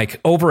something like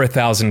over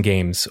 1,000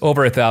 games.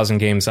 Over 1,000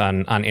 games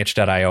on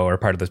itch.io are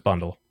part of this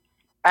bundle.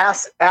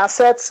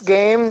 Assets,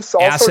 games,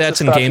 all assets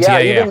sorts of and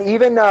stuff. games.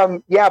 Even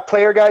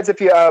player guides.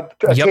 If you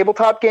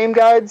tabletop game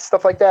guides,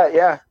 stuff like that.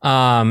 Yeah.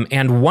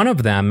 And one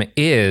of them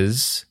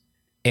is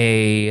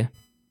a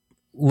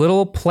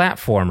little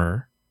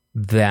platformer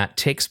that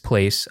takes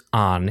place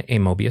on a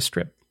Mobius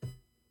strip.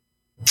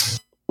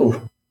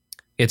 Ooh.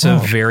 It's a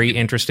very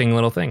interesting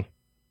little thing.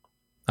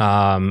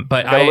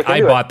 But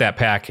I bought that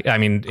pack. I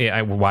mean,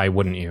 why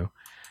wouldn't you?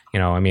 You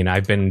know, I mean,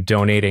 I've been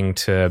donating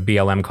to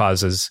BLM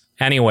causes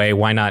anyway.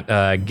 Why not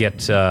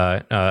get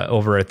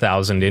over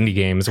 1,000 indie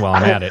games while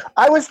I'm at it?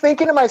 I was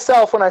thinking to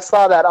myself when I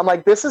saw that, I'm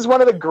like, this is one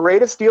of the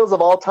greatest deals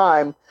of all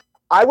time.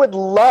 I would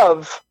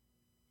love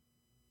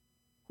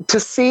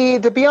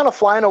to be on a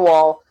fly on a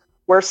wall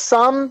where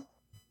some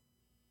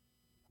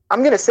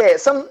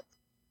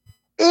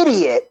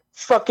idiot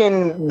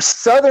fucking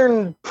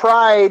Southern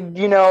pride,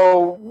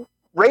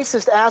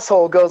 racist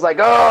asshole goes like,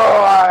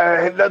 all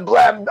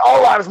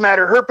lives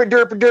matter,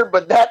 herp-a-derp-a-derp,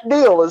 but that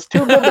deal is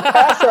too good to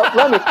pass up.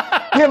 Let me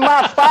give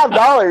my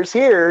 $5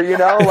 here,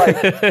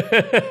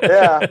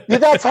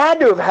 that's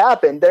had to have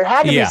happened. There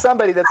had to be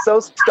somebody that's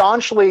so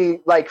staunchly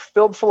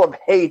filled full of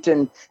hate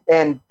and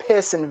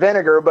piss and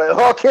vinegar,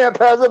 but can't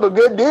pass up a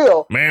good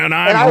deal. Man,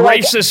 I'm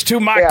racist to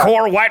my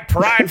core white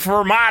pride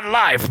for my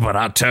life, but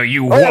I'll tell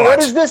you what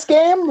is this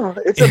game?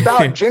 It's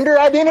about gender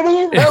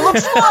identity? That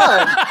looks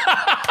fun.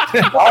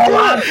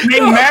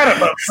 Being mad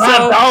about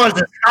 $5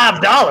 is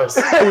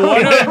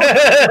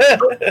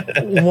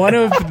 $5. One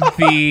of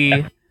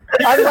the.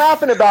 I'm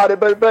laughing about it,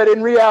 but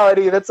in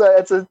reality, it's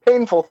a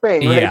painful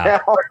thing right now.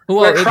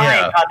 Well, we're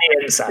crying on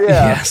the inside.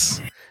 Yes.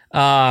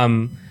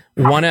 One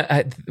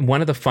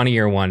of the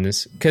funnier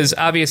ones, because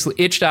obviously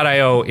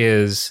itch.io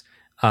is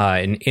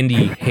an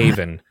indie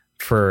haven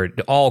for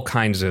all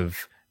kinds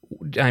of,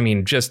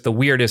 just the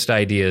weirdest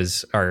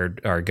ideas are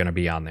going to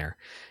be on there.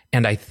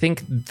 And I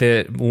think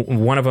that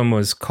one of them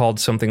was called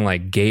something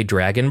like Gay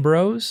Dragon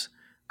Bros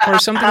or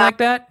something like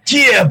that.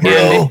 Yeah, bro.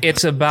 And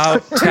it's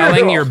about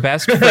telling your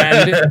best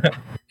friend.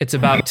 It's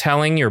about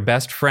telling your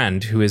best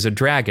friend who is a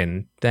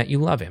dragon that you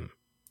love him.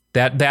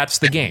 That's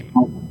the game.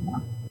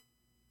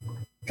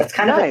 That's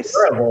kind of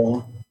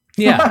adorable.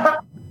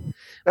 Yeah.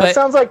 That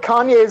sounds like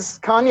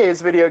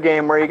Kanye's video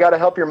game where you got to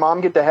help your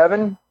mom get to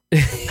heaven.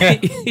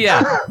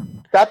 Yeah.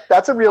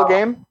 That's a real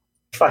game.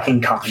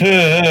 Fucking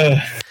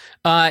Kanye.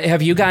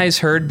 Have you guys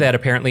heard that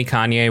apparently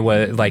Kanye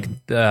was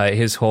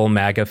his whole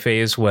MAGA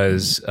phase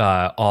was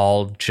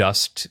all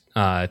just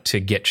to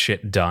get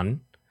shit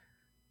done?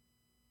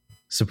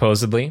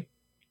 Supposedly.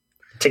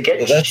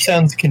 That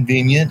sounds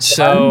convenient.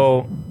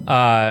 So,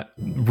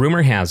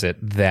 rumor has it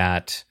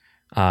that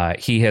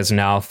he has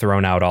now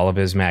thrown out all of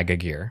his MAGA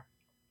gear,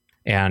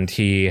 and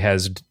he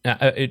has.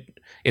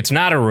 It's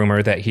not a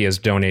rumor that he has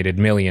donated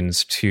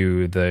millions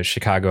to the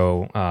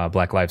Chicago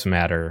Black Lives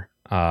Matter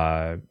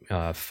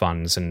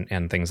funds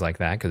and things like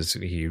that, because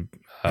he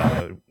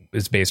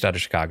is based out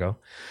of Chicago.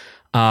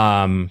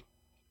 But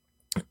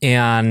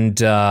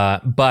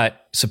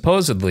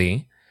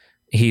supposedly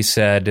he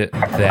said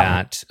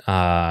that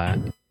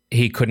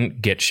he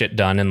couldn't get shit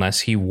done unless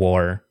he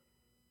wore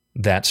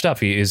that stuff.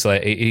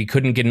 He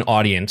couldn't get an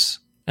audience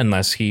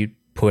unless he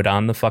put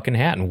on the fucking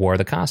hat and wore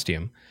the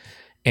costume.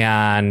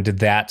 And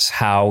that's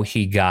how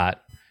he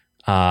got,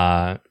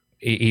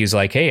 he's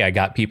like, hey, I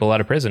got people out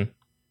of prison.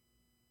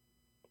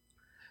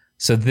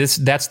 So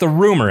that's the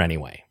rumor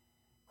anyway.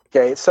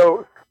 Okay,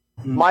 so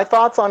my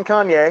thoughts on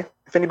Kanye,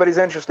 if anybody's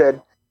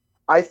interested,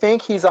 I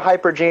think he's a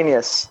hyper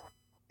genius.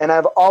 And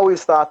I've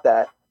always thought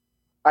that.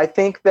 I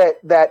think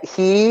that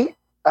he,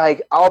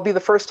 I'll be the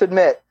first to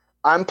admit,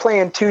 I'm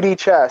playing 2D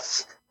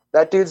chess.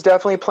 That dude's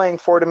definitely playing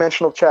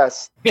 4-dimensional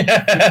chess.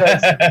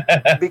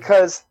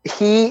 because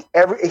he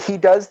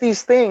does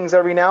these things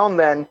every now and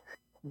then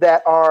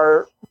that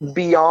are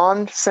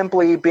beyond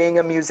simply being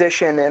a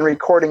musician and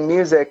recording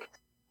music.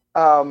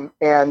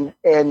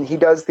 And he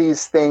does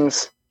these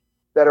things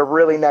that are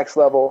really next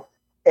level.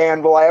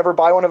 And will I ever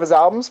buy one of his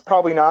albums?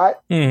 Probably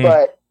not. Mm-hmm.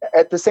 But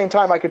at the same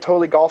time, I could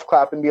totally golf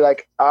clap and be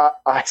like,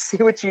 I see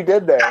what you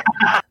did there.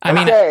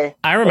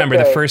 I remember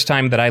the first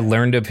time that I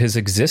learned of his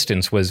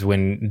existence was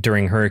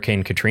during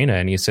Hurricane Katrina,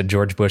 and you said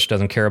George Bush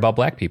doesn't care about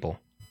black people.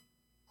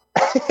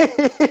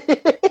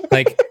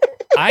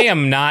 I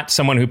am not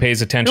someone who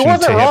pays attention to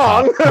hip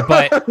hop,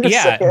 but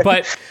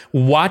but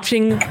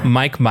watching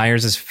Mike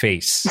Myers'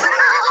 face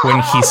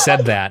when he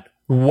said that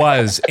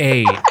was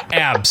a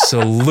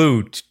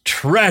absolute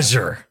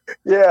treasure.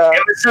 Yeah,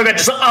 it was so good.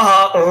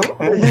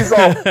 He's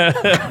all.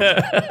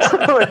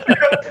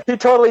 He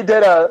totally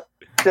did a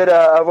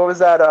what was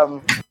that?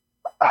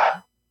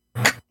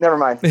 Never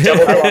mind.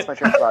 I lost my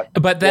train of thought.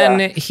 But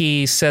then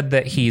he said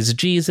that he's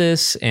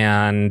Jesus,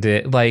 and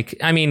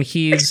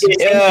he's.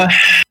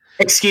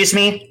 Excuse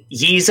me,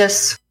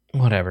 Jesus.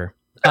 Whatever.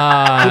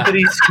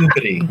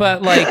 Scoopity.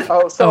 But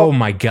oh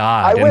my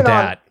God, and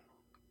that.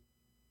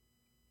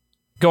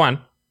 Go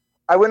on.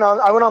 I went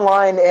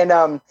online and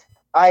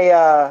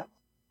I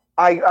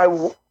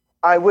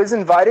was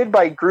invited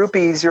by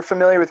Groupies. You're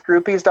familiar with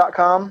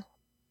Groupies.com?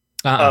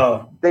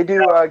 They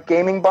do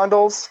gaming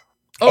bundles.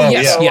 Oh,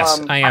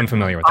 yes, I am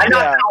familiar with that. I'm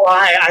not gonna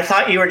lie. I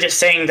thought you were just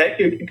saying that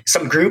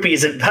some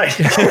groupies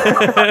invited you.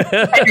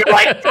 And you're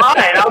like,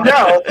 fine, I'll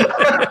go.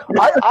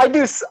 I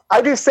do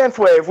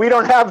synthwave. We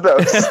don't have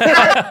those.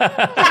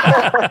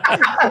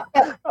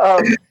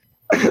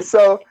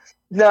 So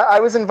I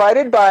was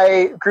invited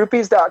by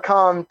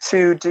Groupies.com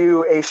to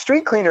do a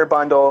street cleaner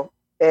bundle,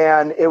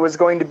 and it was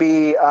going to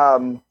be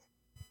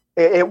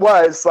it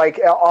was like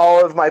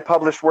all of my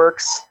published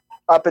works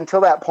up until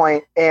that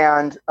point.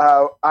 And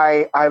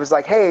I was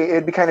like, hey,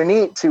 it'd be kind of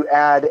neat to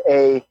add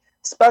a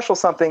special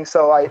something.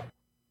 So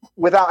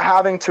without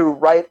having to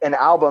write an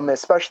album,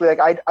 especially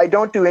I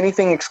don't do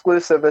anything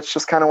exclusive. It's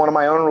just kind of one of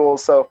my own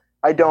rules. So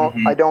I don't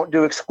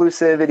do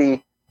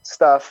exclusivity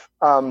stuff.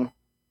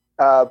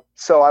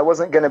 So I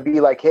wasn't going to be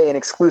like, hey, an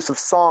exclusive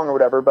song or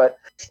whatever, but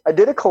I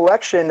did a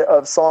collection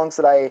of songs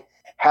that I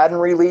hadn't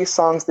released,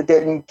 songs that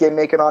didn't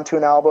make it onto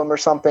an album or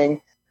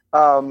something.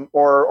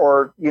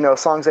 Or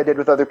songs I did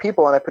with other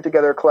people, and I put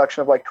together a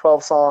collection of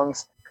 12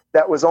 songs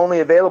that was only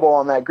available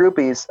on that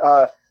Groupies.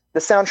 The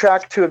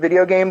soundtrack to a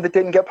video game that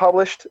didn't get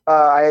published,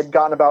 I had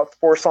gotten about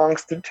 4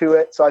 songs to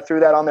it, so I threw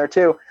that on there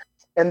too.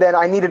 And then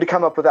I needed to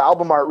come up with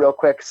album art real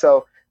quick,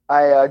 so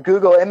I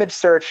Google image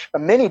search a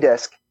mini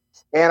disc,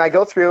 and I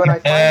go through and I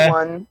find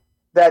one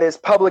that is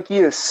public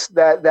use,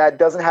 that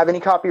doesn't have any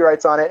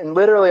copyrights on it, and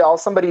literally all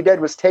somebody did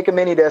was take a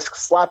mini disc,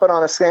 slap it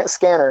on a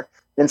scanner,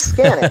 and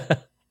scan it.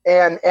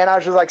 And I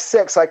was just like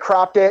sick, so I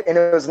cropped it, and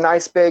it was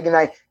nice big, and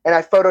I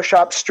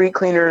photoshopped street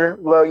cleaner,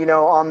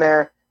 on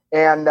there,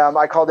 and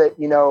I called it,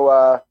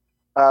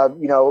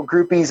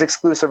 Groupies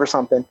exclusive or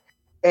something.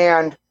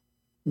 And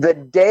the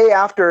day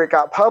after it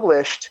got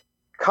published,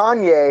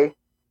 Kanye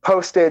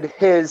posted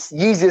his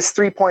Yeezus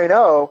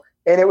 3.0,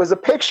 and it was a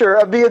picture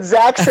of the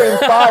exact same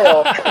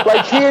file.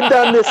 Like he had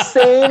done the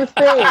same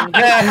thing.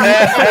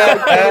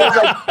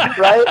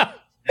 Right?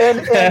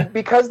 And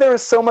because there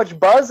was so much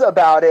buzz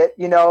about it,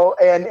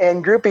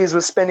 and Groupies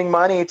was spending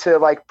money to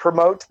like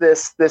promote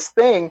this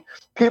thing,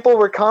 people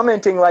were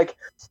commenting like,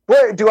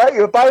 "What do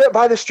I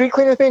buy the street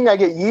cleaner thing? I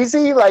get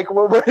Yeezy? Like,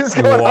 what is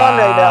going on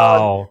right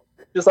now?"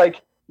 And just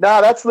like, nah,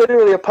 that's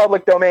literally a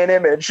public domain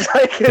image.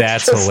 Like,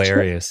 that's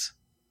hilarious.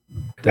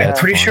 I'm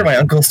pretty sure my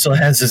uncle still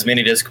has his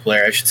mini disc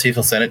player. I should see if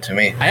he'll send it to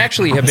me. I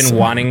actually have been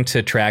wanting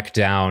to track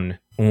down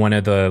one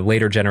of the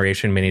later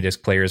generation mini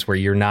disc players where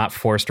you're not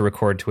forced to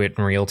record to it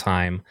in real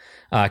time.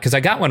 Because I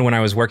got one when I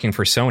was working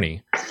for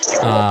Sony.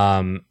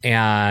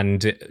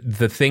 And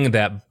the thing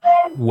that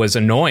was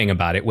annoying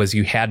about it was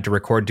you had to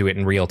record to it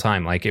in real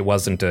time. Like it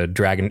wasn't an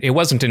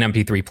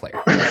MP3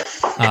 player.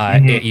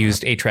 It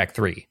used 8-track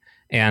 3.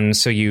 And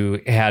so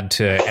you had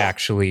to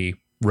actually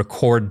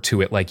record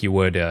to it like you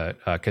would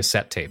a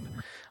cassette tape.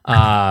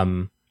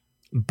 But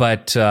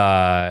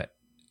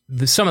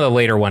some of the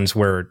later ones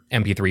were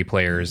MP3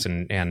 players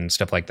and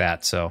stuff like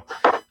that. So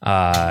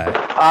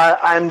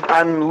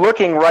I'm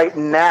looking right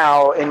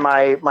now in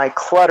my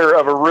clutter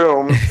of a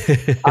room.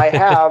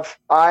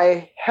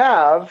 I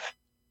have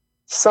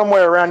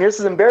somewhere around here. This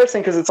is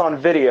embarrassing because it's on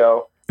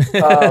video.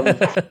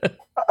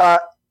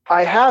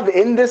 I have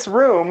in this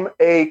room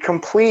a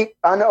complete,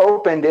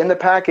 unopened, in the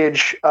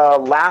package,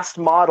 last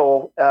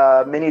model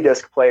mini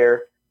disc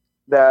player.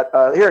 That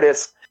here it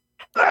is.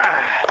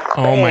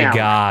 Oh my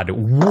God!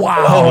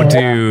 Wow,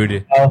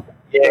 dude.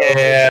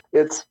 Yeah,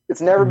 it's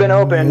never been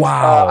opened.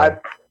 Wow.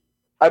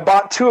 I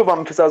bought 2 of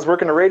them because I was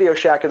working at Radio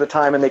Shack at the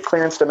time, and they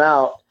clearanced them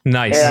out.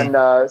 Nice. And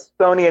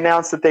Sony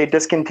announced that they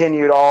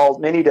discontinued all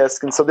mini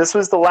discs, and so this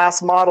was the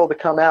last model to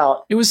come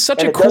out. It was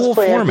such and a cool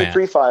play format.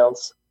 MP3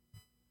 files.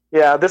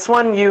 Yeah, this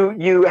one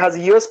you has a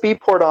USB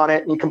port on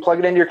it, and you can plug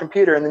it into your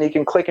computer, and then you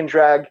can click and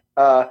drag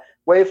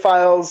WAV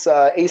files,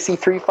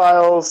 AC3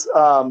 files,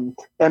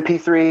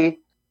 MP3,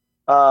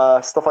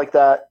 stuff like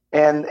that.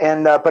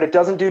 And but it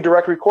doesn't do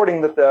direct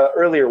recording that the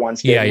earlier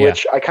ones did,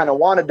 which I kind of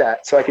wanted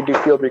that so I could do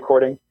field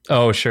recording.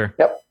 Oh, sure.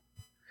 Yep.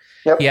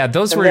 Yeah,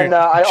 those were then,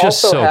 I just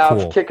also so have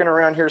cool. Kicking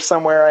around here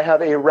somewhere, I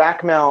have a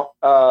rack mount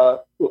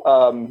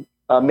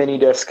mini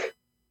disc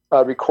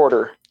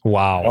recorder.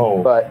 Wow.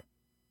 Oh. But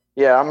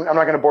yeah, I'm not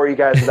going to bore you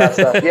guys with that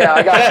stuff. Yeah,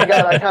 I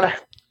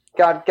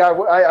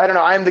don't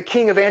know. I'm the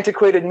king of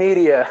antiquated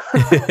media.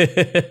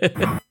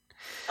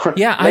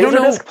 Yeah, I don't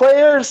know. Laserdisc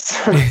players.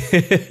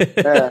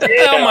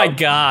 Oh my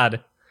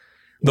God.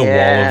 The wall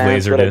of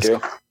Laserdisc.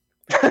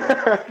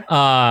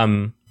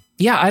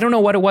 Yeah, I don't know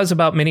what it was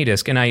about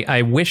Minidisc, and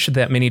I wish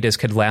that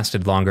Minidisc had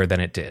lasted longer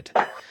than it did.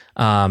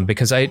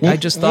 Because I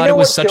just thought it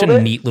was such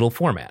a neat little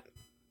format.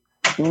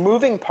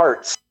 Moving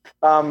parts.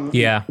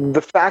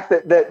 The fact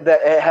that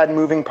it had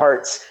moving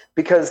parts,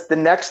 because the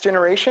next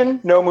generation,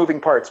 no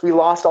moving parts. We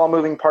lost all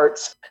moving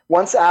parts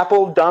once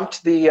Apple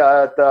dumped the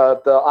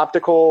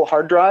optical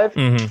hard drive.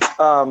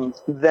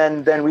 Mm-hmm.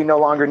 Then we no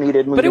longer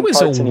needed moving parts. But it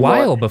was a anymore.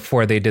 while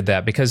before they did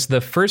that, because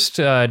the first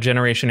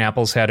generation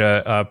Apples had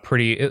a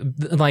pretty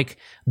like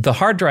the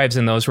hard drives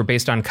in those were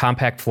based on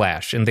compact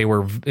flash, and they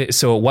were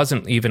so it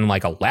wasn't even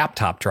like a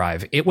laptop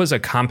drive. It was a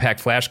compact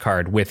flash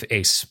card with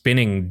a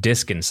spinning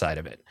disk inside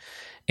of it.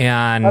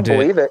 And I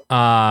believe it.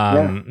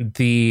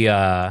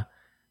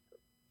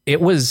 It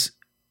was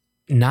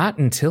not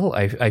until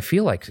I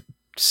feel like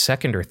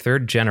second or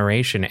third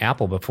generation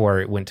Apple before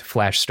it went to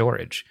flash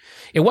storage.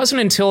 It wasn't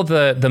until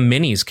the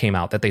minis came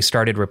out that they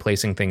started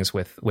replacing things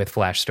with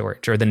flash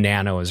storage, or the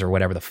nanos, or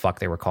whatever the fuck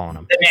they were calling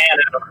them.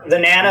 The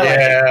nano,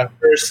 Yeah.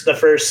 the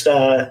first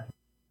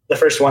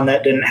one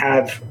that didn't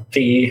have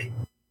the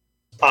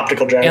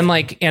optical drive. And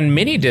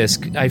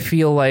Minidisc, I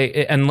feel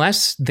like,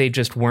 unless they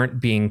just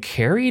weren't being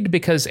carried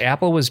because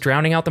Apple was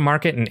drowning out the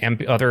market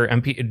and other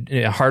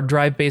hard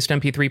drive based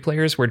MP3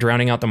 players were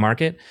drowning out the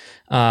market,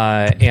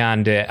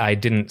 and I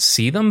didn't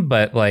see them,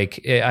 but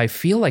I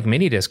feel like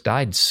Minidisc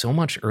died so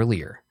much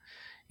earlier.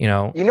 You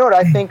know what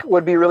I think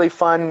would be really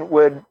fun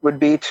would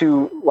be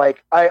to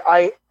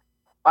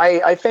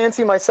I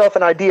fancy myself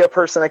an idea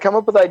person. I come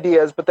up with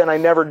ideas, but then I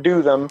never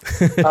do them.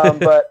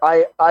 But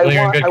I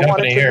wanted to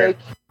make.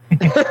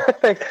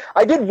 Thanks.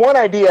 I did one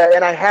idea,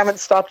 and I haven't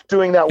stopped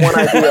doing that one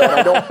idea, and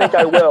I don't think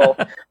I will.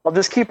 I'll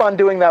just keep on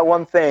doing that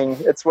one thing.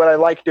 It's what I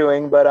like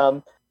doing. But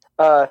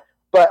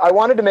I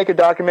wanted to make a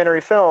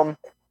documentary film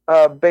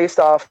based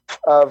off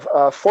of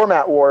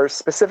format wars,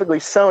 specifically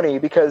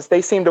Sony, because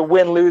they seem to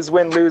win, lose.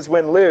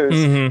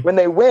 Mm-hmm. When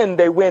they win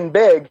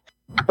big,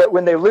 but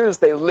when they lose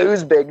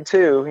big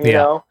too. You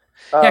know.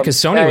 Because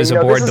Sony was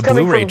aboard the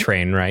Blu-ray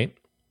train, right?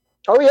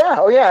 Oh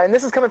yeah, and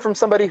this is coming from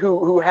somebody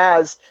who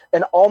has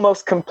an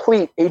almost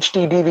complete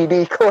HD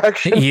DVD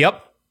collection.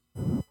 Yep.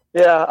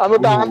 Yeah, I'm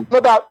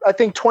about I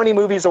think 20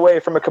 movies away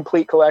from a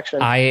complete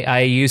collection. I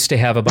used to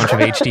have a bunch of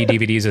HD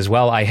DVDs as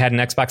well. I had an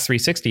Xbox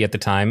 360 at the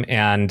time,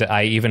 and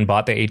I even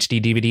bought the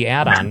HD DVD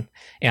add-on.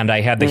 And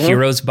I had the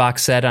Heroes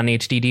box set on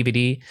HD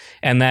DVD.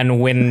 And then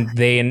when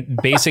they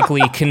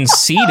basically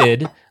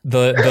conceded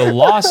the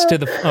loss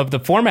to of the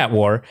format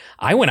war,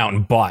 I went out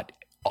and bought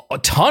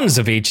tons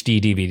of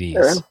HD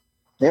DVDs.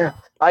 Yeah,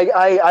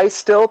 I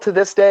still to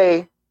this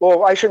day.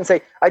 Well, I shouldn't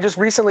say. I just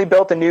recently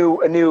built a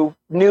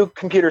new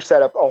computer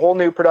setup, a whole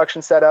new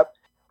production setup,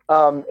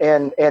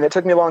 and it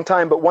took me a long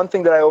time. But one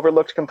thing that I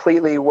overlooked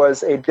completely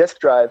was a disk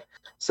drive.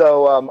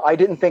 So I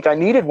didn't think I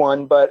needed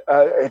one, but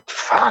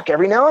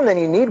every now and then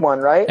you need one,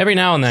 right? Every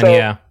now and then,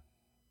 yeah.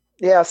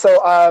 Yeah. So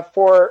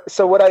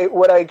what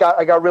I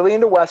got really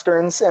into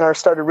Westerns, and I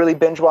started really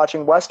binge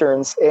watching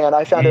Westerns, and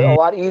I found it a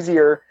lot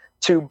easier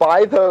to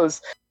buy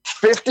those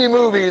 50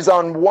 movies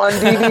on one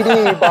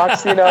DVD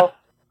box,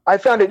 I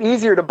found it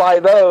easier to buy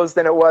those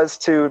than it was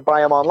to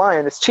buy them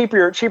online. It's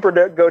cheaper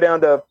to go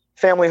down to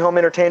Family Home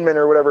Entertainment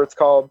or whatever it's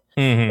called,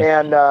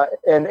 and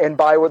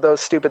buy with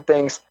those stupid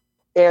things.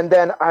 And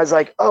then I was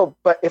like, oh,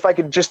 but if I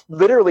could just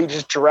literally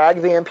just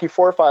drag the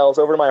MP4 files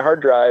over to my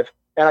hard drive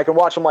and I can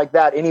watch them like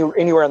that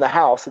anywhere in the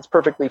house, it's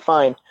perfectly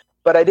fine.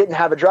 But I didn't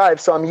have a drive,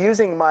 so I'm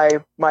using my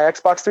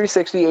Xbox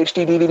 360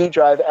 HD DVD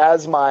drive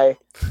as my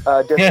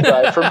disk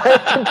drive for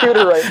my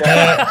computer right now.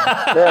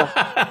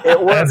 Yeah, it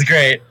works. That's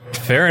great.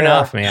 Fair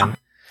enough, man.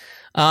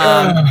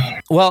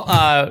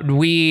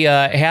 We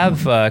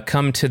have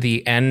come to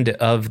the end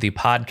of the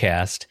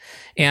podcast,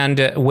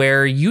 and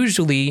where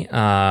usually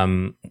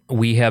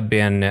we have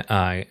been,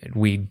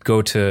 we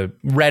go to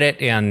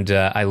Reddit and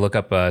I look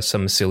up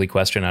some silly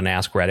question on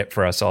Ask Reddit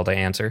for us all to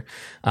answer.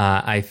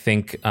 I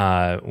think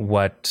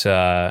what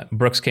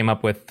Brooks came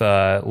up with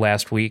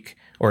last week,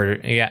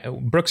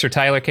 Brooks or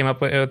Tyler came up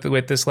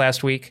with this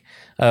last week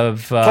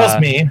of was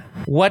me.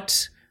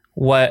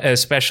 What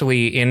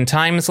especially in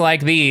times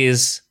like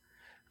these.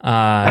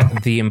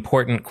 The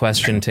important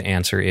question to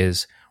answer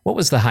is, what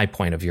was the high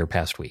point of your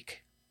past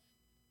week?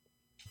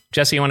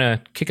 Jesse, you want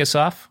to kick us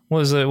off? What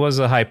was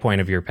the high point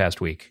of your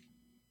past week?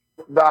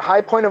 The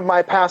high point of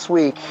my past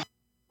week.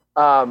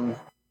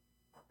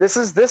 This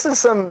is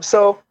some,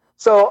 so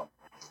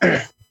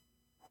I'd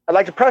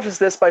like to preface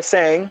this by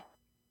saying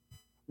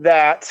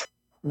that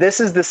this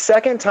is the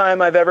second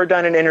time I've ever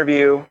done an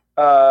interview,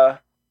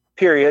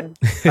 period.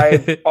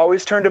 I've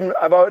always turned them,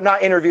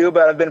 not interview,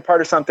 but I've been part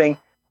of something,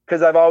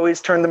 because I've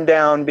always turned them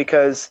down,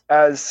 because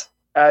as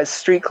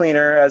Street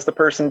Cleaner, as the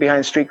person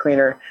behind Street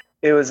Cleaner,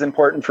 it was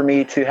important for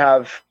me to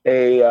have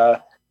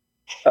a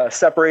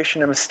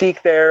separation of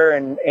mystique there.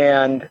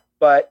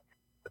 But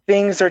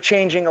things are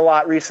changing a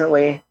lot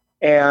recently.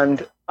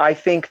 And I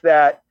think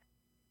that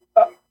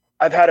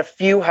I've had a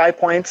few high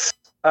points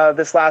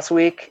this last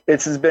week.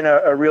 This has been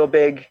a real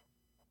big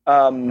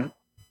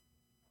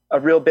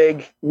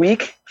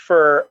week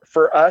for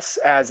us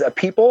as a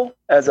people,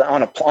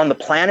 on the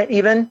planet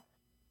even.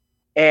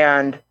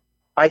 And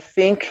I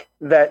think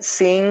that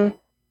seeing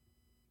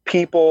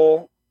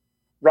people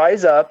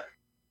rise up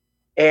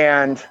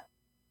and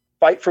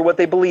fight for what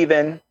they believe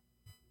in,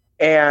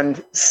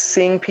 and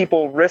seeing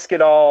people risk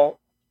it all,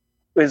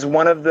 is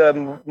one of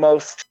the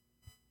most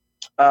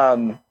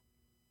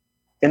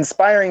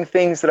inspiring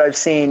things that I've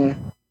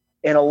seen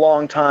in a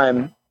long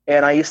time.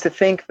 And I used to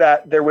think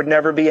that there would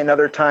never be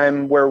another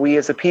time where we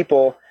as a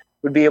people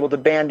would be able to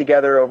band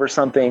together over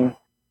something,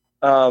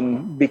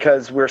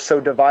 because we're so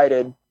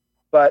divided.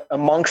 But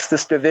amongst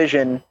this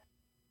division,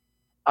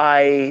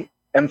 I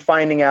am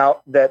finding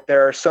out that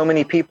there are so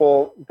many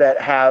people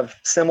that have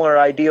similar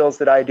ideals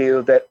that I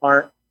do that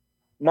aren't.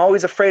 I'm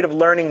always afraid of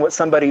learning what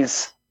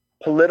somebody's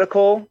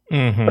political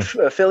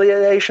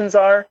affiliations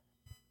are,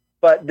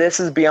 but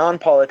this is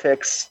beyond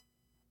politics.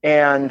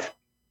 And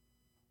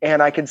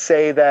I could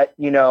say that,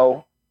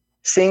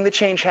 seeing the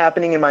change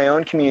happening in my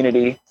own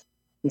community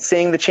and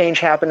seeing the change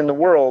happen in the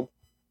world,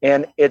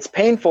 and it's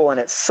painful and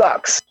it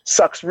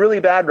sucks really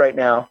bad right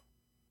now.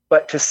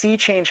 But to see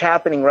change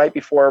happening right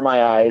before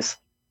my eyes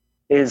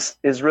is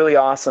really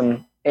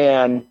awesome.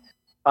 And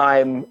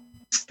I'm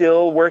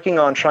still working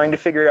on trying to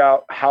figure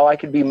out how I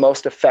could be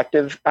most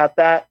effective at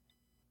that.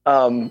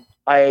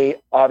 I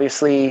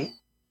obviously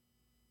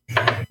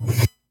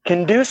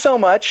can do so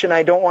much, and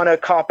I don't want to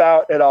cop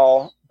out at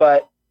all,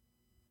 but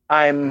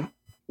I'm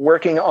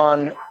working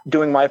on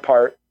doing my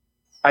part.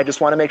 I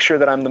just want to make sure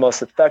that I'm the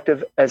most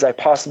effective as I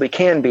possibly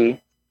can be.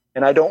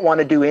 And I don't want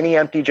to do any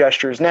empty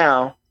gestures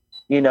now,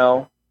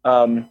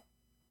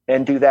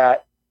 and do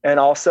that. And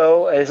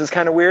also, this is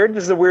kind of weird.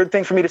 This is a weird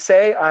thing for me to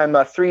say. I'm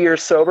 3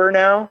 years sober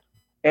now,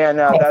 and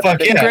that's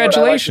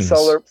congratulations.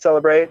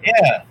 Celebrate.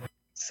 Yeah.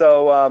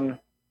 So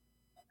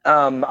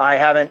I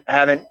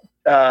haven't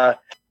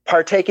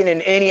partaken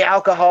in any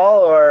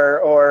alcohol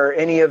or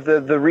any of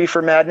the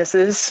reefer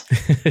madnesses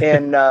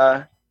in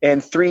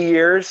 3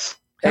 years.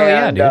 Hell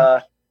yeah,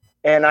 dude.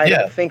 And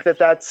I think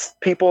that's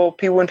people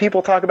when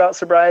people talk about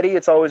sobriety,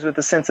 it's always with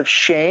a sense of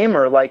shame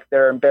or like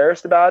they're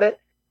embarrassed about it.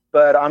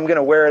 But I'm going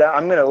to wear it out.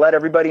 I'm going to let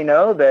everybody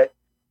know that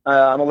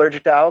I'm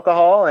allergic to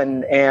alcohol,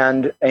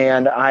 and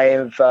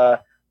I've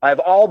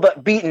all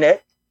but beaten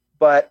it,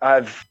 but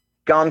I've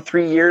gone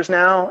 3 years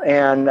now,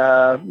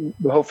 and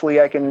hopefully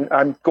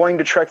I'm going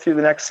to trek through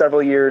the next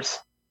several years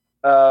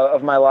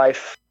of my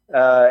life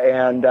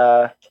and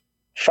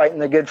fighting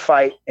the good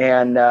fight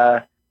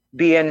and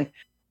being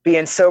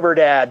sober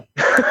dad.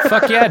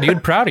 Fuck yeah,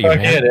 dude! Proud of you,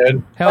 man. Yeah,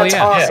 dude. Hell That's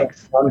yeah. awesome.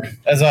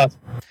 That's awesome.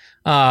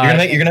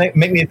 You're gonna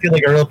make me feel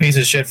like a real piece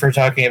of shit for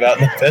talking about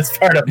the best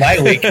part of my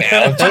week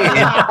now.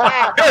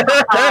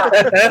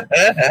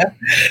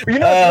 You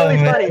know, it's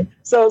really funny.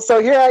 So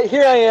here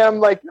I am,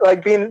 like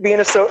being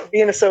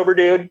a sober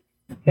dude,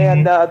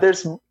 and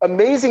there's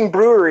amazing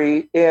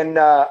brewery in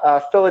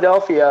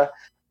Philadelphia.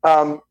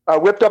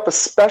 Whipped up a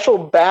special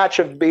batch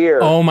of beer.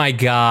 Oh my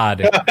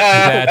god,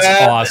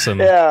 that's awesome.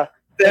 Yeah.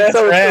 That's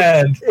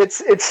rad.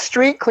 It's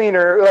Street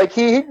Cleaner, like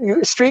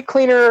Street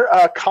Cleaner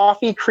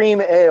coffee cream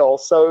ale.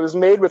 So it was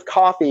made with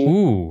coffee.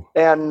 Ooh.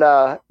 And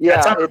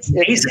it's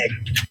amazing.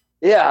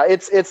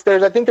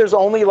 I think there's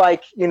only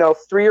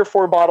 3 or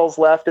 4 bottles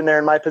left in there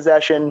in my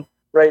possession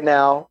right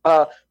now.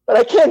 But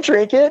I can't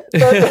drink it.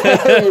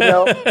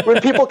 But, when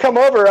people come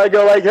over, I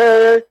go like,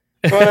 hey.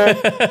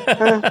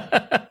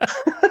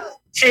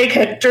 Shake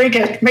it, drink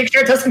it, make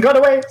sure it doesn't go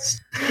to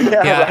waste.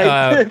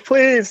 Right.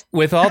 Please.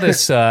 With all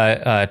this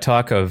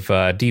talk of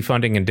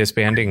defunding and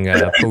disbanding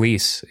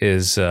police,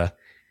 is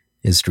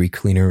Street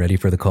Cleaner ready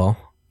for the call?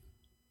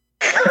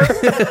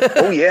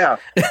 Oh yeah,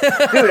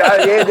 dude!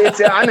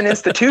 I'm an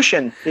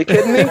institution. You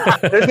kidding me?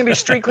 There's gonna be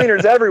street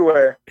cleaners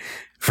everywhere.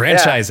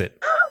 Franchise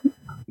it.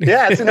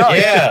 Yeah, it's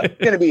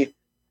gonna be.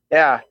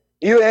 Yeah.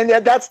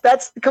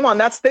 That's come on.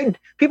 That's thing.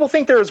 People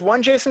think there was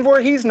one Jason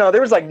Voorhees. No,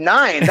 there was like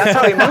 9. That's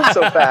how he moved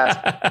so fast.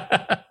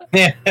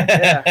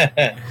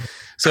 Yeah.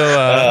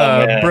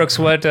 So, Brooks,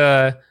 what's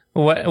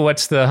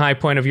the high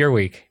point of your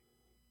week?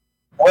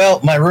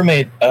 Well, my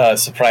roommate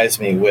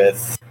surprised me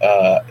with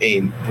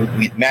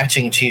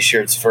matching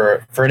T-shirts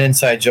for an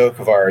inside joke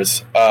of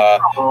ours.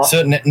 Just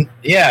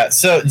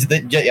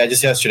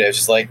yesterday, it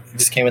was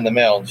just came in the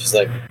mail, and she's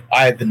like,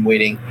 "I've been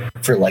waiting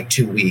for like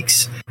 2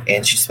 weeks,"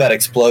 and she just about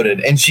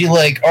exploded, and she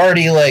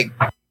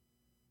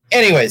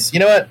Anyways, you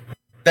know what?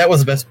 That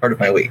was the best part of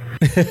my week.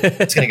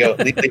 It's gonna go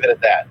leave it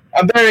at that.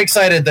 I'm very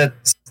excited that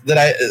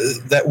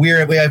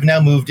I've now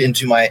moved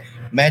into my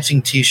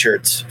matching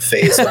T-shirts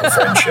phase of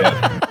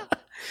friendship.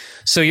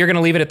 So you're going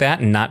to leave it at that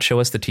and not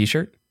show us the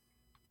T-shirt?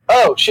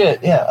 Oh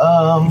shit! Yeah.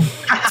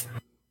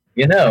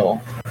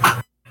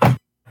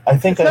 I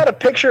think it's not a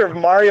picture of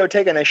Mario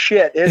taking a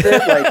shit, is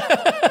it?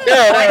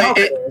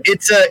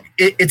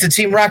 It's a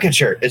Team Rocket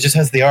shirt. It just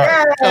has the art.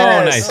 Yes.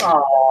 Oh, nice.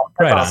 Oh,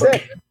 right on.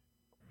 Sick.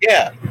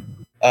 Yeah.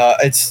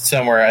 It's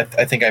somewhere.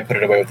 I think I put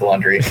it away with the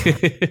laundry.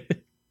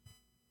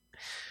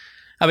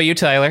 How about you,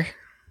 Tyler?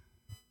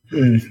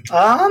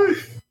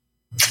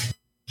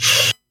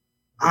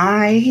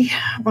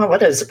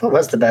 What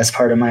was the best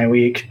part of my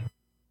week?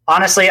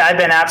 Honestly, I've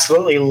been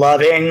absolutely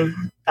loving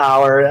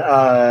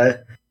our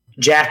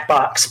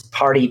Jackbox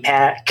Party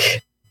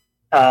Pack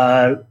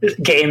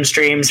game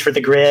streams for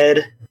the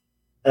Grid.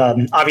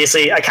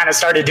 Obviously, I kind of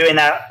started doing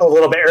that a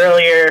little bit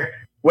earlier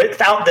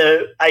without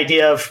the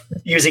idea of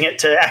using it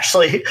to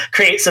actually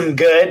create some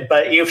good,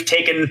 but you've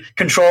taken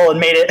control and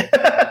made it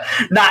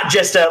not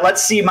just a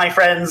let's see my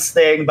friends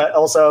thing, but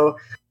also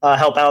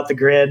help out the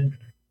Grid.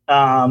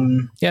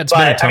 It's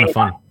been a ton of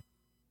fun.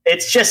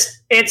 It's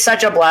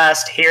such a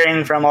blast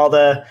hearing from all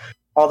the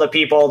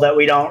people that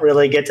we don't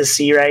really get to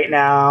see right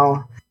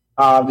now.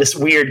 This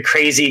weird,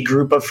 crazy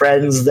group of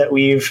friends that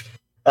we've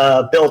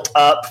built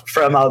up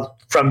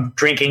from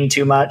drinking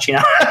too much,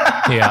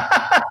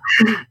 Yeah.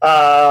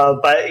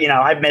 But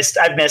I've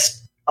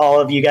missed all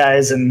of you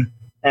guys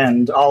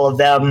and all of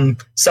them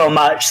so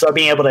much. So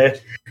being able to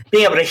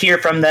hear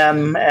from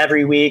them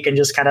every week and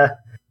just kind of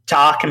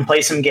talk and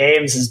play some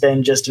games has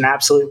been just an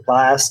absolute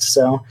blast.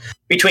 So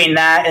between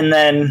that and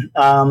then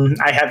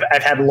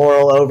I've had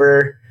Laurel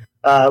over.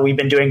 We've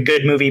been doing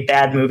good movie,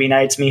 bad movie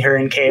nights. Me, her,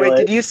 and Kayla.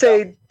 Wait,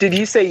 did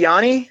you say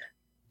Yanni?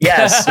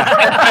 Yes.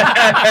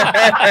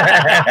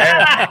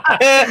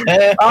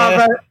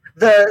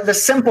 The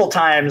simple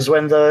times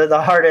when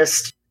the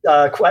hardest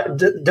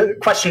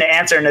question to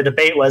answer in a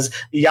debate was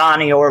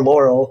Yanni or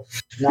Laurel.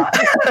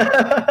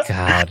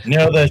 God.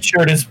 No, the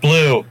shirt is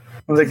blue.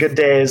 The good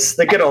days,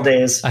 the good old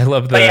days. I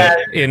love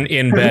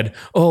in bed.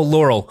 Oh,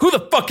 Laurel, who the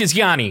fuck is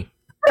Yanni?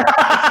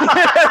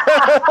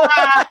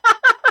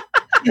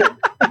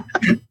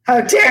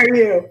 How dare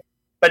you?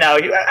 But no,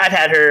 I've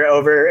had her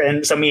over,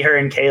 and so me, her,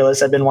 and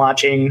Kalis have been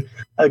watching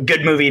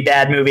good movie,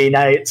 bad movie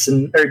nights,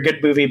 or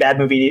good movie, bad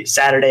movie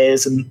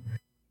Saturdays, and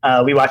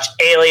we watched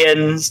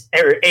Alien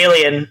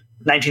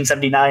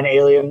 1979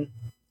 Alien.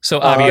 So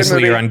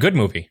obviously you're on good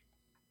movie.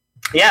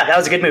 Yeah, that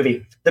was a good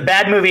movie. The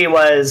bad movie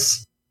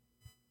was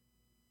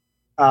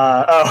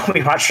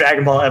we watched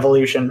Dragon Ball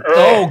Evolution.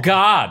 Oh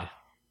God.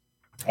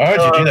 Why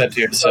would you do that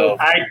to yourself?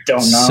 I don't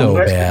know. So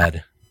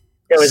bad.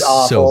 It was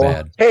awful. So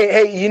bad.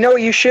 Hey, you know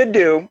what you should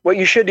do? Have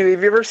you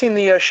ever seen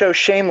the show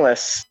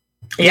Shameless?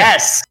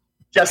 Yes.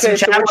 Okay,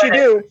 so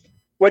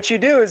what what you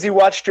do is you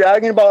watch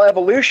Dragon Ball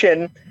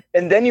Evolution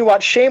and then you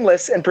watch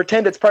Shameless and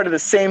pretend it's part of the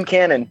same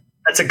canon.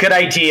 That's a good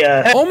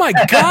idea. Oh my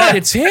God,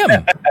 it's him.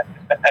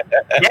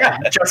 Yeah,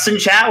 Justin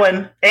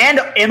Chatwin and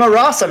Emma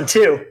Rossum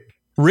too.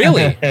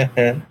 Really?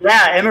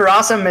 Yeah, Emma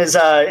Rossum is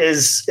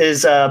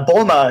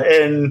Bulma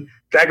in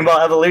Dragon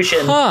Ball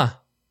Evolution. Huh.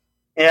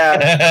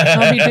 Yeah.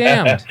 I'll be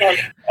damned.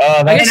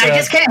 And I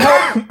just can't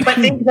help but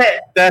think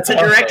that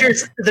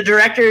the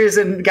directors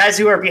and guys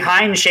who are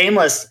behind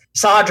Shameless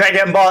saw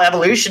Dragon Ball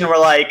Evolution and were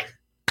like,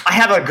 I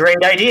have a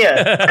great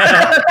idea.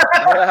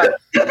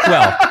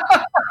 Well,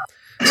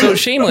 so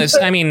Shameless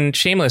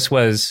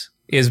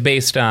is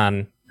based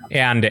on,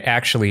 and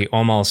actually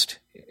almost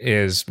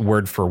is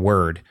word for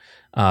word,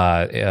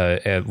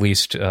 at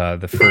least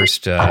the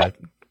first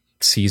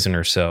season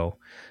or so,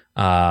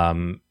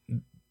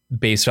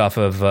 based off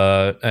of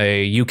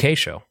a UK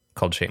show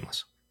called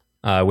Shameless,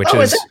 which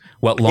is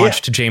what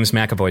launched James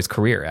McAvoy's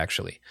career,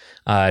 actually.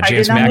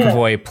 James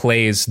McAvoy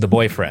plays the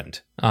boyfriend,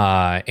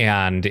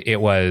 and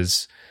it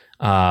was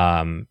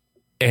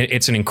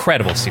it's an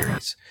incredible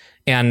series.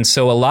 And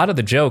so a lot of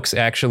the jokes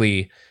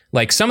actually,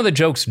 like some of the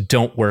jokes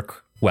don't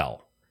work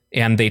well,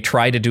 and they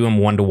try to do them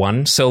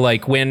one-to-one. So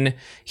like when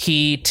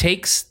he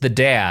takes the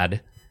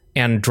dad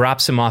and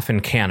drops him off in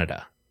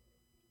Canada,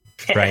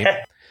 right?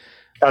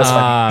 That was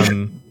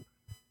funny.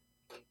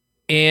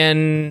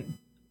 In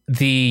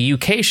the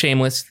UK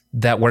Shameless,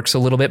 that works a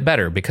little bit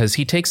better because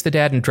he takes the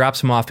dad and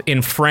drops him off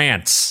in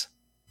France,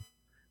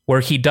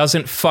 where he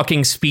doesn't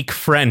fucking speak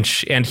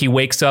French, and he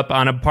wakes up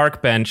on a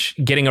park bench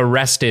getting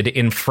arrested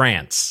in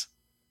France.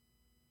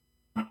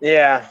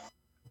 Yeah.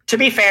 To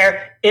be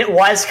fair, it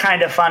was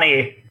kind of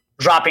funny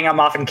dropping him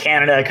off in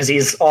Canada because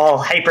he's all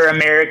hyper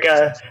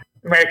America's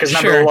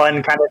number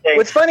one kind of thing.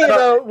 What's funny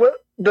though,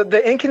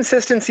 the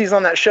inconsistencies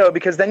on that show,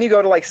 because then you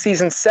go to like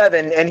season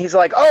 7 and he's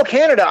like, oh,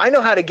 Canada, I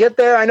know how to get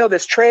there. I know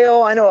this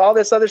trail. I know all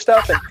this other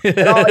stuff.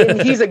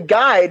 And he's a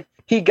guide.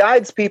 He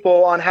guides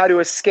people on how to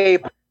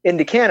escape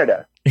into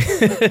Canada.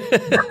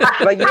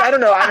 Like, I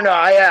don't know.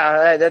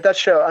 That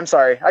show. I'm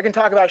sorry. I can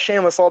talk about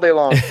Shameless all day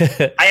long.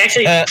 I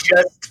actually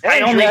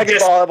Dragon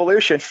Ball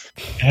Evolution.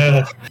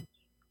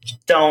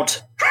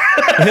 Don't.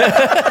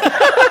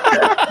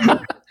 I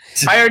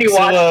already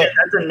watched it.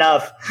 That's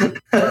enough.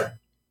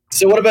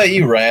 So what about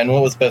you, Ryan?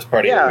 What was the best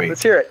part of your week?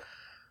 Let's hear it.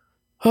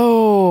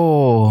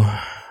 Oh.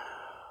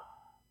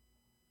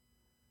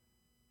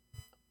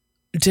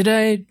 Did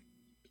I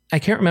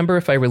can't remember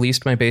if I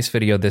released my base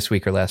video this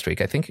week or last week.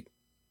 I think it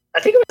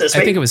was this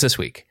week. I think it was this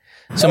week.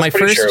 So my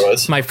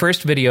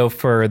first video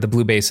for the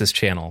Blue Bassist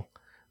channel,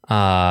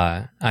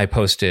 I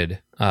posted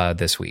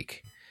this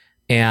week.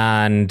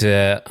 And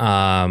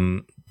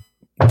the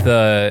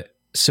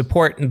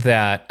support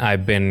that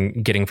I've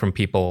been getting from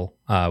people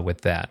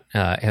with that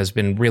has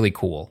been really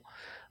cool.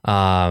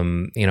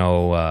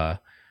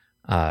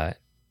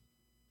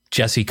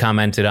 Jesse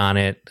commented on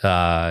it.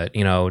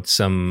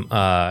 Some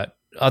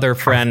other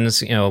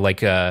friends, like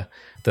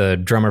the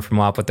drummer from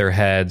Off With Their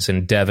Heads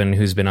and Devin,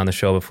 who's been on the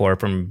show before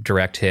from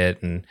Direct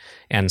Hit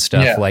and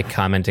stuff, like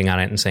commenting on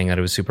it and saying that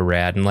it was super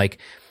rad. And like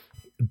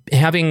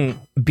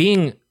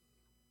being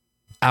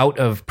out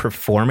of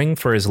performing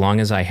for as long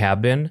as I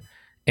have been,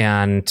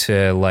 and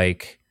to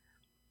like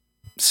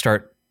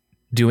start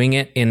doing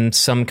it in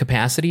some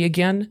capacity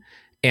again.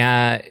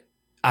 And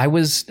I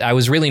was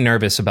really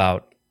nervous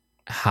about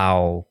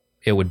how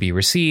it would be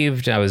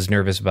received. I was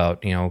nervous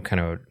about, kind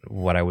of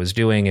what I was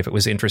doing, if it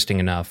was interesting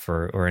enough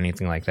or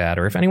anything like that,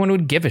 or if anyone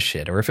would give a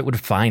shit, or if it would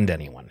find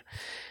anyone.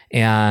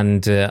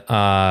 And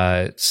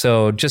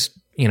so just,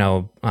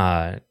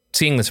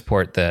 seeing the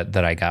support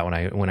that I got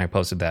when I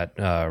posted that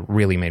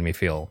really made me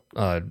feel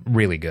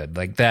really good.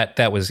 Like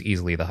that was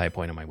easily the high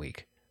point of my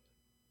week.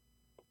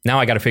 Now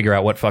I got to figure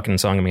out what fucking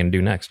song I'm going to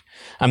do next.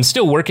 I'm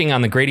still working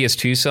on the Gradius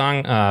 2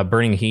 song,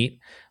 Burning Heat,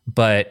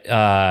 but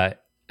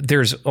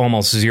there's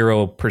almost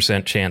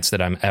 0% chance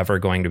that I'm ever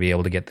going to be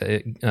able to get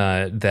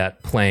that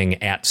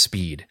playing at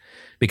speed,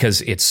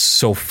 because it's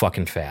so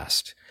fucking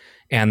fast.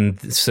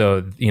 And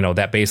so,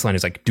 that bass line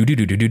is like do do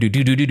do do do do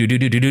do do do do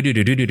do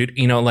do do do,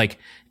 like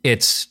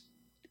it's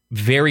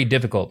very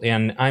difficult.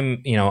 And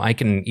I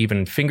can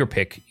even finger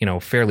pick,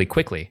 fairly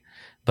quickly,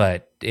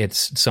 but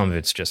some of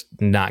it's just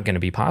not going to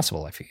be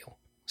possible, I feel.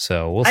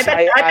 So we'll see.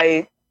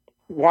 I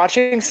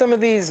watching some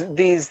of these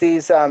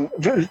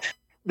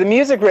the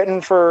music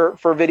written for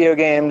video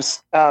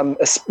games,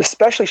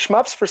 especially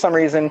shmups, for some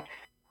reason,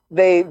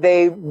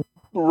 they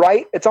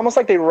write. It's almost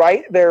like they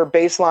write their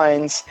bass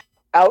lines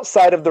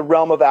outside of the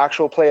realm of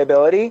actual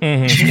playability.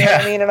 Mm-hmm. You know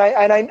what I mean? And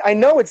I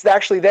know it's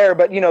actually there,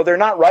 but they're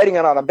not writing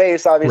it on a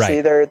bass.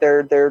 Obviously, right.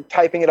 They're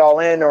typing it all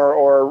in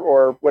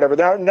or whatever.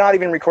 They're not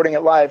even recording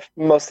it live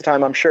most of the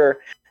time, I'm sure.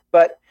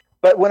 But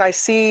when I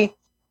see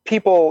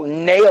people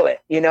nail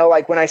it,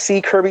 like when I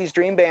see Kirby's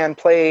Dream Band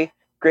play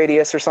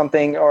Gradius or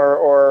something,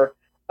 or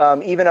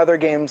even other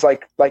games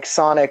like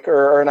Sonic,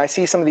 and I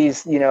see some of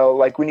these,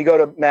 like when you go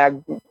to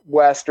Mag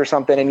West or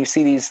something and you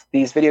see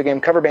these video game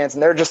cover bands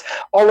and they're just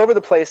all over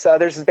the place.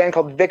 There's this band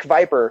called Vic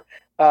Viper.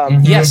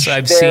 Yes,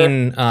 I've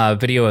seen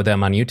video of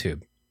them on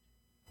YouTube.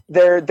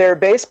 their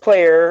bass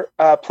player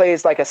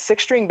plays like a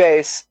 6-string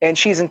bass, and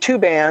she's in 2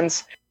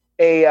 bands,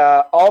 a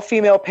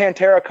all-female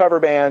Pantera cover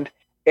band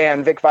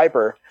and Vic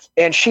Viper,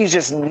 and she's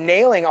just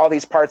nailing all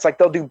these parts. Like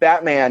they'll do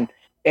Batman,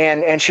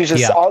 and she's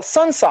just all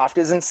Sunsoft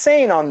is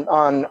insane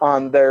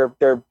on their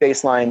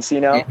bass lines,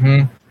 you know.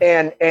 Mhm.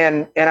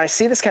 And I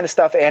see this kind of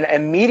stuff, and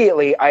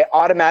immediately I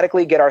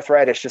automatically get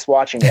arthritis just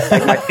watching it.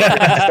 Like my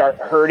fingers start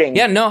hurting.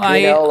 Yeah, no,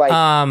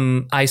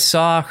 I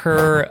saw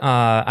her.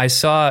 I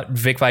saw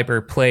Vic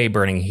Viper play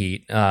Burning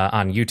Heat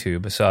on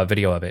YouTube. I saw a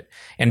video of it,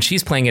 and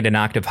she's playing it an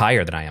octave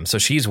higher than I am, so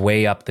she's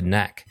way up the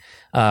neck,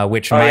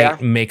 which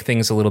might make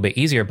things a little bit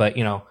easier. But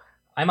you know,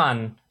 I'm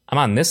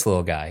on this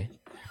little guy.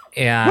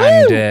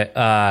 And,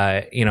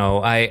 you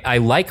know, I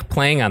like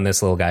playing on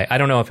this little guy. I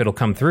don't know if it'll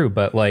come through,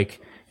 but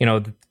like, you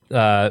know,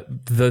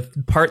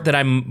 the part that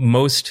I'm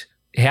most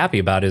happy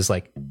about is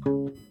like,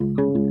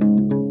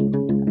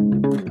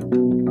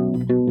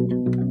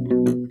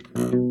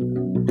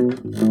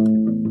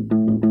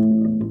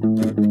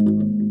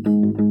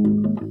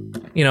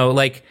 you know,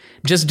 like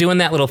just doing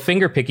that little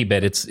finger picky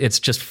bit. It's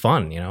just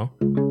fun, you know?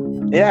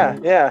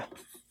 Yeah.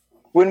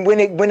 When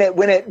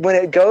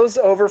it goes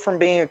over from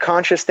being a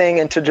conscious thing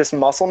into just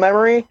muscle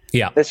memory,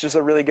 that's just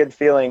a really good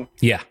feeling.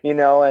 Yeah, you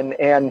know,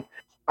 and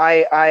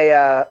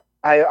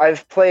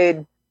I've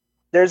played.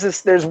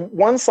 There's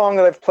one song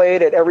that I've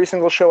played at every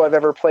single show I've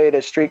ever played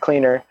as Street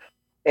Cleaner,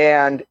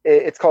 and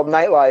it's called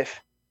Nightlife.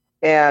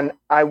 And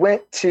I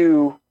went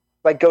to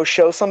like go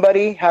show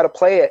somebody how to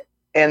play it,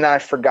 and I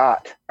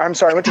forgot. I'm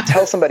sorry, I went to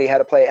tell somebody how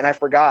to play it, and I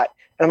forgot.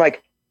 And I'm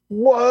like,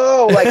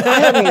 whoa, like I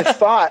haven't even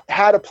thought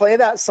how to play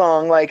that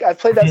song. Like I've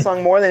played that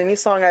song more than any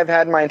song I've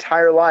had in my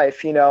entire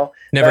life, you know.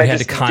 Never had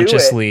to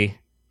consciously.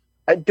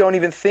 I don't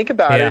even think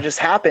about it. It just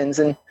happens.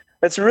 And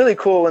it's really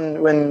cool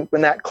when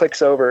that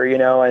clicks over, you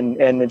know, and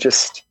it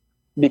just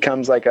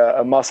becomes like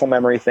a muscle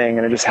memory thing,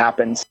 and it just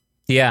happens.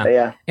 Yeah.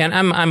 Yeah. And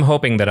I'm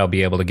hoping that I'll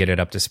be able to get it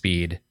up to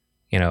speed,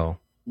 you know.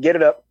 Get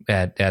it up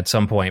at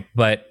some point.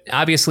 But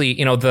obviously,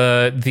 you know,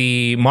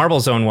 the Marble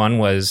Zone one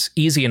was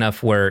easy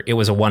enough where it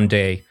was a one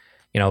day.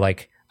 You know,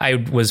 like I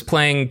was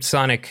playing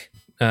Sonic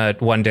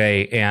one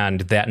day,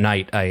 and that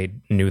night I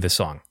knew the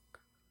song.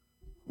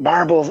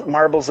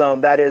 Marble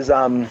Zone. That is,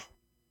 I'm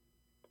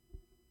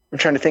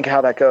trying to think of how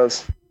that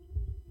goes.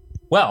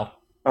 Well,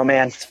 oh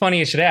man, it's funny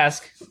you should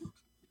ask.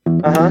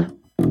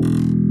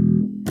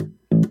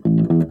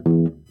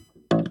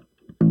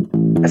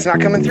 It's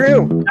not coming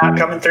through. Not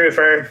coming through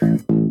for.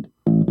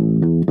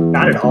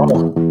 Not at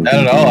all. Not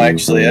at all,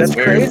 actually. That's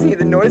weird. Crazy.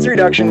 The noise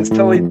reduction is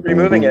totally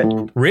removing it.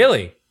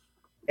 Really?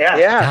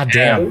 Yeah. God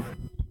damn.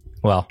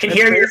 Well, can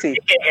hear you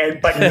speaking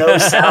it, but no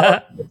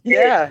sound.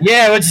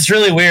 Yeah, which is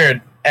really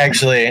weird,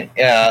 actually.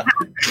 Yeah.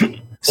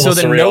 So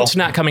the note's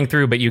not coming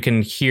through, but you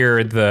can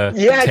hear the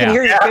I can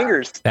hear your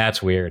fingers.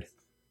 That's weird.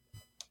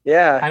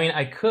 Yeah. I mean,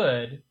 I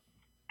could.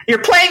 You're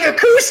playing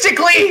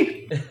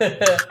acoustically.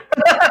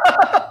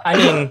 I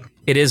mean,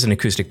 it is an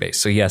acoustic bass,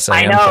 so yes,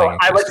 I am know. playing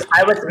acoustic.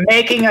 I was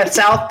making a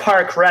South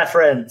Park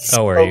reference.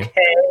 Oh, were you?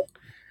 Okay.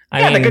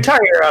 The Guitar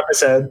Hero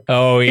episode.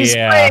 Oh, He's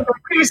playing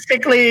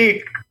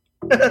acoustically.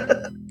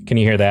 Can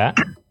you hear that?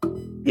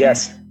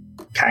 Yes.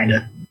 Kind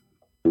of.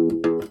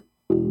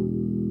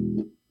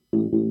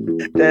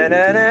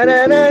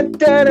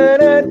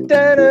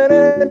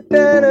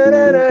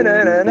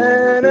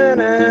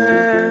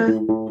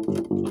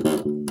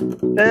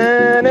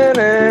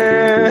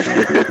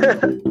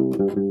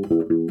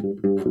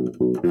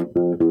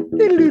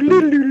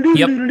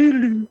 Yep.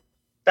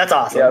 That's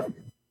awesome. Yep.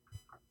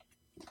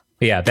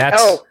 Yeah,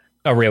 that's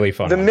a really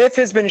fun The one. myth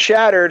has been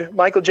shattered.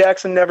 Michael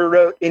Jackson never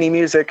wrote any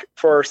music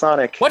for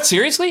Sonic. What,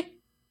 seriously?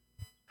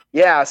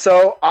 Yeah,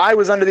 so I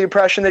was under the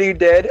impression that he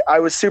did. I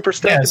was super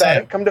stoked about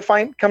it. Come to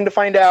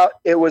find out,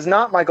 it was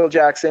not Michael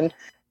Jackson.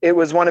 It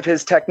was one of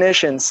his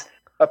technicians,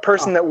 a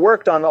person that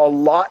worked on a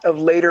lot of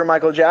later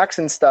Michael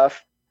Jackson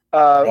stuff.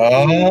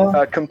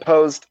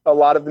 Composed a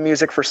lot of the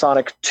music for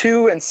Sonic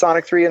 2 and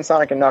Sonic 3 and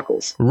Sonic and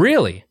Knuckles.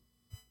 Really?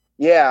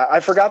 Yeah, I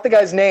forgot the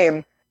guy's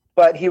name,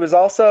 but he was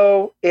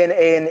also in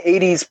an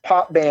 80s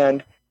pop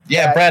band.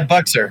 Yeah, Brad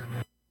Buxer.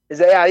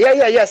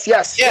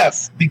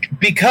 Yes.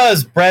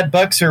 Because Brad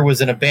Buxer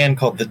was in a band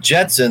called the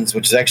Jetsons,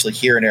 which is actually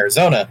here in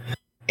Arizona,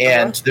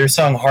 and their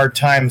song "Hard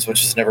Times,"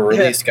 which was never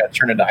released, got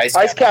turned into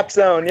Ice Cap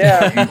Zone.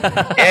 Yeah,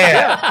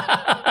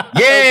 yeah.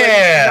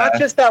 Like, not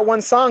just that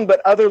one song,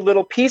 but other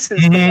little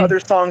pieces of other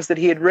songs that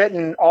he had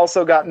written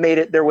also made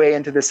it their way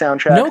into the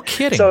soundtrack. No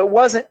kidding. So it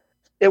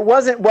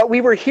wasn't what we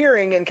were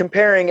hearing and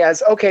comparing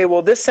as, okay,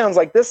 well, this sounds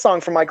like this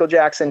song from Michael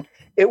Jackson.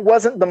 It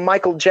wasn't the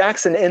Michael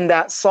Jackson in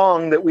that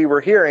song that we were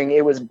hearing.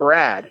 It was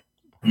Brad.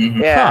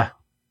 Mm-hmm. Yeah. Huh.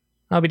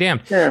 I'll be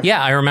damned. Yeah.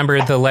 Yeah, I remember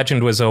the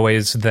legend was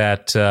always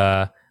that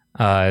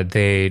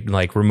they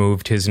like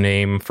removed his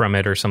name from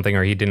it or something,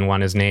 or he didn't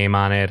want his name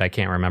on it. I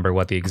can't remember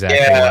what the exact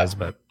thing was,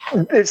 but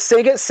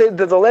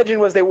the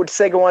legend was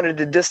Sega wanted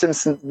to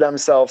distance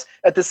themselves.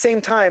 At the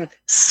same time,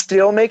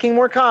 still making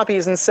more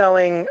copies and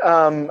selling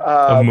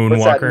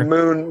Moonwalker.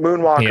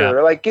 Moonwalker.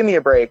 Yeah. Like, give me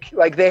a break.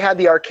 Like, they had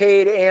the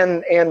arcade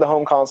and the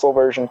home console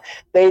version.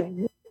 They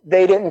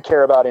they didn't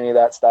care about any of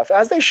that stuff,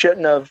 as they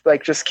shouldn't have.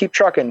 Like, just keep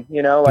trucking,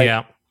 you know. Like,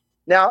 yeah.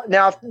 Now,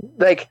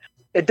 like,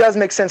 it does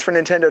make sense for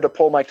Nintendo to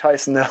pull Mike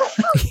Tyson, though.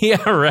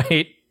 Yeah,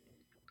 right.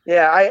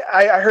 Yeah,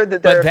 I heard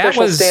that their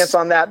official stance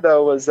on that,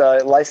 though, was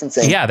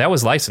licensing. Yeah, that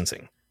was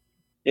licensing.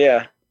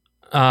 Yeah.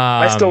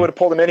 I still would have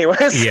pulled him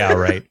anyways. Yeah,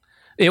 right.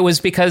 It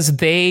was because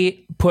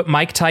they put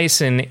Mike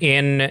Tyson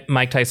in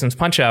Mike Tyson's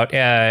Punch-Out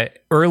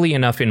early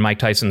enough in Mike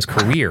Tyson's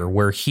career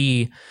where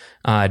he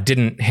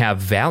didn't have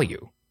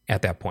value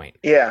at that point.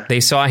 Yeah. They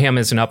saw him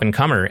as an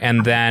up-and-comer.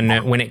 And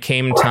then when it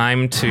came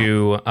time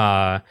to,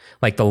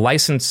 like, the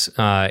license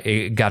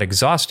it got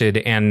exhausted.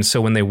 And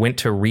so when they went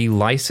to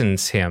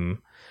relicense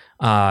him,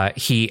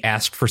 he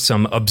asked for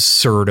some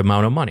absurd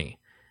amount of money.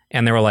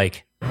 And they were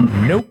like,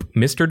 nope,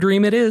 Mr.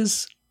 Dream it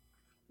is.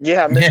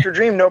 Yeah, Mr.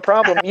 Dream, no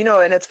problem. You know,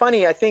 and it's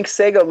funny, I think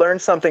Sega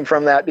learned something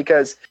from that,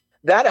 because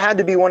that had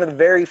to be one of the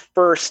very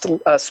first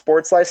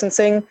sports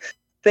licensing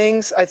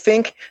things. I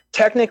think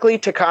technically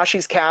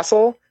Takashi's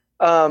Castle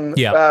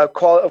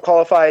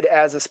qualified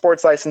as a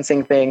sports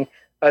licensing thing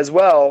as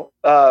well.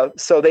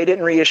 So they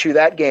didn't reissue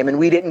that game, and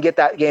we didn't get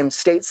that game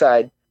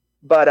stateside,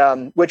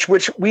 but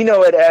which we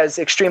know it as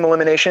Extreme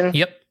Elimination.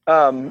 Yep.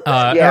 Or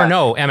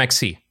no,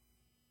 MXC.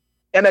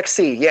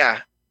 MXC, yeah.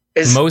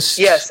 Most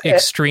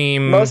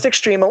extreme. No,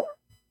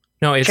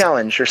 it's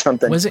challenge or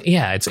something. Was it?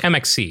 Yeah, it's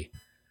MXC.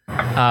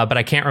 But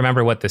I can't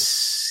remember what the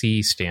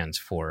C stands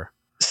for.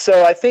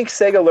 So I think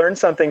Sega learned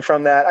something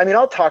from that. I mean,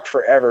 I'll talk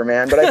forever,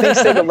 man, but I think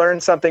Sega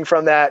learned something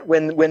from that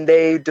when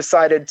they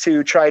decided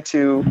to try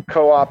to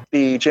co-opt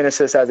the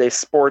Genesis as a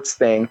sports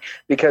thing,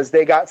 because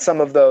they got some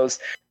of those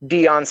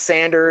Deion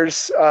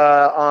Sanders.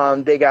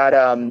 They got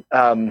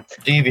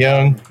Steve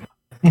Young.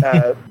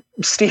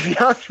 Steve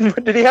Young.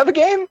 Did he have a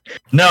game?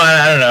 No,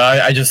 I don't know.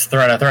 I just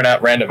thrown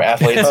out random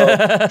athletes.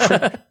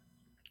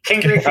 King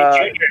Griffey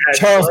Jr.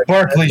 Charles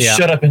Barkley,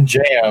 shut up and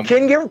jam.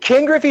 King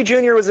Griffey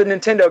Jr. was a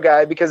Nintendo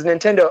guy because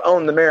Nintendo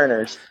owned the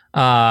Mariners.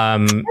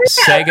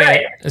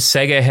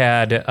 Sega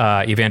had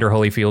Evander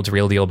Holyfield's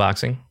Real Deal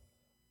Boxing.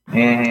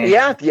 Mm-hmm.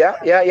 Yeah.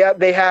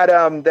 They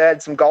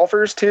had some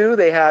golfers too.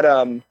 They had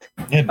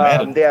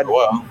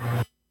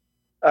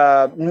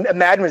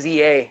Madden was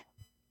EA.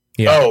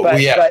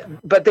 Yeah.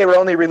 But they were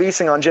only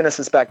releasing on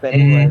Genesis back then,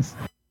 anyways.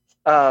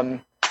 And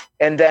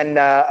then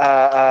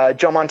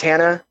Joe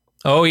Montana.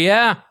 Oh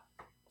yeah.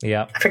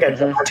 I forget.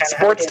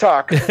 Sports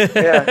talk.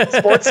 Yeah,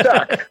 sports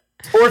talk.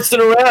 Sports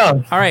it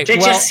around. All right.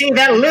 Did you see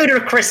that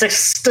ludicrous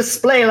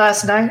display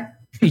last night?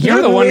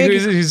 You're the one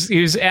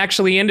who's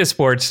actually into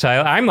sports,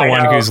 Tyler. I'm the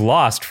one who's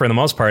lost for the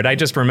most part. I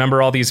just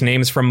remember all these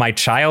names from my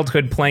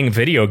childhood playing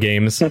video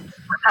games.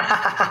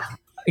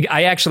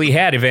 I actually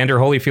had Evander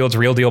Holyfield's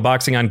Real Deal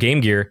Boxing on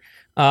Game Gear.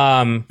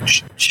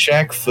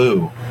 Shaq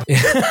Fu.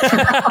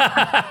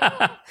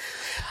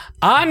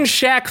 On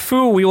Shaq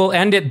Fu, we will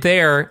end it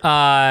there.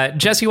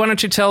 Jesse, why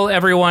don't you tell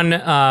everyone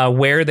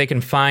where they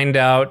can find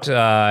out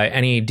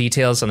any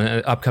details on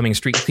the upcoming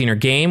Street Cleaner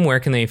game?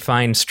 Where can they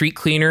find Street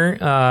Cleaner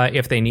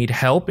if they need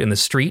help in the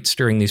streets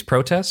during these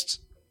protests?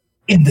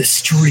 In the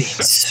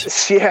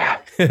streets. Yeah.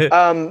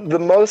 I'm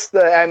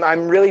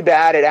really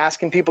bad at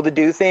asking people to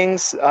do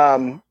things.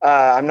 I'm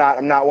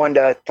not one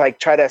to like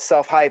try to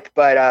self-hype,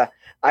 but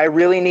I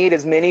really need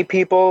as many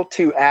people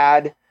to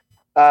add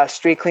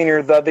Street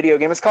Cleaner, the video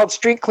game. It's called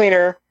Street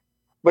Cleaner.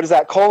 What is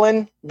that? :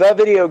 the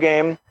video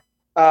game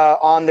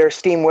on their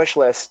Steam wish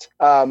list.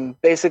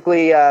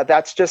 Basically,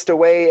 that's just a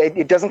way.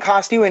 It doesn't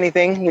cost you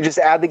anything. You just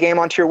add the game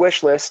onto your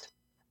wish list.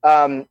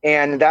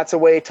 And that's a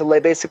way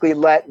to basically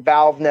let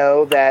Valve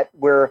know that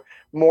we're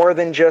more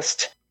than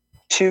just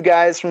two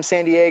guys from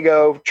San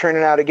Diego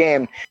churning out a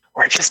game.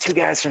 We're just two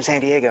guys from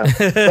San Diego.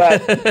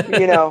 But,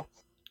 you know,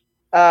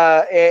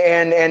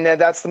 and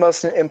that's the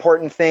most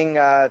important thing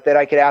that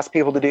I could ask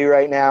people to do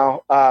right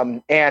now.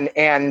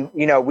 And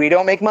you know, we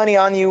don't make money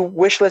on you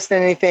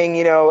wishlisting anything.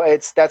 You know,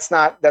 that's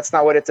not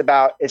what it's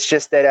about. It's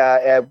just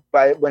that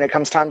when it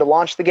comes time to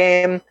launch the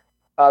game,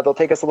 they'll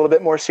take us a little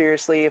bit more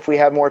seriously if we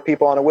have more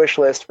people on a wish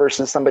list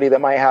versus somebody that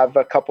might have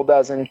a couple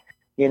dozen,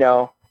 you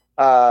know.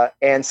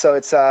 And so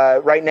it's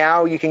right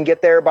now you can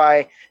get there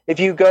if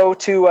you go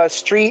to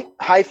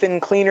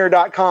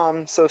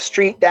street-cleaner.com. So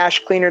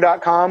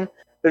street-cleaner.com.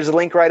 There's a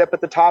link right up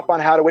at the top on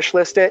how to wish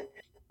list it.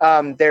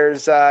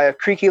 There's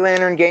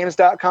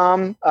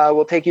creakylanterngames.com.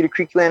 Will take you to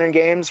Creaky Lantern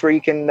Games where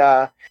you can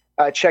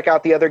check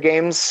out the other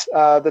games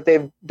that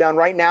they've done.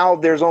 Right now,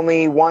 there's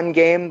only one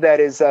game that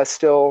is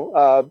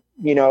still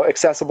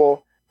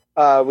accessible,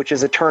 which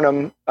is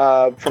Eternum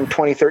from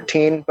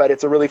 2013. But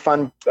it's a really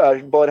fun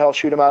bullet hell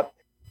shoot 'em up.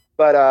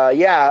 But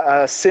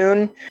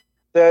soon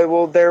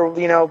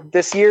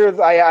this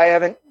year I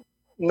haven't.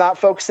 Not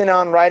focusing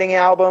on writing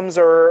albums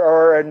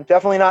or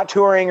definitely not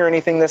touring or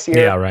anything this year.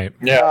 Yeah, right.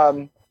 Yeah.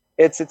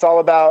 It's all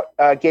about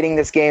getting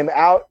this game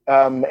out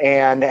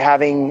and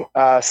having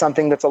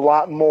something that's a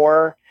lot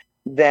more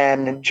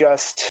than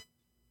just,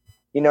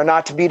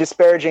 not to be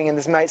disparaging, and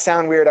this might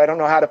sound weird. I don't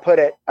know how to put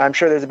it. I'm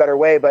sure there's a better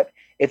way, but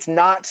it's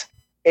not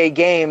a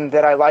game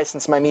that I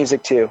license my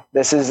music to.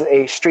 This is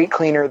a Street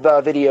Cleaner, the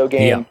video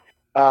game.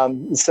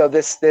 So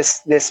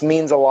this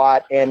means a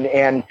lot, and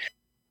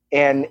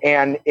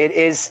it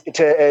is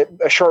to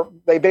a short.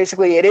 Like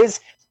basically, it is.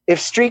 If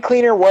Street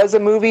Cleaner was a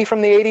movie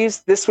from the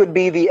 80s, this would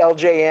be the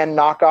LJN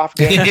knockoff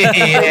game.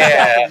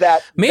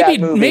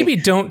 Maybe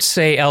don't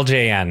say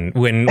LJN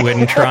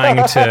when trying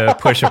to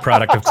push a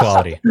product of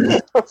quality.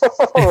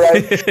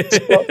 Right.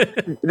 So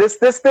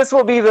this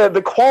will be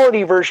the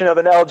quality version of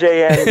an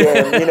LJN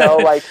game.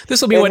 Like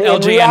this will be what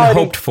LJN reality,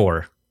 hoped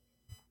for.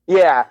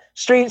 Yeah,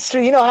 Street.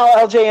 You know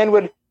how LJN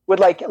would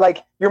like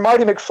you're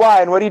Marty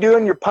McFly, and what are you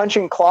doing? You're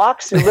punching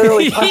clocks. You're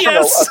literally punching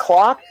a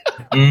clock.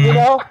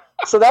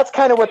 So that's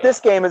kind of what this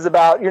game is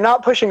about. You're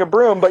not pushing a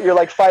broom, but you're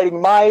like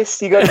fighting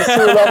mice. You go to the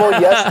sewer level.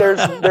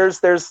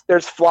 Yes,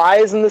 there's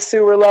flies in the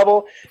sewer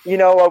level.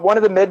 One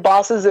of the mid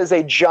bosses is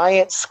a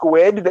giant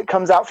squid that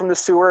comes out from the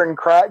sewer and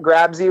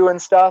grabs you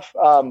and stuff.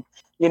 None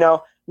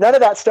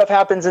of that stuff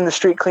happens in the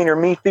Street Cleaner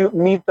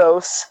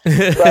mythos,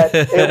 but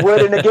it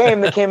would in a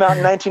game that came out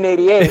in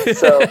 1988.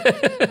 So,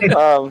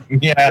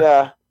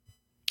 yeah.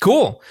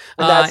 Cool.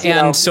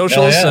 And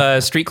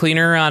socials, Street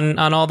Cleaner on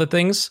all the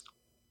things.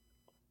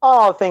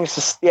 Oh, things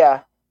just,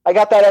 I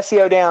got that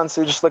SEO down,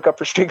 so just look up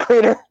for Street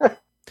Cleaner.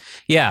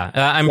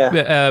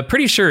 I'm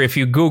pretty sure if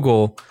you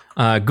Google,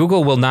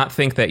 Google will not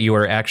think that you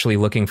are actually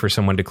looking for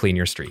someone to clean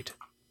your street.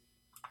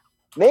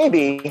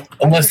 Maybe.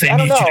 Unless they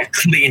need you to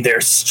clean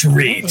their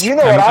street. You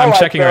know what I'm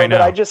checking right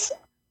now.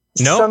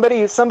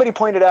 Somebody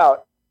pointed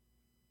out.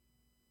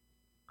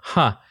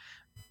 Huh.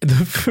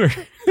 The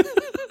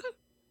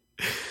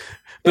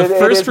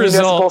first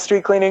result,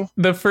 street cleaning.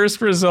 The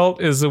first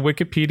result is a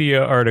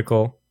Wikipedia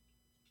article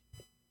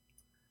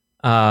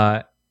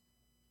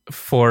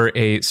for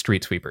a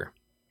street sweeper.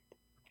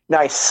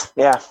 Nice.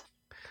 Yeah.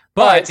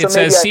 But it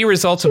says see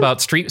results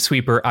about street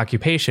sweeper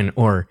occupation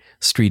or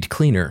street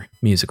cleaner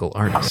musical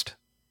artist.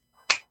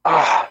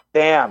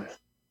 Damn.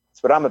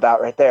 That's what I'm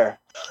about right there.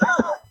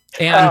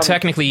 And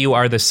technically you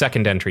are the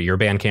second entry. Your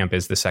Bandcamp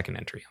is the second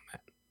entry on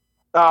that.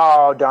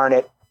 Oh, darn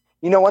it.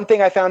 One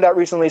thing I found out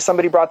recently,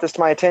 somebody brought this to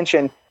my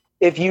attention.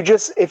 If you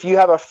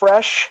have a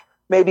fresh,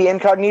 maybe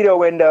incognito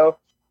window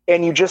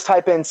and you just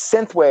type in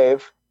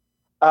synthwave,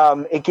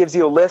 it gives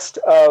you a list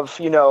of,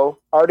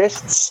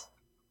 artists.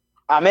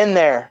 I'm in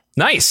there.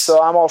 Nice.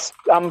 So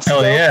I'm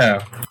hell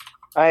yeah.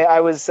 I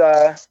was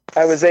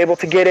able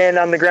to get in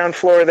on the ground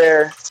floor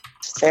there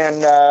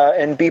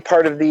and be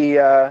part of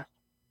the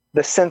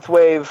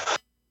synthwave.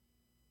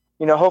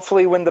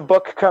 Hopefully when the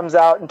book comes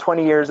out in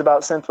 20 years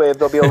about synthwave,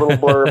 there'll be a little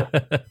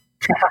blurb.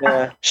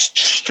 Yeah.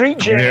 Street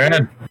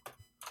Jam.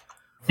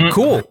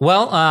 Cool.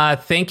 Well,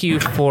 thank you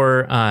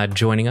for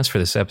joining us for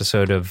this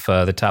episode of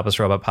the Topless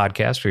Robot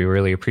Podcast. We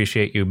really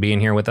appreciate you being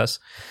here with us.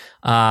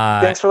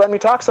 Thanks for letting me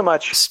talk so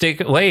much.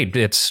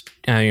 It's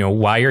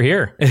why you're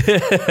here.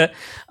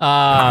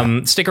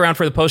 Stick around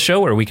for the post show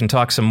where we can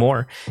talk some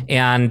more.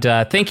 And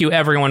thank you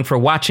everyone for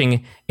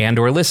watching and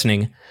or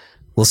listening.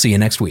 We'll see you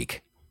next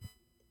week.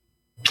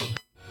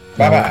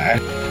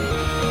 Bye-bye.